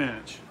 1/2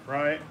 inch,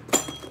 right?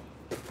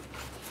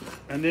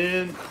 And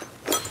then,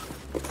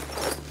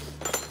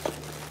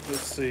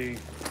 let's see.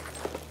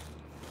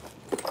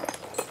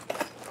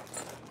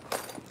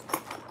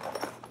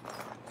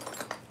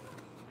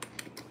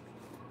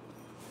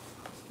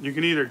 You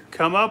can either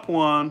come up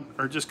one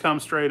or just come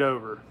straight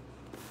over.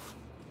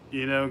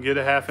 You know, get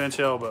a 1/2 inch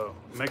elbow.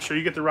 Make sure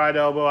you get the right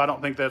elbow. I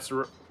don't think that's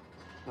the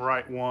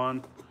right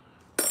one.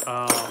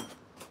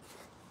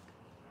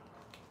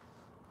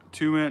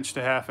 2-inch to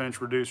 1/2 inch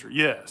reducer,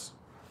 yes.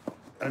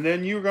 And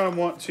then you're gonna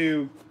want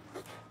to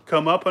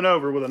come up and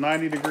over with a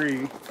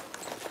 90-degree,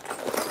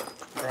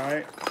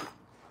 right?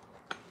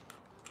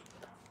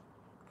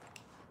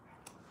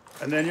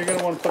 And then you're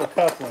gonna want to put a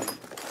coupling.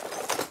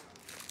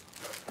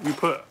 You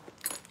put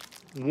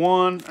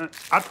one,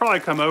 I'd probably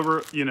come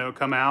over, you know,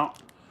 come out,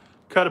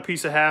 cut a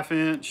piece of 1/2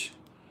 inch,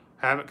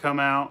 have it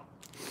come out,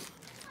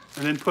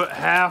 and then put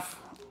half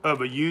of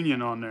a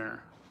union on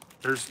there.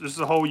 This is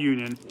a whole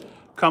union,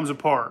 comes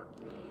apart.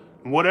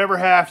 And whatever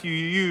half you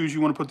use, you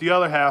want to put the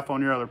other half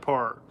on your other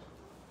part.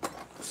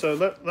 So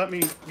let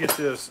me get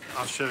this,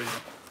 I'll show you.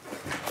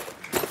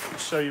 I'll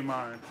show you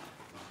mine.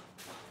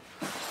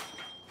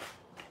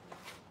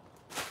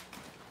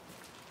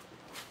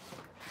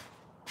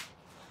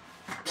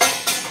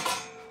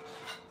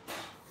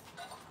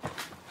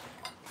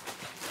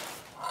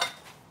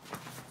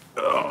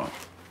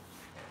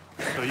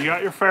 So you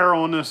got your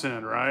ferrule on this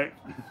end, right?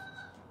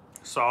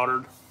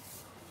 Soldered.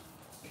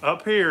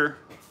 Up here,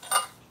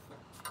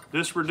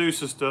 this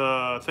reduces to,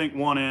 I think,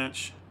 1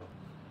 inch.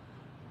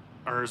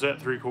 Or is that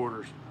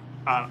 3/4?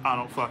 I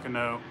don't fucking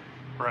know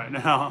right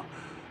now.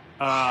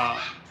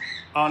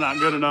 I'm not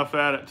good enough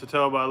at it to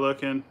tell by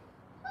looking.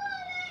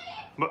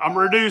 But I'm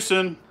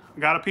reducing.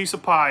 Got a piece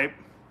of pipe.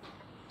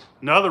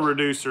 Another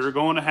reducer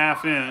going to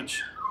 1/2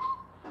 inch.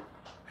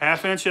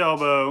 1/2 inch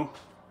elbow.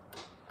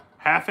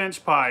 1/2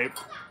 inch pipe.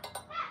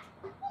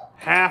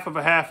 Half of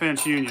a 1/2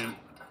 inch union.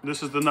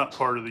 This is the nut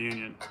part of the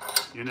union,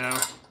 you know?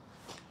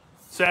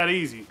 It's that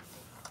easy.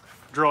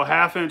 Drill a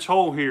 1/2 inch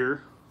hole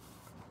here.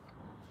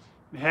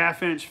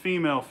 1/2 inch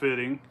female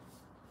fitting.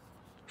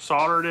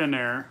 solder it in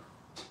there.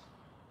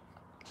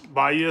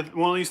 Buy you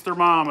one of these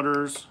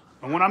thermometers.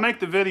 And when I make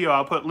the video,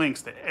 I'll put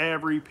links to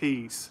every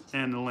piece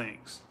in the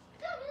links.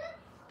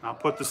 I'll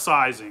put the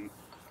sizing.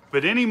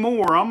 But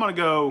anymore, I'm gonna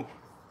go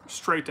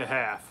straight to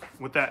half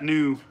with that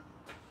new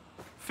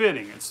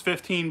fitting. It's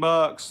 15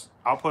 bucks.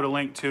 I'll put a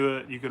link to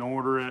it. You can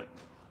order it.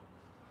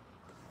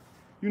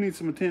 You need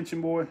some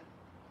attention, boy?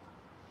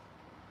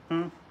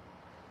 Huh?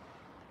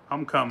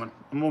 I'm coming.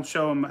 I'm gonna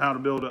show them how to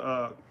build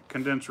a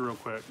condenser real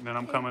quick, and then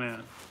I'm coming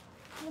in.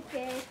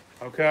 Okay.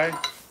 Okay?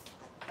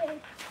 Okay.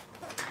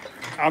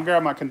 I'll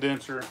grab my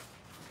condenser.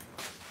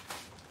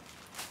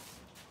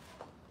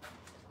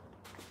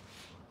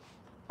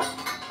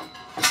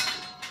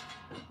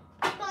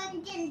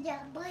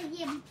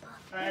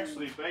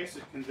 Actually,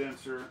 basic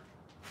condenser.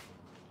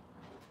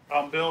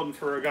 I'm building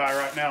for a guy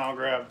right now. I'll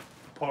grab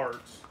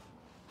parts.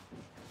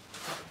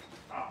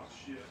 Oh,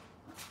 shit.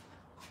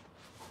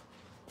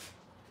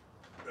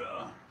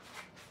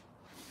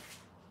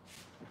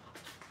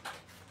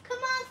 Come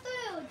on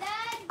through,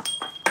 Dad.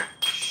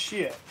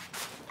 Shit.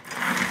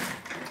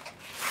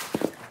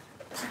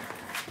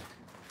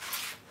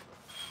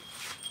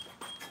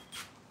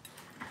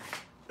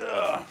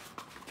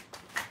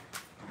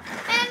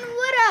 And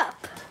what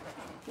up?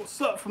 What's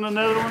up from the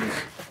Netherlands?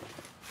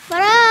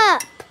 What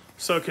up?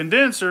 So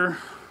condenser,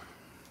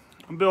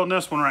 I'm building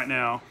this one right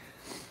now.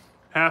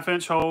 1/2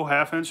 inch hole,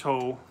 1/2 inch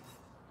hole,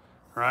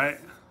 right?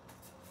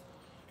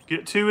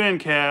 Get 2 end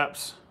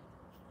caps,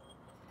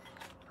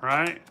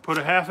 right? Put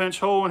a 1/2 inch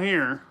hole in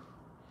here.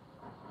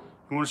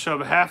 You want to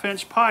shove a 1/2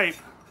 inch pipe.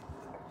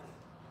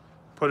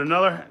 Put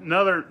another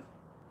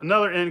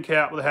end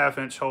cap with a 1/2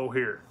 inch hole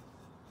here.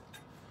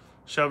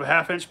 Shove a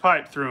 1/2 inch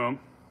pipe through them.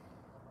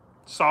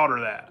 Solder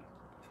that.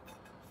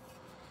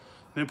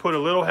 Then put a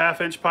little 1/2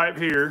 inch pipe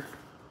here,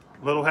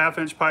 little 1/2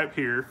 inch pipe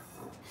here.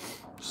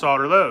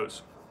 Solder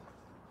those.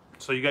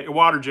 So you got your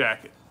water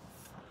jacket.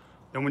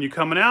 And when you're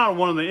coming out of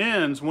one of the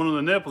ends, one of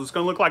the nipples, it's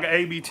going to look like an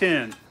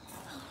AB10.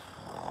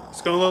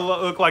 It's going to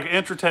look like an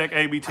Intratec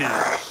AB10.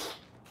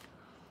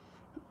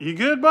 You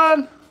good,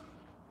 bud?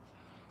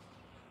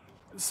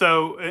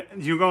 So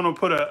you're going to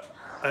put an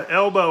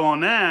elbow on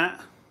that,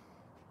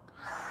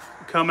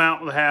 come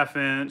out with a 1/2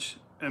 inch,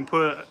 and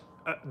put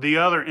the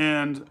other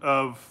end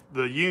of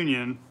the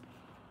union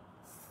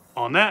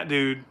on that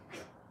dude,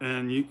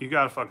 and you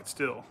got to fuck it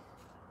still.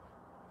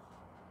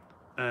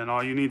 And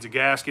all you need is a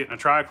gasket and a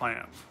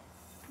tri-clamp.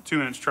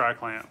 2-inch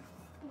tri-clamp.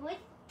 What?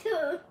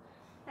 Two.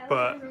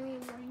 But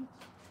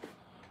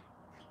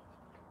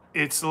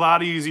it's a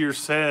lot easier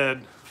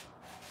said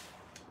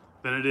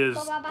than it is.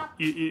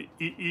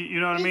 You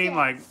know what I mean?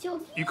 Like,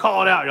 you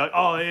call it out. You're like,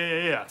 oh,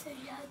 yeah.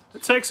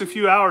 It takes a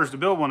few hours to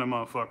build one of them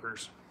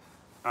motherfuckers.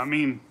 I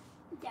mean,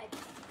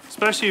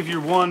 especially if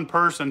you're one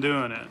person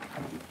doing it.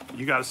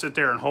 You got to sit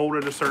there and hold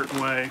it a certain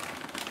way.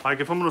 Like,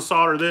 if I'm going to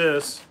solder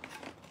this,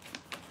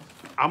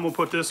 I'm going to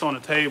put this on a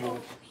table.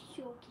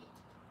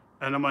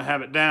 And I'm going to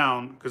have it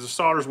down because the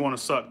solders want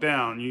to suck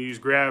down. You use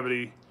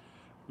gravity.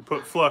 You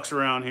put flux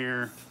around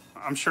here.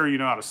 I'm sure you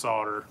know how to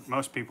solder.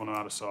 Most people know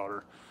how to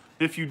solder.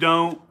 If you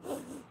don't,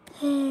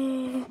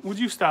 would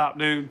you stop,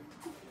 dude?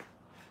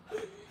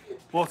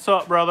 What's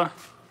up, brother?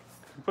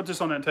 Put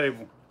this on that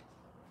table.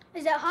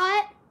 Is it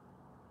hot?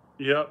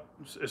 Yep.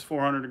 It's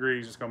 400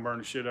 degrees. It's going to burn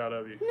the shit out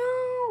of you.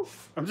 No.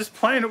 I'm just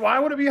playing it. Why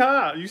would it be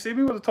hot? You see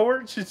me with a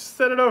torch? You just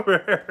set it over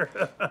here.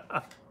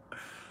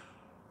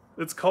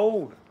 It's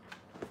cold.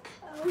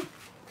 I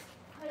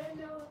don't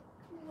know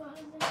what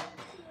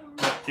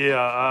is it.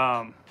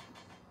 Yeah,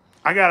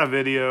 I got a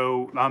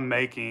video I'm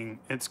making.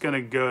 It's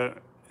gonna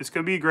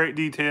be great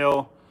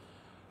detail.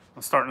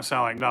 I'm starting to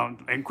sound like no,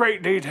 in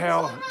great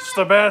detail. It's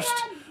the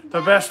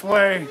best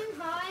way.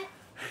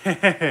 Dad,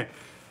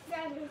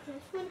 is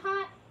this one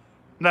hot?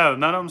 No,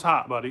 none of them's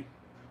hot, buddy.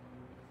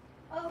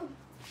 Oh.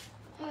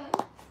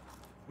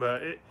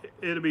 But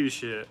it'll be the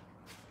shit.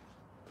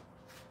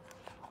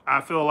 I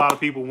feel a lot of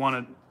people want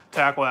to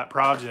tackle that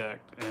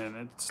project,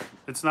 and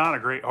it's not a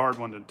great hard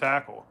one to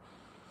tackle.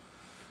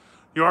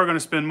 You are going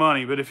to spend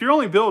money, but if you're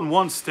only building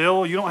one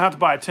still, you don't have to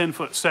buy a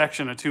 10-foot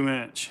section of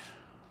 2-inch.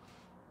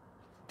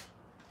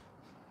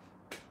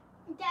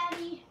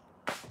 Daddy.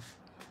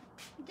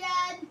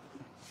 Dad.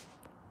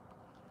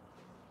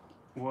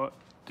 What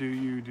do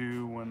you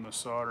do when the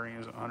soldering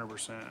is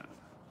 100%?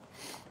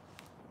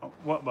 Oh,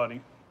 what,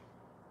 buddy?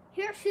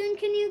 Here soon,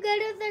 can you go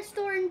to the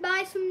store and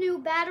buy some new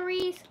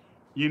batteries?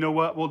 You know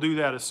what? We'll do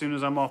that as soon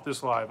as I'm off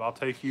this live. I'll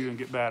take you and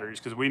get batteries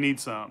because we need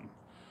some.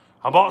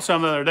 I bought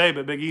some the other day,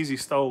 but Big Easy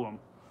stole them.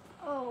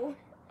 Oh.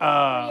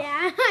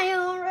 Yeah, I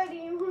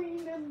already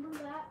remember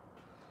that.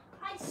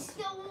 I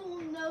still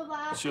don't know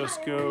that.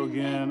 Just go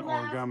again,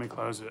 origami,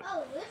 close it.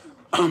 Oh, this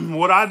is...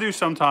 What I do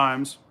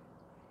sometimes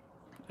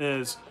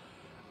is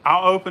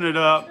I'll open it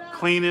up,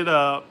 clean it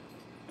up,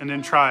 and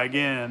then try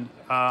again.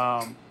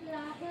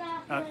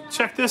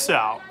 Check this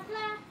out.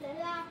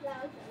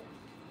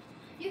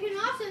 You can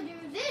also do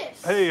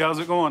this. Hey, how's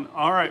it going?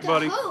 All right,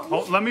 buddy. hose.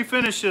 Hold, let me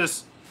finish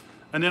this,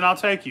 and then I'll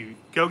take you.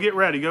 Go get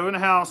ready. Go in the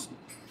house.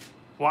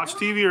 Watch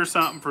TV or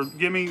something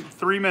give me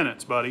 3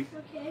 minutes, buddy.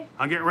 Okay.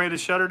 I'm getting ready to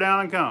shut her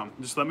down and come.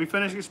 Just let me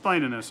finish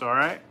explaining this, all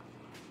right?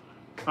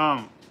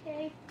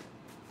 Okay.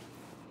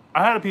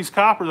 I had a piece of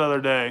copper the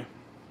other day.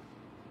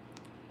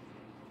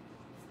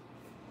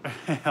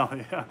 Hell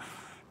yeah.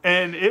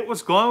 And it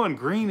was glowing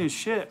green as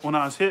shit when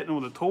I was hitting it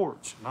with a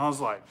torch. And I was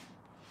like,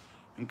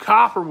 and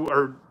copper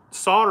or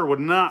solder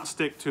would not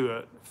stick to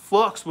it.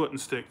 Flux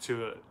wouldn't stick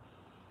to it.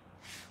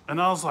 And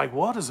I was like,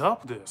 what is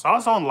up with this? I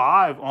was on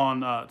live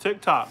on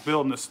TikTok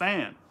building a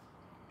stand.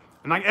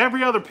 And like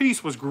every other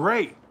piece was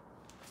great.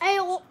 Hey,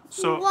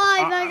 So,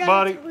 live, I gotta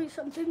buddy, tell you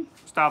something.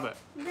 Stop it.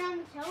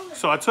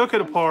 So I took it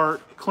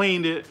apart,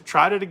 cleaned it,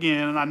 tried it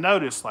again, and I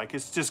noticed like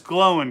it's just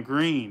glowing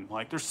green.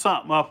 Like there's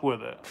something up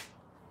with it.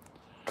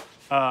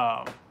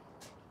 Yeah,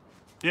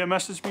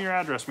 message me your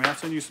address, man. I'll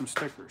send you some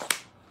stickers.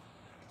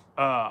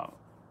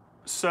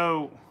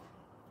 So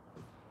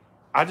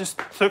I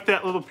just took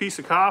that little piece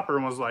of copper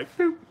and was like,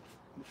 boop,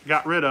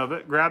 got rid of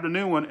it, grabbed a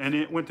new one, and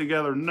it went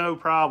together no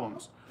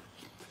problems.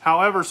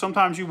 However,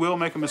 sometimes you will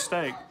make a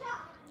mistake.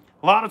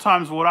 A lot of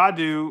times what I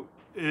do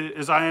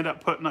is I end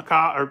up putting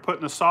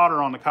a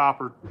solder on the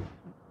copper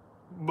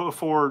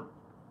before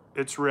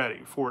it's ready,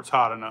 before it's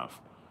hot enough.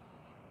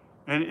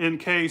 And in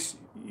case,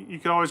 you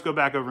can always go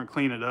back over and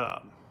clean it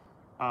up.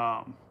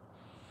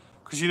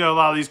 Because, you know, a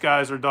lot of these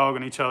guys are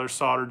dogging each other's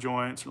solder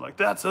joints. They're like,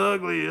 that's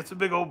ugly. It's a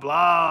big old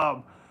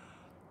blob.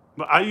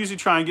 But I usually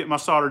try and get my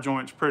solder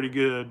joints pretty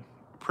good,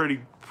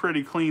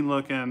 pretty clean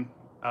looking.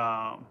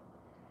 But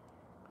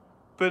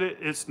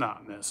it's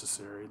not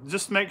necessary.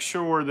 Just make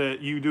sure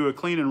that you do a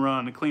clean and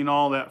run to clean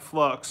all that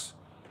flux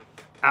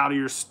out of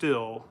your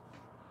still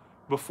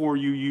before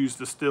you use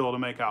the still to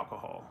make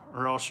alcohol,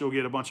 or else you'll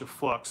get a bunch of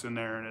flux in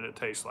there and it'll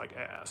taste like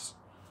ass.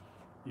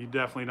 You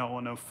definitely don't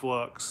want no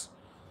flux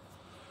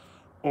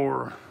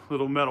or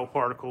little metal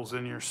particles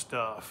in your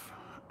stuff.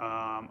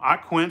 I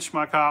quench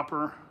my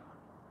copper.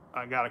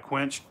 I got a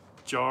quench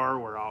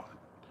jar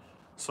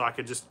so I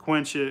could just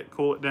quench it,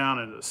 cool it down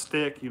into a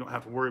stick. You don't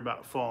have to worry about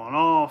it falling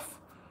off.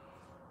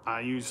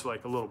 I use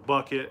like a little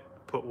bucket,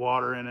 put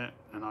water in it,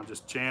 and I'll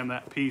just jam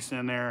that piece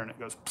in there and it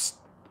goes psst,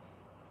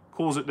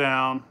 cools it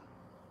down.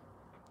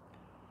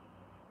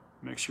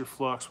 Mix your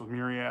flux with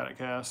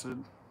muriatic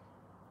acid.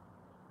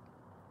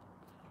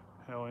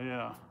 Hell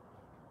yeah.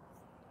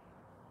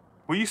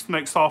 We used to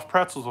make soft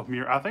pretzels with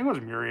I think it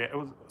was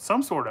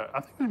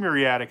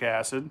muriatic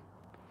acid.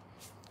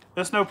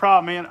 That's no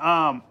problem, man.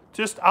 I'll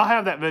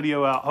have that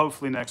video out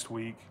hopefully next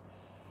week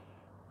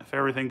if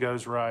everything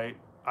goes right.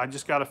 I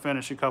just got to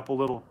finish a couple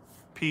little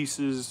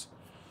pieces.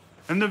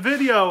 In the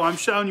video, I'm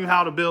showing you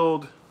how to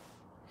build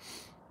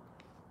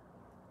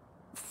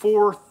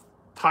 4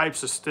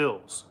 types of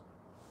stills.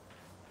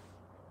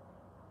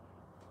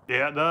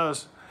 Yeah, it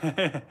does.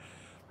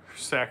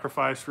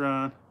 Sacrifice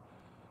run.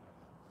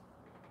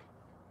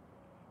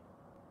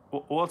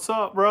 What's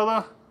up,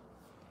 brother?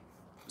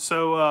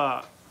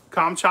 So,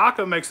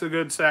 Kamchatka makes a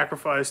good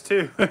sacrifice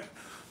too.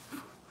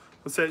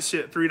 What's that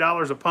shit?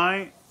 $3 a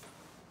pint?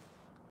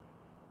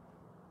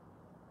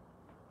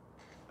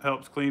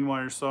 Helps clean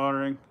while you're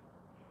soldering.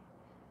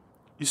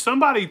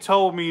 Somebody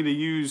told me to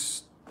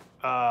use,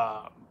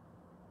 I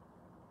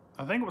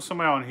think it was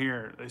somebody on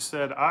here. They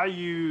said I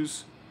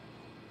use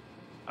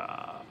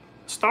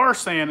star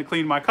sand to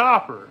clean my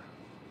copper.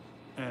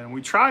 And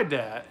we tried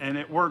that and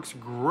it works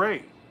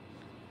great.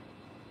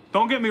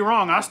 Don't get me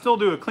wrong, I still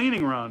do a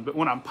cleaning run, but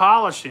when I'm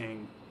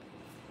polishing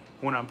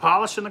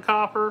the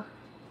copper,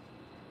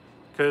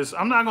 because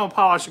I'm not gonna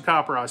polish the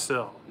copper I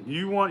sell.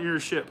 You want your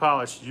shit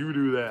polished, you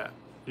do that.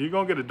 You're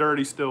gonna get a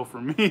dirty still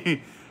from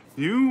me.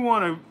 You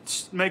wanna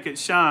make it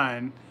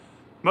shine.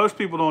 Most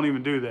people don't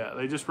even do that.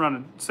 They just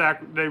run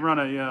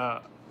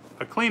a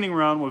cleaning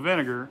run with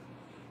vinegar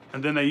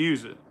and then they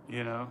use it,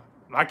 you know.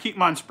 I keep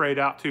mine sprayed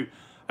out too.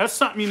 That's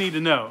something you need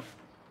to know.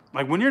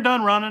 Like when you're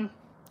done running,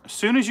 as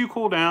soon as you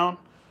cool down,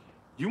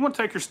 you want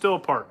to take your still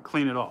apart and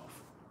clean it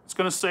off. It's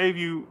going to save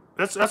you.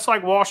 That's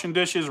like washing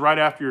dishes right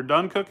after you're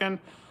done cooking,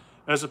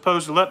 as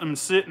opposed to letting them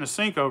sit in the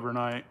sink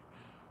overnight.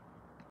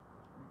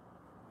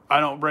 I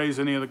don't braise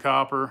any of the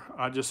copper.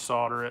 I just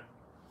solder it.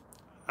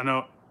 I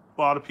know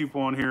a lot of people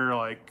on here are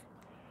like,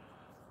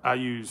 I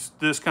use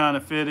this kind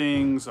of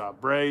fittings. I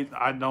braise.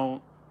 I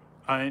don't.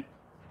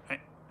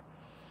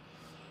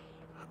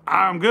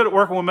 I'm good at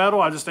working with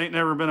metal. I just ain't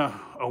never been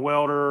a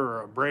welder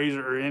or a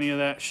brazier or any of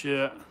that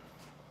shit.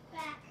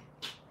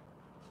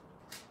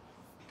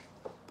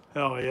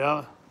 Hell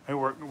yeah. It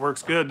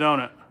works good, don't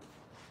it?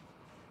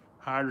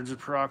 Hydrogen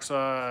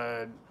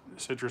peroxide,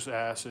 citrus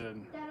acid.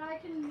 That I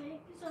can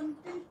make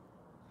something?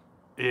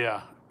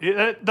 Yeah.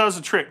 It does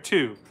a trick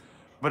too.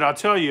 But I'll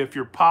tell you, if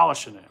you're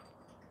polishing it,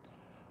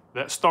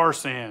 that star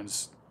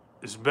sands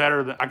is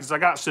better than, because I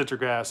got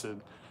citric acid,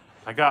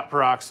 I got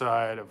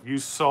peroxide, I've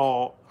used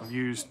salt, I've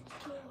used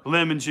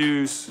lemon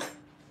juice,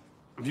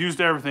 I've used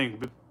everything.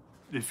 But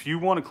if you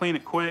want to clean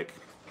it quick,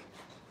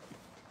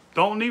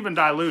 don't even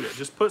dilute it.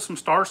 Just put some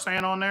star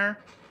sand on there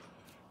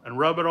and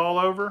rub it all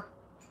over.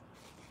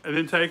 And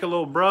then take a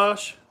little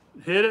brush,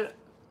 hit it,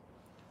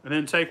 And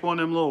then take one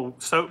of them little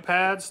soap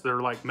pads.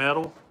 They're like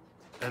metal.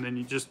 And then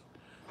you just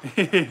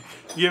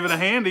give it a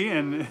handy,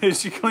 and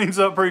she cleans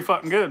up pretty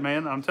fucking good,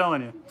 man. I'm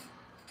telling you.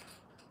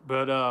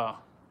 But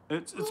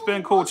it's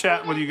been cool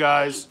chatting with you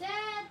guys.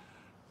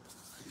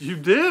 You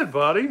did,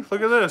 buddy.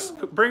 Look at this.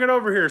 Bring it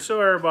over here.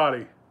 Show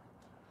everybody.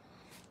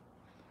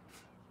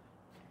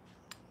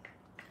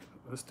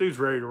 This dude's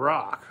ready to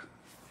rock.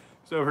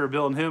 He's over here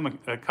building him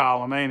a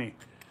column, ain't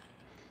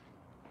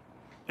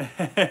he?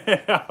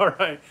 All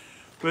right.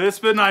 But it's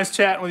been nice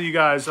chatting with you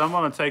guys. I'm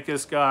going to take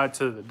this guy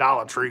to the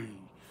Dollar Tree.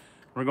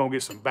 We're going to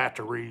get some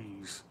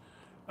batteries.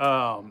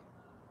 I'll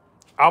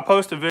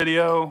post a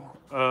video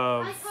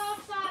of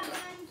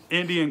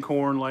Indian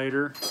corn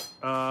later.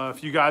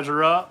 If you guys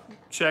are up,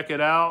 check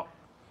it out.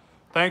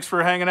 Thanks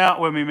for hanging out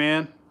with me,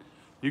 man.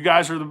 You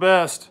guys are the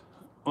best.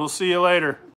 We'll see you later.